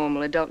fairly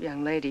normal adult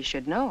young lady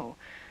should know.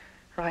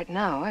 Right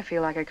now, I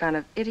feel like a kind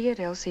of idiot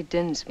Elsie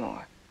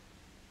Dinsmore.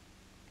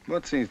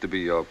 What seems to be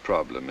your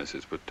problem,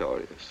 Mrs.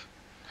 Praetorius?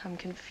 I'm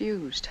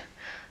confused.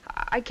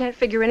 I can't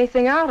figure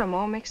anything out. I'm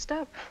all mixed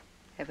up.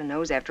 Heaven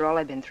knows, after all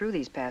I've been through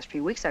these past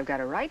few weeks, I've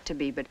got a right to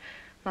be, but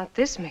not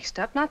this mixed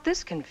up, not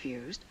this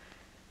confused.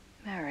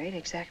 Married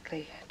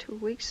exactly 2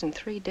 weeks and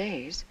 3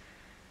 days.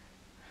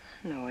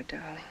 Noah,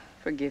 darling,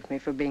 forgive me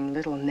for being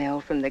little Nell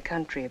from the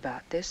country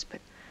about this,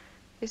 but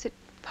is it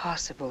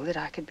possible that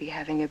I could be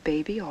having a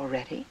baby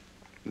already?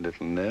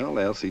 Little Nell,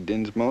 Elsie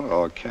Dinsmore,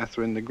 or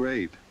Catherine the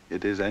Great.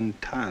 It is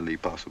entirely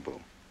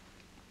possible.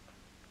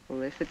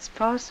 Well, if it's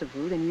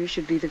possible, then you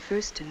should be the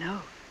first to know.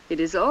 It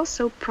is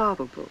also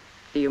probable.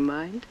 Do you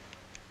mind?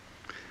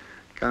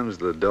 Comes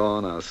the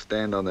dawn, I'll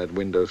stand on that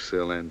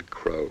windowsill and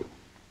crow.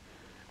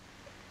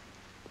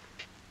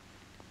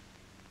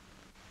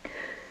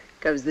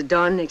 Comes the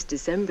dawn next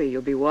December,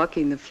 you'll be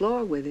walking the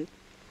floor with it.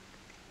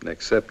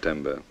 Next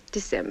September.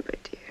 December,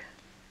 dear.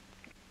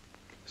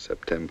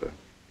 September.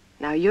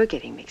 Now you're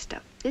getting mixed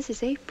up. This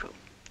is April.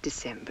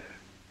 December.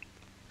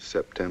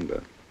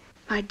 September.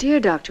 My dear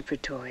Dr.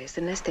 Praetorius,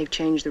 unless they've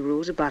changed the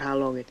rules about how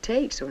long it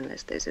takes, or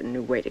unless there's a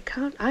new way to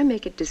count, I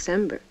make it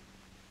December.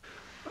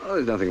 Oh,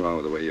 there's nothing wrong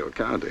with the way you're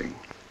counting.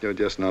 You're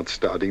just not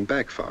starting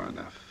back far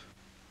enough.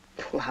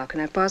 Well, how can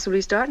I possibly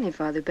start any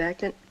farther back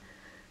than...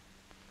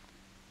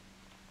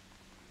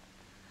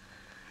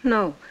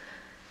 No.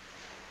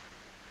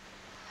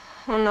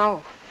 Oh,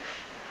 no.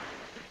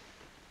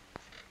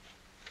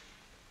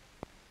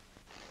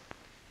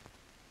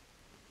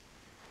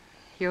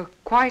 You're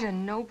quite a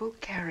noble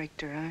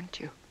character,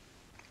 aren't you?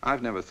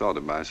 I've never thought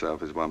of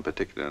myself as one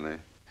particularly.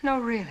 No,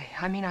 really.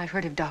 I mean, I've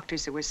heard of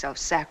doctors that were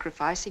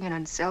self-sacrificing and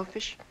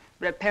unselfish,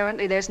 but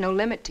apparently there's no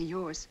limit to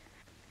yours.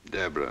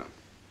 Deborah,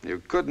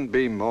 you couldn't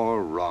be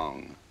more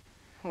wrong.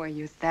 Were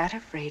you that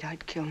afraid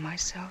I'd kill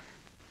myself?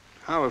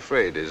 How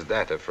afraid is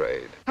that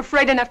afraid?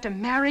 Afraid enough to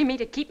marry me,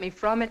 to keep me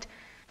from it?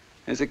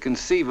 Is it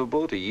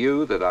conceivable to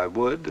you that I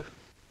would?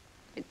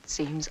 It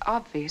seems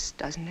obvious,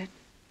 doesn't it?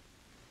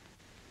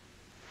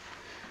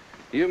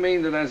 You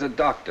mean that as a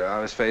doctor,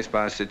 I was faced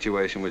by a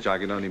situation which I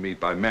could only meet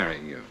by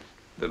marrying you,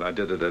 that I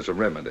did it as a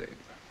remedy?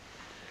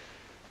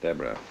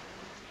 Deborah,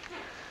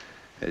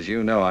 as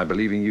you know, I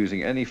believe in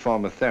using any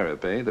form of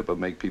therapy that would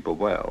make people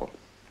well,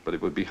 but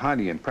it would be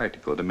highly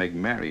impractical to make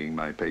marrying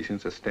my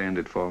patients a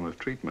standard form of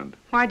treatment.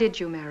 Why did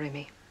you marry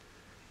me?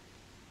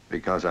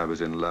 Because I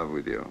was in love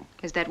with you.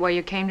 Is that why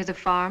you came to the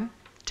farm?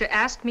 To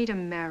ask me to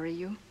marry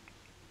you?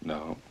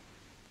 No.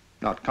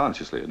 Not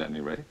consciously, at any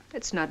rate.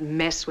 Let's not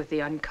mess with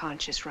the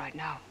unconscious right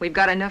now. We've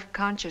got enough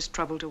conscious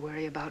trouble to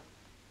worry about.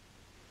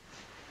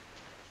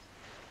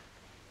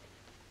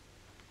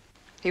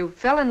 You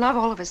fell in love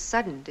all of a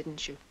sudden,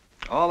 didn't you?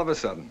 All of a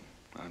sudden.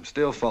 I'm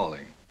still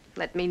falling.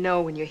 Let me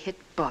know when you hit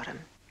bottom.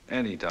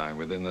 Anytime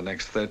within the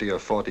next 30 or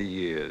 40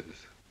 years.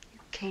 You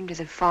came to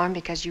the farm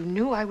because you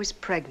knew I was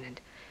pregnant.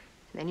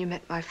 And then you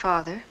met my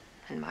father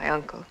and my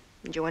uncle,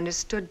 and you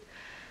understood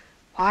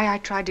why I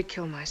tried to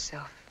kill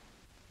myself.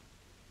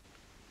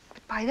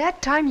 But by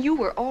that time, you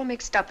were all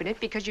mixed up in it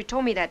because you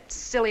told me that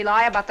silly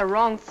lie about the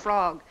wrong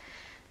frog.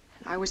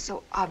 And I was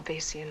so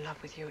obviously in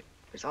love with you, it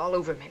was all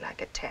over me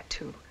like a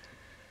tattoo.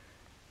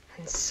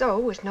 And so,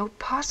 with no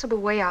possible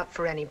way out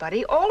for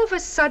anybody, all of a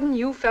sudden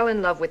you fell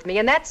in love with me,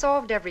 and that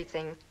solved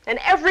everything. And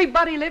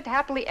everybody lived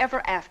happily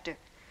ever after.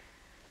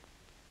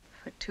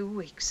 For 2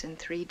 weeks and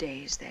 3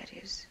 days, that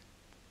is.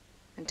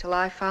 Until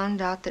I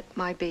found out that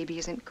my baby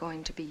isn't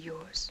going to be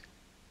yours.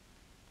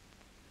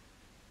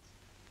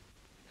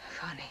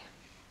 Funny.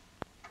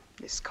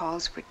 This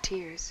calls for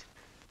tears,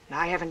 and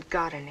I haven't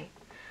got any.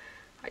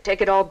 I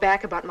take it all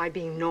back about my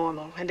being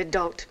normal and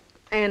adult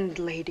and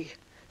lady.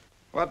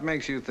 What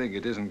makes you think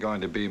it isn't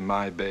going to be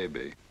my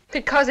baby?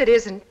 Because it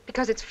isn't.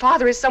 Because its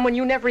father is someone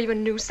you never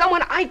even knew.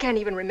 Someone I can't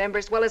even remember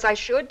as well as I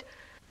should.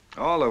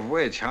 All of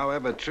which,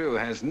 however true,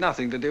 has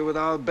nothing to do with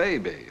our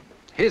baby.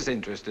 His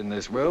interest in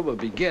this world will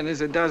begin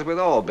as it does with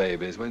all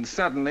babies, when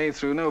suddenly,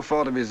 through no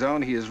fault of his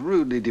own, he is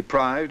rudely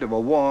deprived of a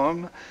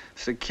warm,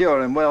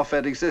 secure, and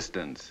well-fed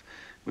existence,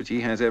 which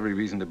he has every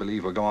reason to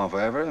believe will go on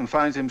forever, and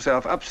finds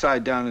himself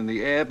upside down in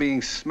the air,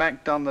 being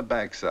smacked on the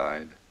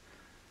backside.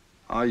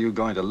 Are you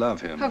going to love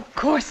him? Of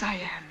course I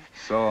am.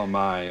 So am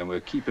I, and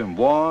we'll keep him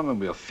warm, and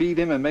we'll feed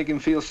him and make him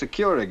feel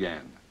secure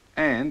again.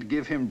 And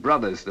give him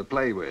brothers to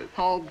play with.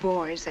 All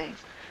boys, eh?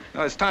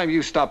 Now, it's time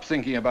you stopped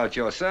thinking about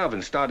yourself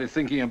and started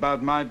thinking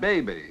about my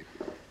baby.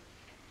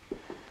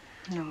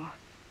 No.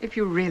 If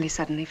you really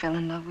suddenly fell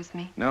in love with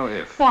me. No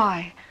if.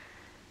 Why?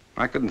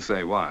 I couldn't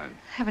say why.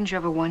 Haven't you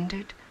ever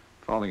wondered?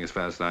 Falling as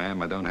fast as I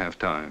am, I don't have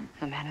time.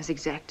 A man as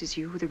exact as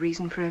you with a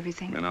reason for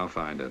everything. And I'll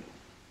find it.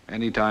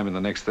 Any time in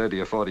the next 30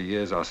 or 40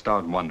 years, I'll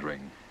start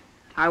wondering.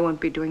 I won't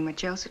be doing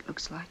much else, it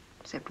looks like,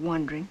 except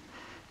wondering.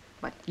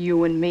 About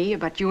you and me,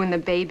 about you and the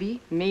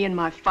baby, me and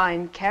my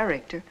fine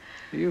character.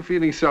 Are you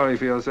feeling sorry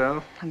for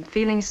yourself? I'm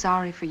feeling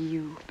sorry for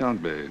you.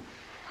 Don't be.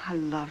 I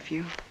love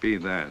you. Be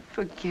that.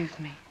 Forgive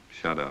me.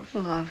 Shut up.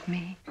 Love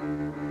me.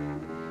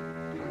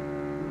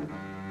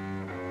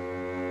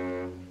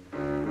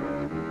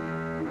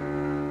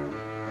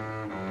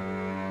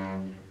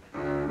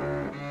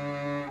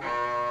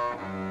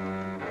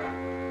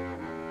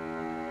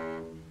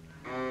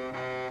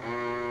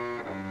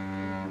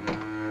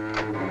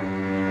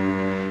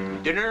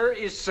 Dinner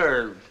is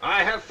served.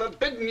 I have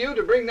forbidden you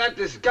to bring that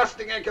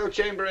disgusting echo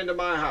chamber into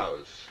my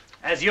house.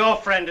 As your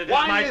friend, it is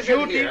my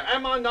duty... Here?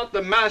 Am I not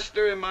the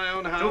master in my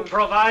own house? To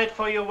provide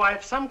for your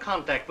wife some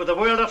contact with a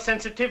world of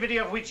sensitivity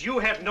of which you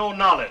have no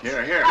knowledge.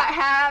 Here, here. A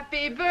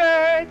happy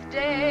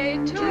birthday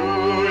to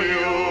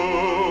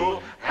you.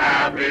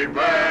 Happy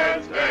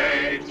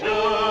birthday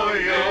to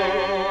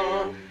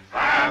you.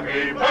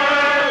 Happy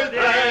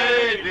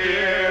birthday,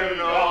 dear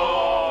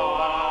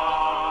Noah.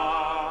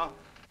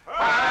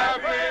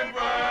 Happy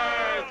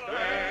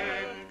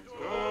birthday to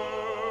you.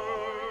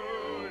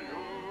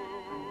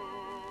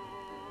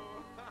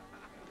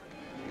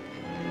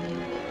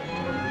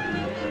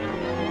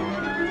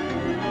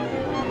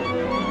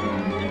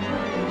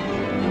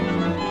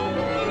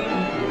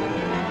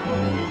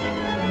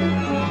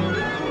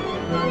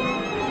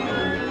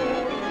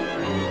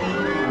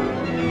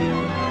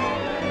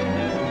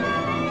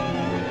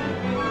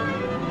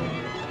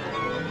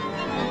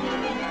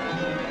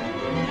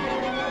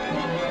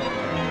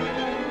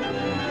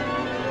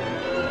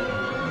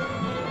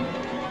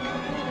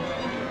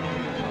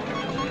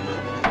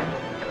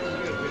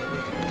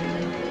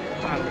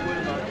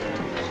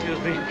 Excuse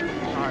me.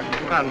 Sorry.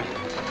 Pardon me.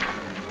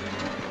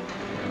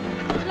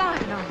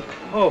 Lionel,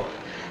 Oh,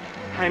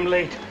 I'm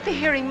late. the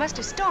hearing must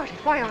have started.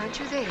 Why aren't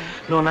you there?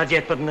 No, not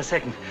yet, but in a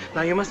second.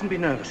 Now, you mustn't be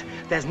nervous.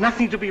 There's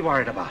nothing to be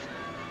worried about.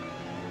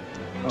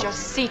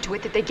 Just see to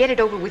it that they get it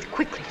over with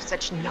quickly.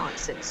 Such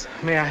nonsense.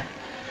 May I?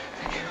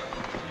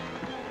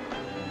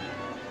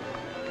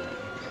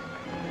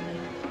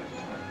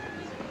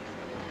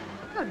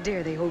 How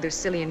dare they hold their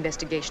silly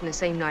investigation the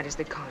same night as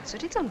the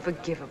concert? It's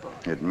unforgivable.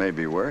 It may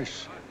be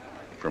worse.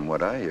 From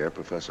what I hear,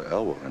 Professor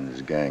Elwell and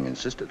his gang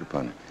insisted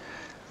upon it.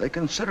 They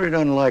consider it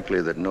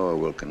unlikely that Noah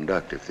will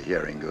conduct if the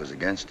hearing goes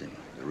against him.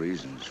 The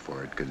reasons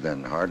for it could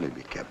then hardly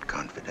be kept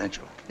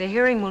confidential. The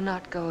hearing will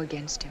not go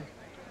against him.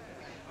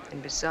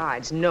 And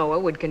besides, Noah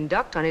would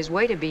conduct on his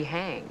way to be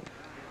hanged.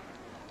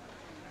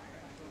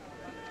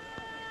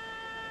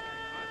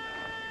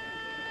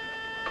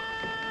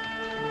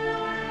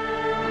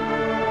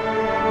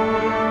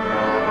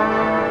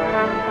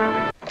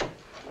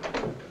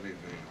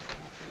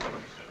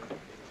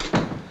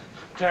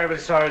 Terribly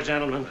sorry,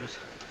 gentlemen. It was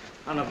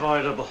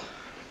unavoidable.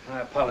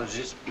 My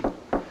apologies.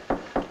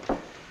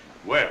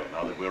 Well,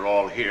 now that we're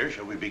all here,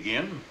 shall we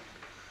begin?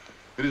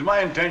 It is my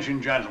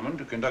intention, gentlemen,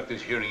 to conduct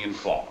this hearing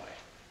informally.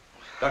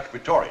 Dr.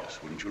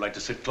 Praetorius, wouldn't you like to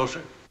sit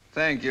closer?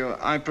 Thank you.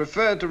 I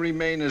prefer to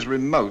remain as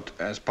remote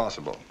as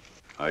possible.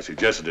 I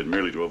suggested it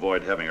merely to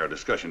avoid having our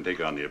discussion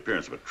take on the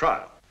appearance of a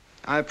trial.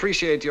 I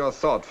appreciate your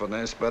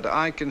thoughtfulness, but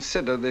I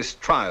consider this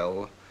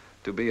trial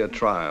to be a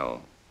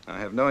trial. I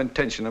have no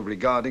intention of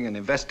regarding an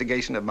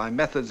investigation of my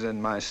methods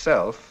and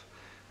myself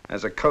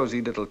as a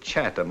cozy little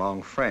chat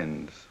among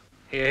friends.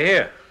 Hear,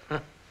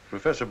 hear.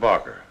 Professor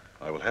Barker,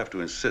 I will have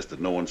to insist that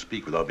no one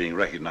speak without being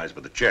recognized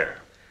by the chair.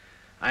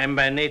 I am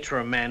by nature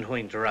a man who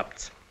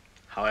interrupts.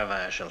 However,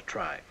 I shall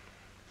try.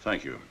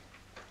 Thank you.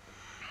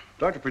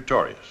 Dr.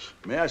 Praetorius,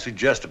 may I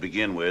suggest to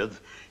begin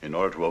with, in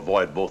order to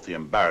avoid both the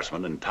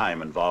embarrassment and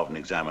time involved in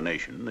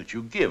examination, that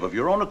you give of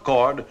your own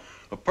accord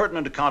a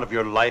pertinent account of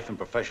your life and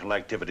professional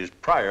activities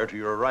prior to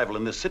your arrival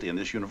in this city and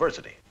this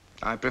university.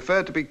 I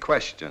prefer to be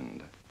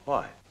questioned.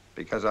 Why?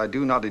 Because I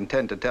do not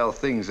intend to tell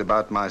things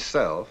about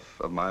myself,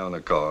 of my own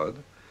accord,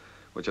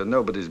 which are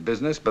nobody's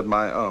business but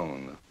my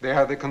own. They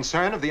are the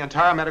concern of the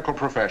entire medical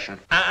profession.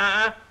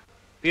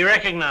 Be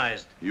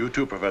recognized. You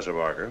too, Professor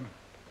Barker.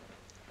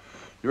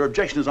 Your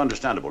objection is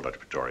understandable, Dr.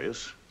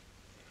 Praetorius.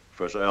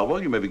 Professor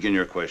Elwell, you may begin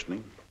your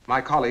questioning.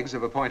 My colleagues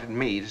have appointed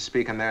me to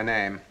speak in their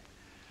name.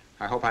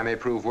 I hope I may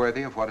prove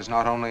worthy of what is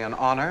not only an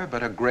honor,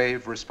 but a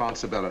grave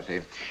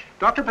responsibility.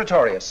 Dr.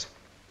 Praetorius,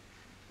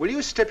 will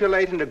you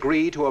stipulate and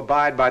agree to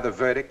abide by the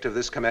verdict of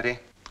this committee?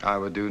 I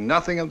would do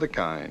nothing of the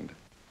kind.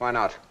 Why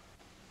not?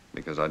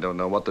 Because I don't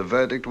know what the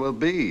verdict will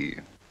be.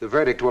 The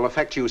verdict will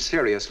affect you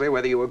seriously,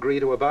 whether you agree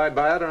to abide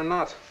by it or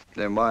not.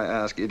 Then why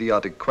ask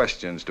idiotic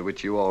questions to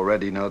which you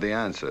already know the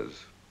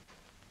answers?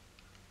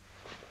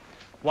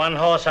 One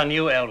horse on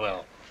you,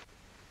 Elwell.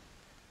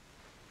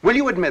 Will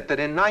you admit that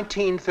in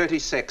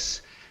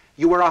 1936,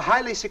 you were a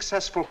highly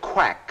successful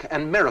quack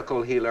and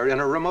miracle healer in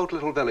a remote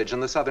little village in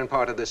the southern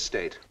part of this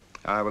state?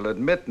 I will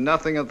admit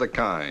nothing of the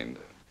kind.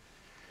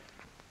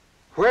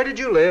 Where did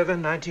you live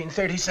in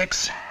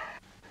 1936?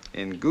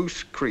 In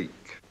Goose Creek.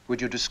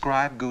 Would you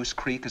describe Goose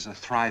Creek as a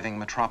thriving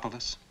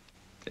metropolis?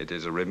 It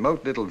is a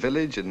remote little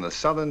village in the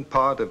southern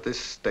part of this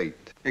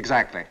state.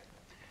 Exactly.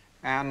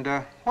 And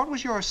what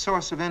was your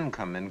source of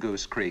income in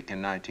Goose Creek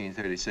in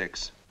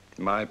 1936?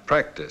 My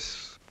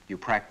practice. You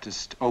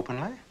practiced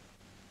openly?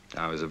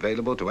 I was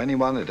available to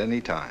anyone at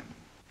any time.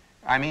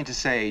 I mean to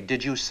say,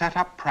 did you set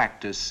up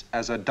practice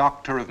as a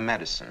doctor of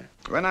medicine?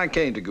 When I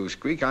came to Goose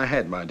Creek, I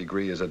had my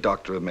degree as a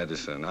doctor of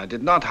medicine. I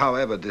did not,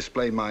 however,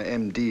 display my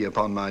MD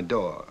upon my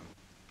door.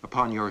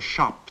 Upon your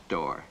shop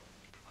door?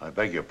 I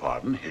beg your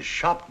pardon, his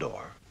shop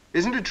door?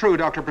 Isn't it true,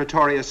 Dr.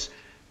 Praetorius,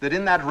 that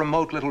in that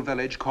remote little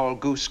village called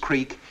Goose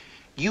Creek,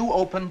 you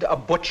opened a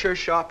butcher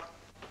shop?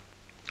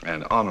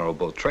 An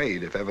honorable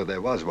trade, if ever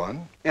there was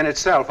one. In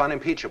itself,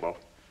 unimpeachable.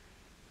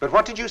 But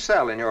what did you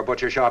sell in your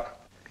butcher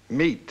shop?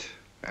 Meat,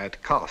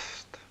 at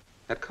cost.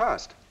 At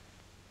cost?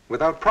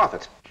 Without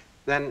profit?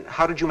 Then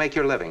how did you make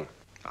your living?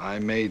 I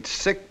made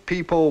sick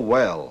people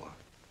well.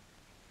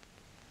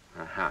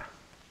 Uh-huh.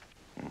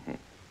 Mm-hmm.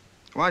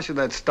 Why should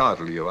that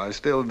startle you? I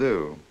still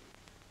do.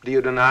 Do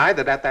you deny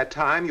that at that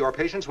time your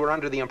patients were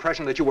under the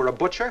impression that you were a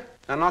butcher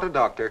and not a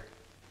doctor?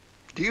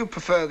 Do you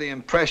prefer the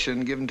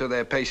impression given to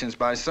their patients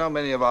by so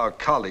many of our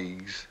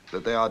colleagues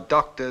that they are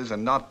doctors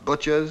and not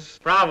butchers?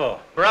 Bravo,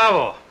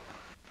 bravo.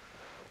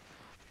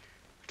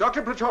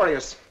 Dr.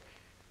 Praetorius,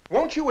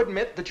 won't you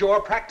admit that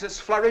your practice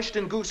flourished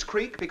in Goose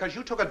Creek because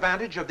you took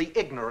advantage of the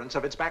ignorance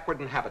of its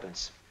backward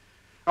inhabitants,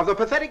 of the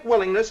pathetic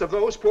willingness of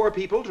those poor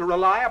people to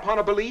rely upon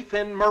a belief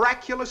in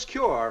miraculous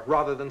cure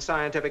rather than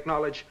scientific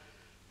knowledge,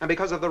 and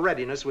because of the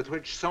readiness with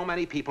which so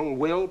many people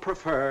will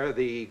prefer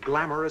the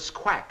glamorous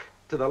quack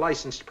to the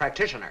licensed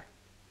practitioner?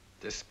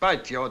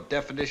 Despite your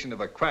definition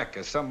of a quack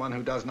as someone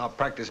who does not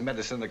practice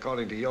medicine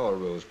according to your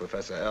rules,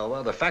 Professor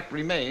Elwell, the fact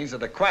remains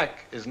that a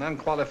quack is an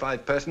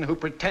unqualified person who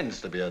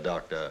pretends to be a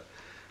doctor.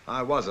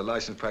 I was a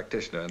licensed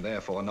practitioner and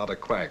therefore not a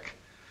quack.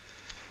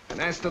 And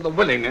as to the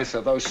willingness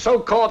of those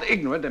so-called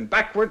ignorant and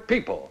backward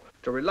people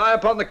to rely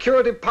upon the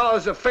curative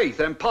powers of faith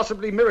and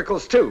possibly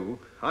miracles too,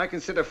 I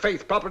consider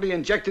faith properly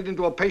injected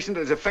into a patient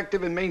as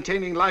effective in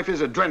maintaining life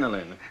as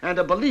adrenaline, and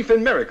a belief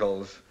in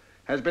miracles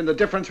has been the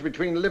difference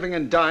between living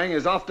and dying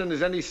as often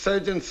as any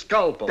surgeon's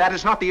scalpel. That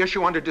is not the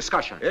issue under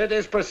discussion. It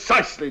is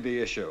precisely the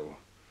issue.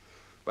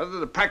 Whether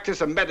the practice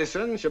of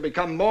medicine should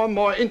become more and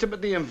more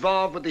intimately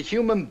involved with the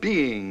human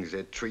beings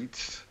it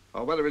treats,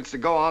 or whether it's to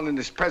go on in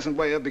this present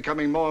way of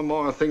becoming more and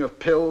more a thing of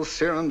pills,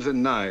 serums,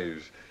 and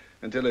knives,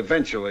 until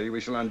eventually we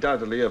shall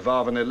undoubtedly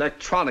evolve an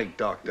electronic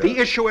doctor. The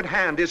issue at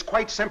hand is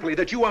quite simply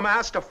that you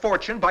amassed a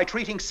fortune by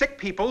treating sick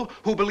people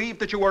who believed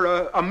that you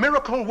were a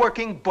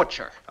miracle-working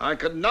butcher. I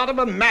could not have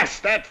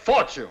amassed that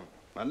fortune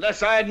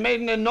unless I had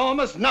made an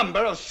enormous number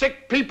of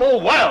sick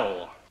people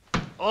well.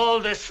 All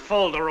this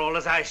folderol,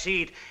 as I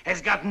see it,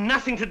 has got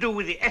nothing to do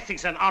with the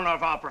ethics and honor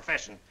of our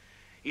profession.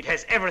 It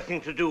has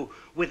everything to do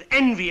with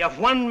envy of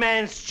one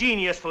man's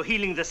genius for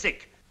healing the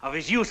sick, of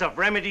his use of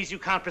remedies you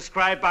can't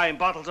prescribe, buy in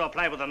bottles, or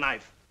apply with a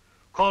knife.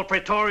 Call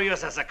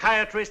Praetorius a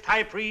psychiatrist,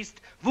 high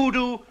priest,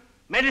 voodoo,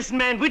 medicine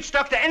man, witch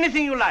doctor,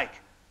 anything you like.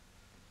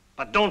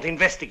 But don't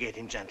investigate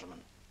him, gentlemen.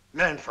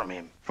 Learn from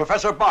him.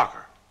 Professor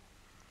Barker,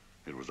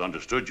 it was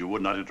understood you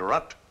would not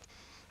interrupt.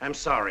 I'm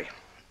sorry.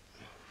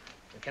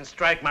 You can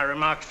strike my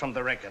remarks from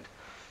the record.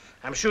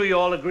 I'm sure you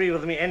all agree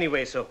with me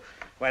anyway, so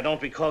why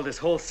don't we call this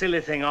whole silly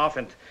thing off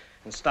and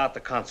start the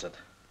concert?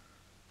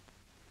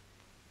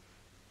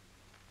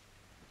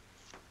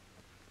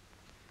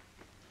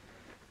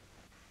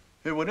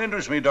 It would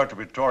interest me, Dr.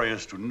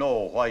 Praetorius, to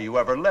know why you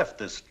ever left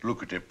this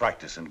lucrative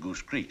practice in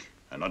Goose Creek,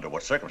 and under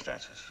what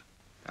circumstances.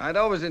 I'd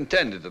always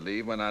intended to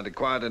leave when I'd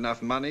acquired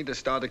enough money to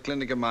start a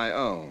clinic of my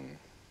own.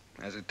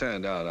 As it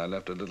turned out, I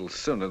left a little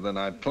sooner than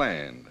I'd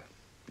planned.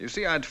 You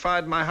see, I'd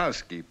fired my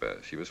housekeeper.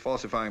 She was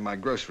falsifying my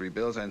grocery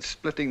bills and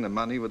splitting the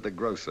money with the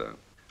grocer.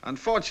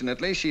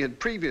 Unfortunately, she had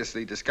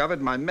previously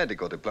discovered my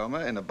medical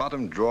diploma in a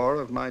bottom drawer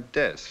of my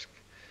desk.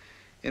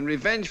 In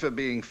revenge for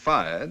being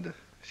fired,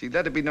 she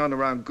let it be known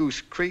around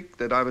Goose Creek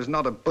that I was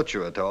not a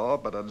butcher at all,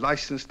 but a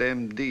licensed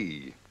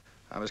MD.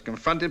 I was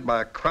confronted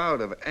by a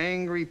crowd of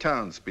angry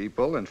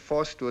townspeople and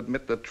forced to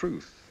admit the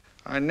truth.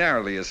 I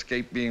narrowly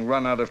escaped being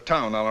run out of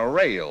town on a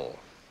rail.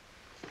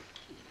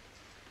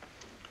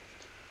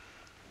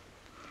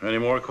 Any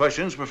more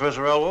questions,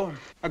 Professor Elwell?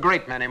 A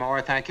great many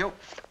more, thank you.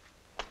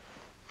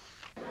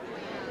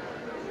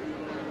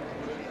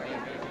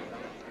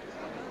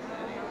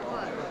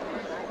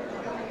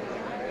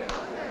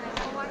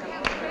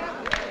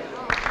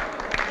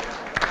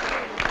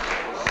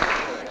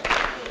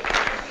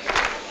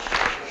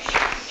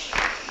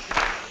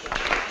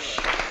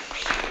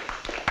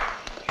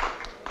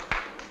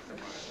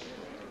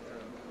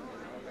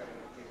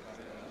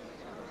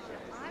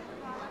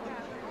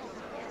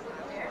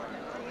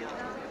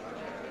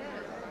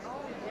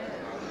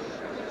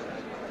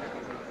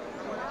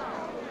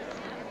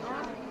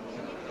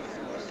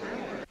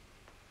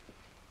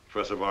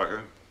 Professor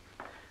Barker?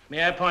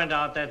 May I point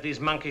out that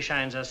these monkey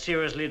shines are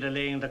seriously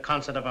delaying the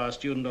concert of our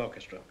student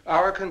orchestra?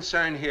 Our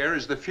concern here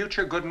is the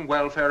future good and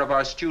welfare of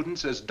our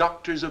students as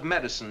doctors of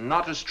medicine,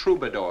 not as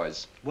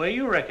troubadours. Were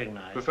you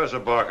recognized? Professor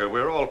Barker,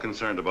 we're all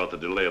concerned about the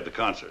delay of the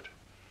concert.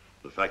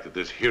 The fact that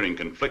this hearing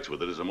conflicts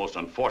with it is a most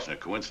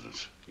unfortunate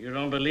coincidence. You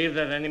don't believe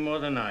that any more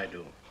than I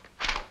do.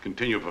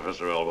 Continue,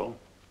 Professor Elbow.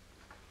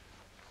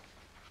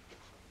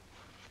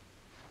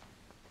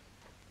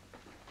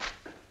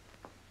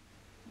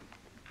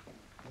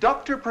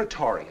 Dr.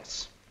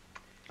 Praetorius.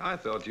 I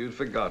thought you'd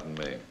forgotten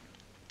me.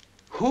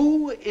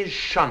 Who is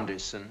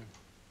Shunderson?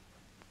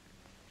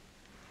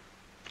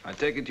 I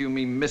take it you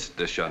mean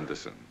Mr.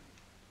 Shunderson.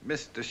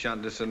 Mr.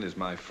 Shunderson is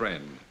my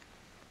friend.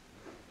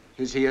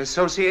 Is he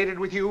associated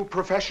with you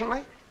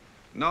professionally?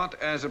 Not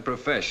as a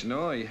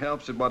professional. He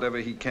helps at whatever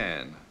he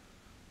can.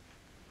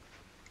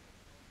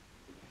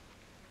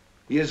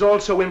 He is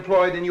also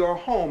employed in your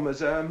home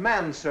as a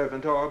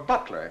manservant or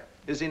butler,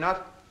 is he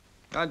not?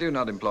 I do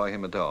not employ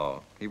him at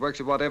all. He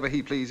works at whatever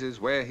he pleases,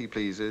 where he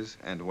pleases,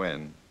 and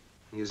when.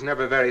 He is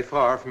never very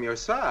far from your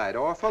side,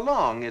 or for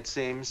long, it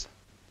seems.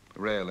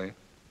 Rarely.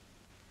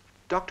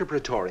 Dr.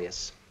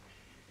 Praetorius,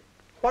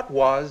 what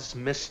was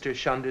Mr.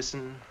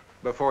 Shunderson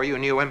before you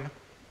knew him?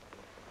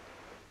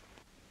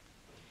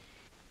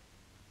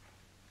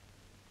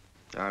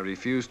 I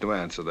refuse to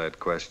answer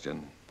that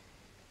question.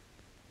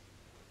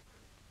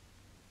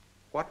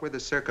 What were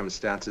the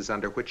circumstances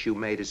under which you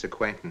made his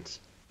acquaintance?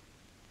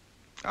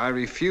 I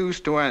refuse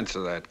to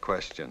answer that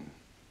question.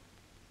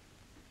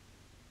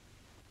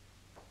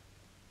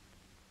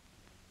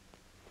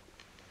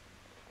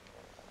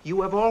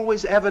 You have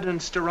always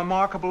evidenced a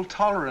remarkable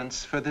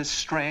tolerance for this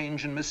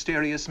strange and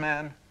mysterious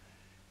man.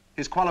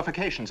 His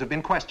qualifications have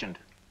been questioned.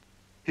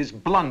 His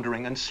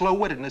blundering and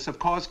slow-wittedness have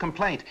caused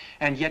complaint,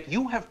 and yet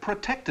you have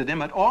protected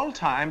him at all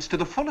times to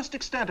the fullest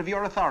extent of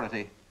your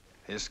authority.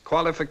 His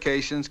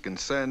qualifications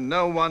concern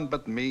no one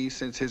but me,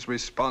 since his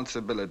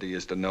responsibility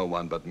is to no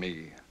one but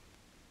me.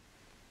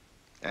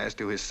 As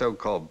to his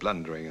so-called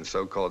blundering and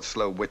so-called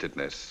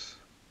slow-wittedness,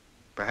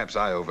 perhaps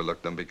I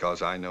overlook them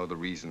because I know the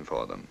reason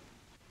for them.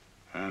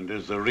 And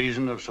is the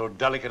reason of so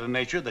delicate a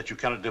nature that you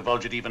cannot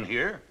divulge it even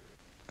here?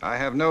 I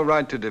have no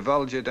right to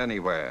divulge it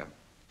anywhere.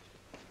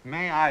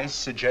 May I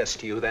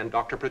suggest to you then,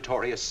 Dr.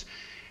 Praetorius,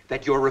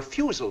 that your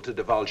refusal to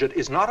divulge it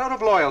is not out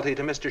of loyalty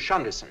to Mr.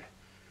 Shunderson,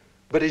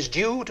 but is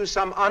due to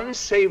some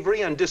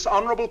unsavory and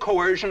dishonorable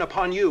coercion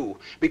upon you,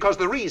 because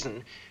the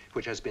reason,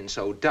 which has been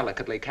so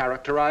delicately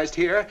characterized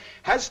here,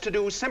 has to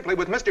do simply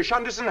with Mr.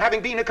 Shunderson having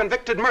been a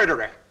convicted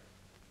murderer.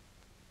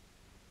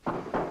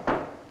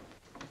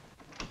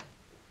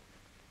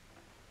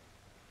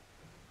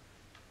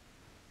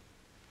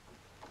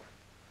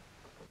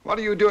 What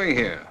are you doing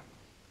here?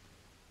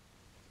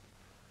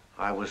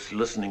 I was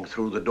listening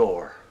through the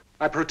door.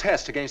 I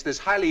protest against this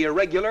highly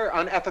irregular,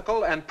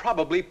 unethical, and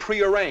probably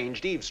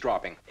prearranged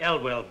eavesdropping.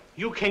 Elwell,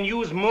 you can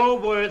use more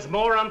words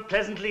more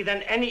unpleasantly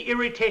than any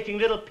irritating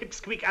little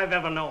pipsqueak I've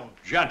ever known.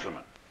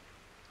 Gentlemen,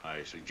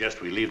 I suggest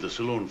we leave the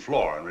saloon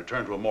floor and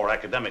return to a more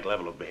academic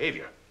level of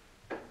behavior.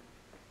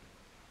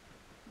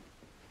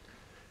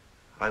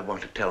 I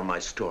want to tell my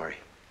story.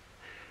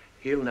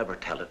 He'll never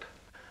tell it.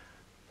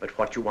 But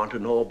what you want to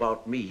know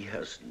about me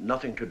has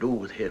nothing to do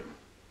with him.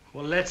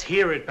 Well, let's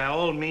hear it by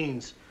all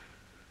means.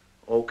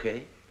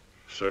 Okay.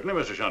 Certainly,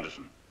 Mr.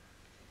 Shunderson.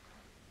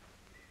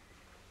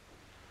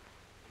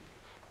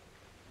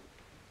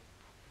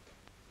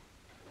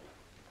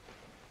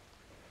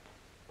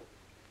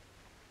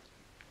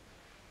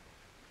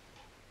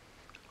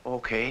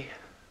 Okay.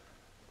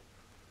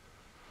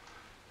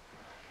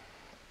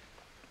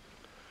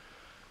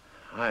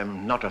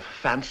 I'm not a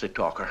fancy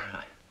talker.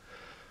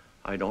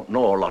 I don't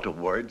know a lot of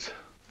words.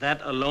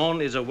 That alone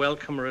is a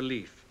welcome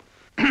relief.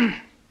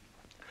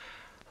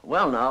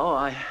 Well,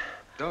 now,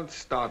 Don't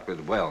start with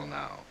well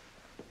now.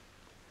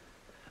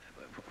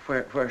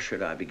 Where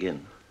should I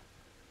begin?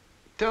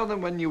 Tell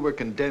them when you were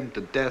condemned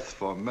to death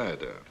for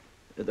murder.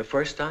 The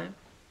first time?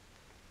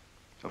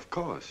 Of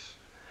course.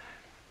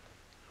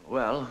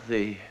 Well,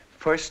 the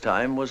first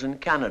time was in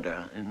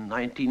Canada in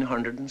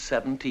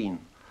 1917.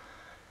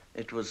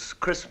 It was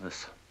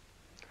Christmas.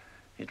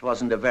 It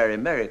wasn't a very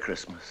Merry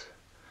Christmas.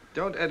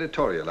 Don't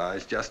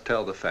editorialize, just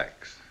tell the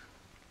facts.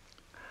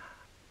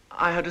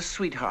 I had a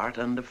sweetheart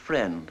and a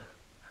friend.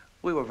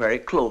 We were very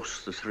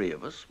close, the three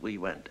of us. We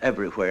went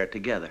everywhere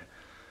together.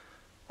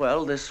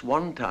 Well, this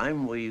one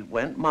time we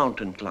went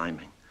mountain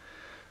climbing.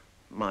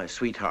 My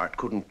sweetheart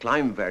couldn't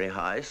climb very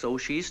high, so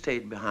she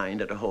stayed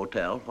behind at a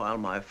hotel while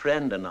my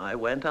friend and I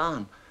went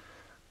on.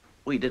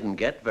 We didn't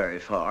get very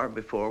far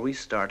before we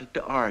started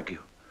to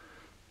argue.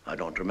 I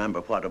don't remember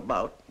what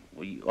about.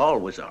 We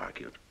always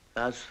argued,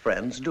 as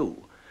friends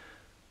do.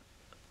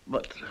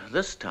 But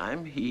this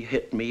time he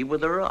hit me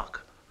with a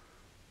rock.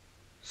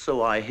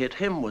 So I hit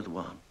him with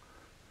one.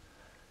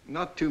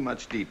 Not too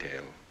much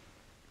detail.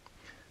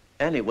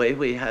 Anyway,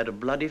 we had a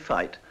bloody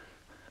fight,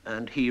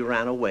 and he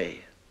ran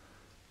away.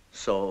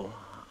 So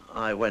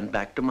I went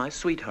back to my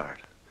sweetheart.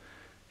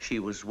 She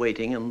was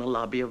waiting in the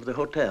lobby of the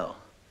hotel.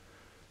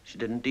 She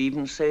didn't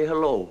even say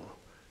hello.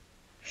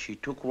 She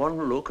took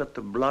one look at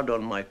the blood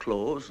on my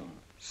clothes and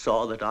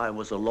saw that I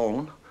was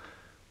alone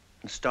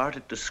and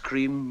started to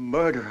scream,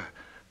 "Murderer,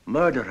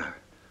 murderer."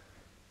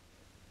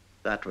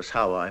 That was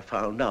how I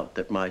found out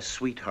that my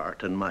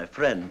sweetheart and my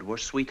friend were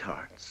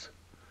sweethearts.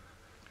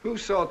 Who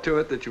saw to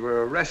it that you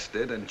were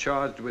arrested and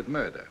charged with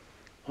murder?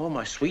 Oh,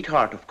 my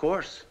sweetheart, of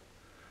course.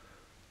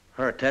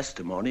 Her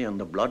testimony and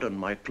the blood on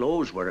my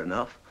clothes were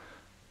enough.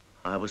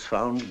 I was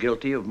found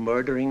guilty of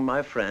murdering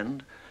my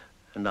friend,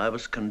 and I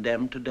was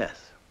condemned to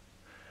death.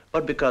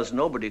 But because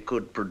nobody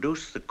could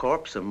produce the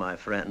corpse of my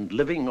friend,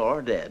 living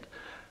or dead,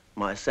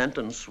 my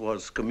sentence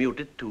was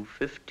commuted to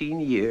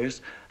 15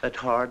 years at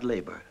hard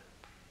labor.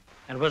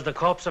 And was the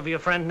corpse of your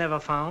friend never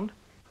found?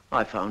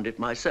 I found it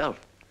myself.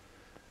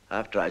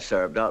 After I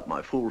served out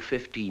my full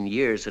 15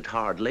 years at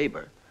hard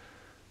labor,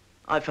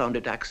 I found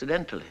it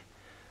accidentally.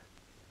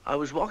 I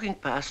was walking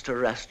past a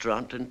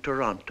restaurant in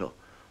Toronto.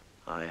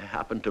 I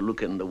happened to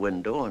look in the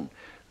window, and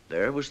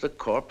there was the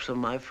corpse of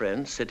my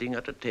friend sitting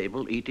at a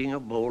table eating a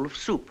bowl of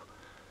soup.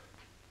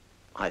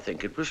 I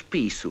think it was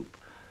pea soup.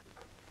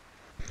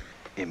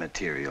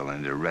 Immaterial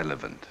and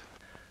irrelevant.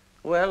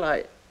 Well,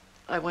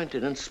 I went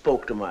in and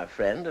spoke to my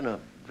friend in a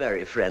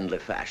very friendly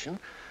fashion.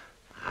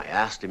 I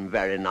asked him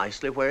very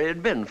nicely where he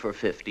had been for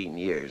 15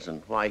 years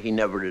and why he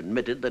never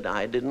admitted that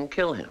I didn't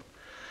kill him.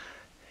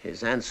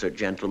 His answer,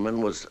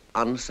 gentlemen, was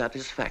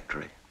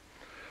unsatisfactory.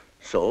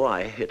 So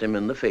I hit him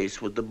in the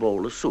face with the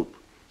bowl of soup.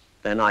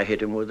 Then I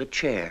hit him with a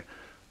chair.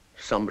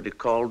 Somebody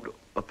called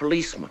a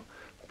policeman.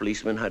 The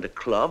policeman had a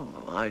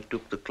club. I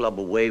took the club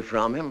away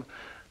from him,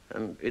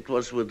 and it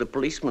was with the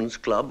policeman's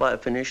club I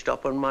finished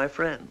up on my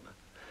friend.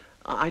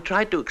 I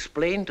tried to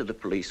explain to the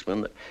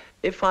policeman that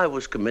if I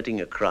was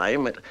committing a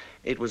crime,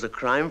 it was a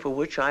crime for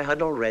which I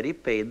had already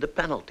paid the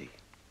penalty.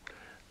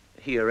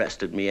 He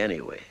arrested me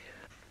anyway.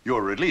 You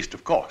were released,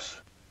 of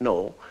course.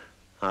 No,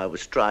 I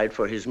was tried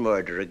for his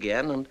murder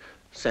again and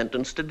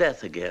sentenced to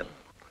death again.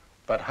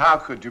 But how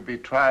could you be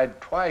tried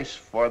twice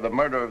for the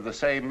murder of the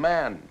same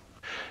man?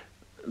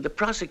 The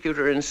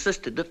prosecutor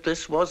insisted that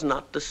this was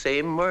not the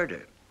same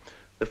murder.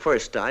 The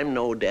first time,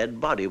 no dead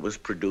body was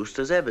produced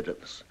as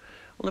evidence.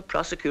 Well, the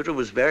prosecutor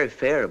was very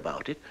fair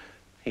about it.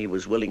 He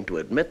was willing to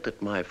admit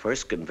that my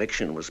first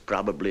conviction was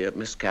probably a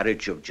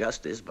miscarriage of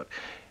justice, but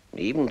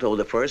even though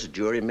the first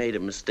jury made a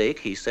mistake,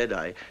 he said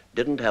I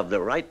didn't have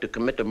the right to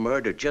commit a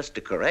murder just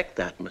to correct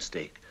that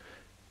mistake.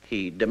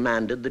 He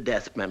demanded the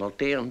death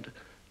penalty, and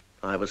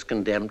I was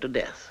condemned to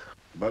death.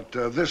 But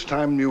this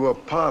time you were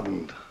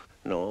pardoned.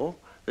 No,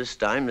 this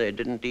time they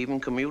didn't even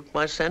commute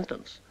my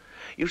sentence.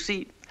 You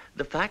see,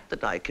 the fact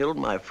that I killed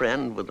my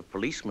friend with a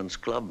policeman's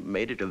club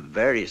made it a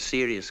very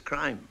serious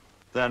crime.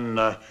 Then,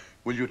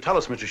 will you tell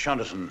us, Mr.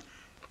 Shunderson,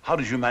 how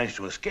did you manage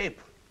to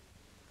escape?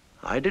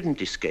 I didn't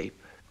escape.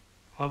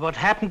 Well, what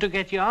happened to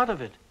get you out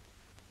of it?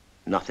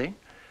 Nothing.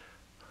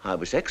 I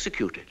was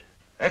executed.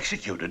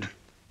 Executed?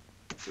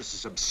 This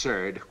is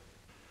absurd.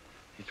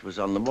 It was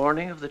on the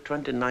morning of the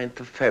 29th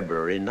of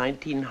February,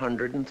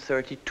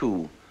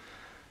 1932,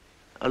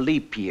 a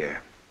leap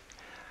year.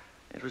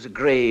 It was a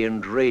gray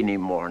and rainy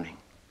morning.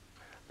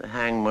 The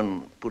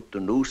hangman put the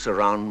noose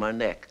around my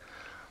neck.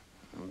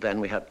 Then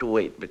we had to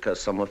wait because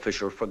some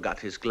official forgot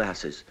his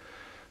glasses.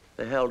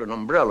 They held an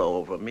umbrella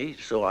over me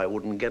so I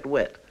wouldn't get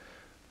wet.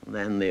 And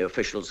then the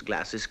official's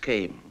glasses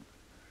came.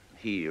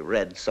 He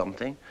read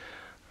something.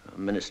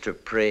 The minister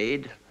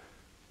prayed.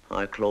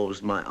 I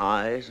closed my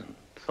eyes and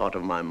thought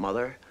of my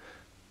mother.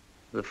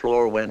 The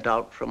floor went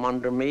out from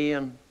under me,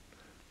 and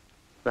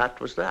that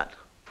was that.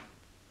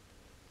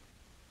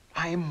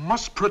 I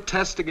must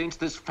protest against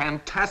this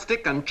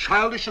fantastic and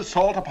childish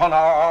assault upon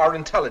our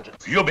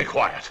intelligence. You be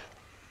quiet.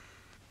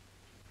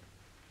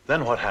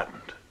 Then what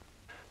happened?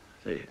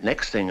 The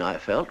next thing I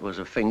felt was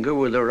a finger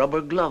with a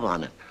rubber glove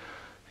on it.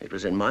 It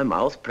was in my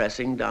mouth,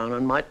 pressing down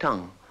on my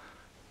tongue.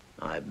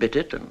 I bit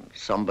it, and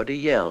somebody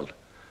yelled.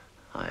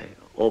 I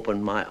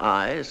opened my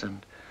eyes,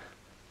 and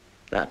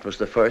that was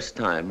the first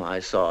time I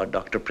saw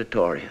Dr.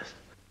 Praetorius.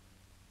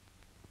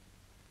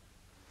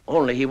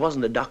 Only he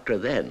wasn't a doctor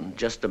then,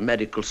 just a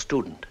medical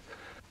student.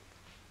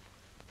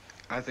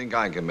 I think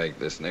I can make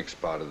this next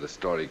part of the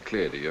story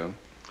clear to you.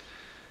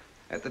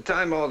 At the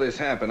time all this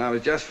happened, I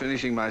was just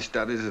finishing my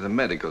studies as a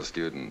medical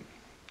student.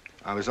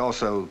 I was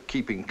also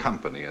keeping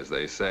company, as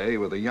they say,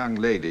 with a young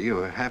lady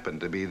who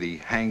happened to be the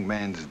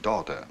hangman's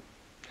daughter.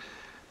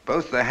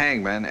 Both the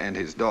hangman and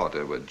his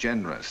daughter were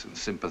generous and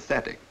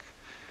sympathetic.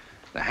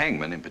 The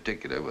hangman, in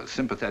particular, was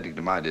sympathetic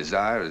to my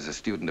desire as a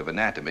student of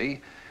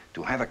anatomy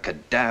to have a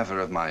cadaver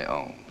of my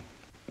own.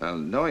 Now,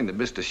 knowing that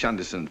Mr.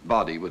 Shunderson's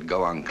body would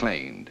go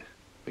unclaimed,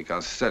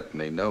 because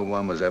certainly no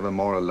one was ever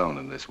more alone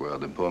in this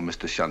world than poor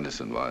Mr.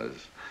 Shunderson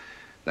was,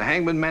 the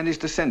hangman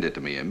managed to send it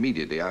to me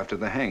immediately after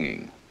the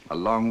hanging,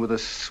 along with a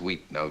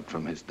sweet note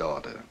from his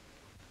daughter.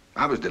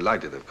 I was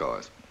delighted, of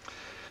course.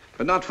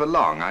 But not for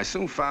long. I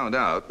soon found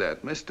out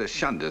that Mr.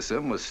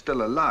 Shunderson was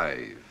still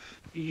alive.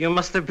 You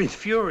must have been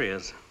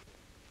furious.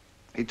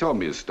 He told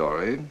me his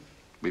story.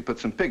 We put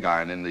some pig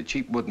iron in the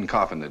cheap wooden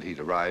coffin that he'd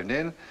arrived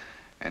in,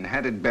 and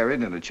had it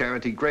buried in a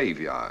charity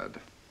graveyard.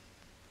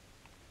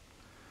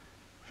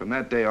 From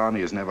that day on,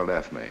 he has never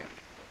left me.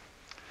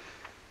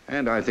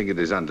 And I think it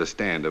is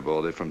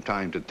understandable that from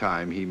time to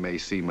time he may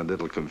seem a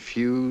little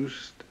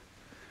confused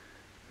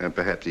and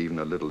perhaps even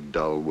a little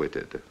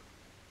dull-witted.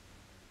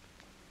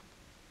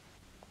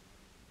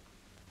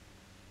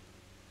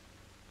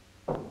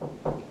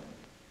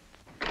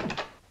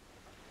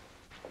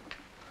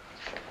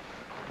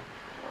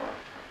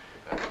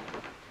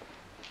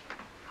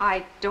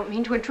 I don't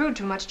mean to intrude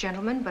too much,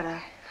 gentlemen, but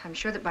I'm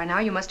sure that by now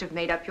you must have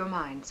made up your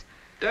minds.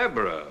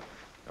 Deborah,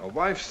 a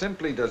wife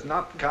simply does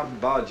not come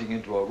barging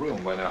into a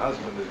room when her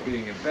husband is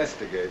being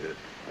investigated.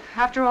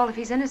 After all, if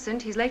he's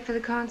innocent, he's late for the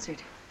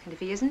concert. And if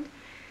he isn't,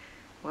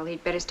 well,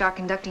 he'd better start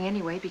conducting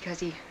anyway,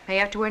 because he may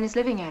have to earn his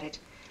living at it.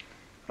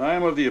 I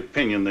am of the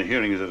opinion the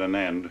hearing is at an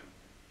end.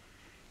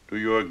 Do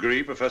you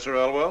agree, Professor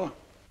Elwell?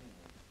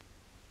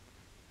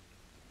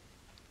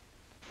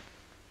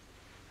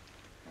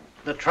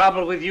 The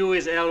trouble with you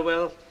is,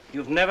 Elwell,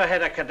 you've never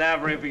had a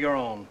cadaver of your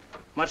own,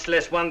 much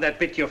less one that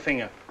bit your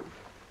finger.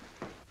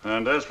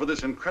 And as for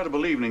this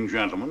incredible evening,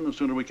 gentlemen, the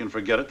sooner we can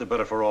forget it, the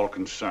better for all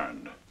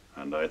concerned.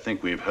 And I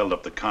think we've held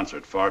up the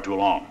concert far too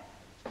long.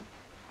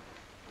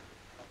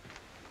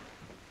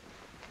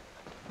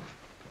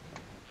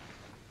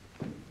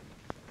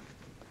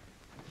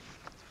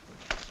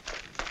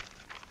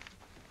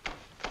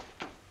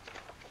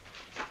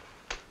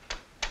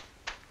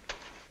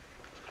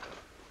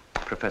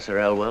 Professor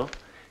Elwell,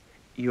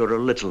 you're a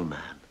little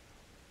man.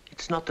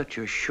 It's not that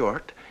you're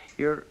short,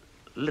 you're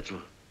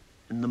little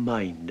in the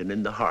mind and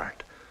in the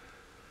heart.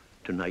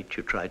 Tonight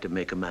you tried to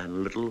make a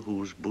man little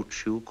whose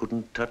boots you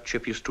couldn't touch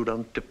if you stood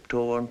on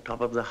tiptoe on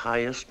top of the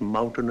highest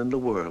mountain in the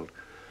world.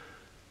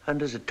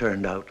 And as it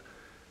turned out,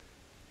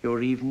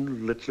 you're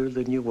even littler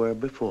than you were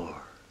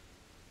before.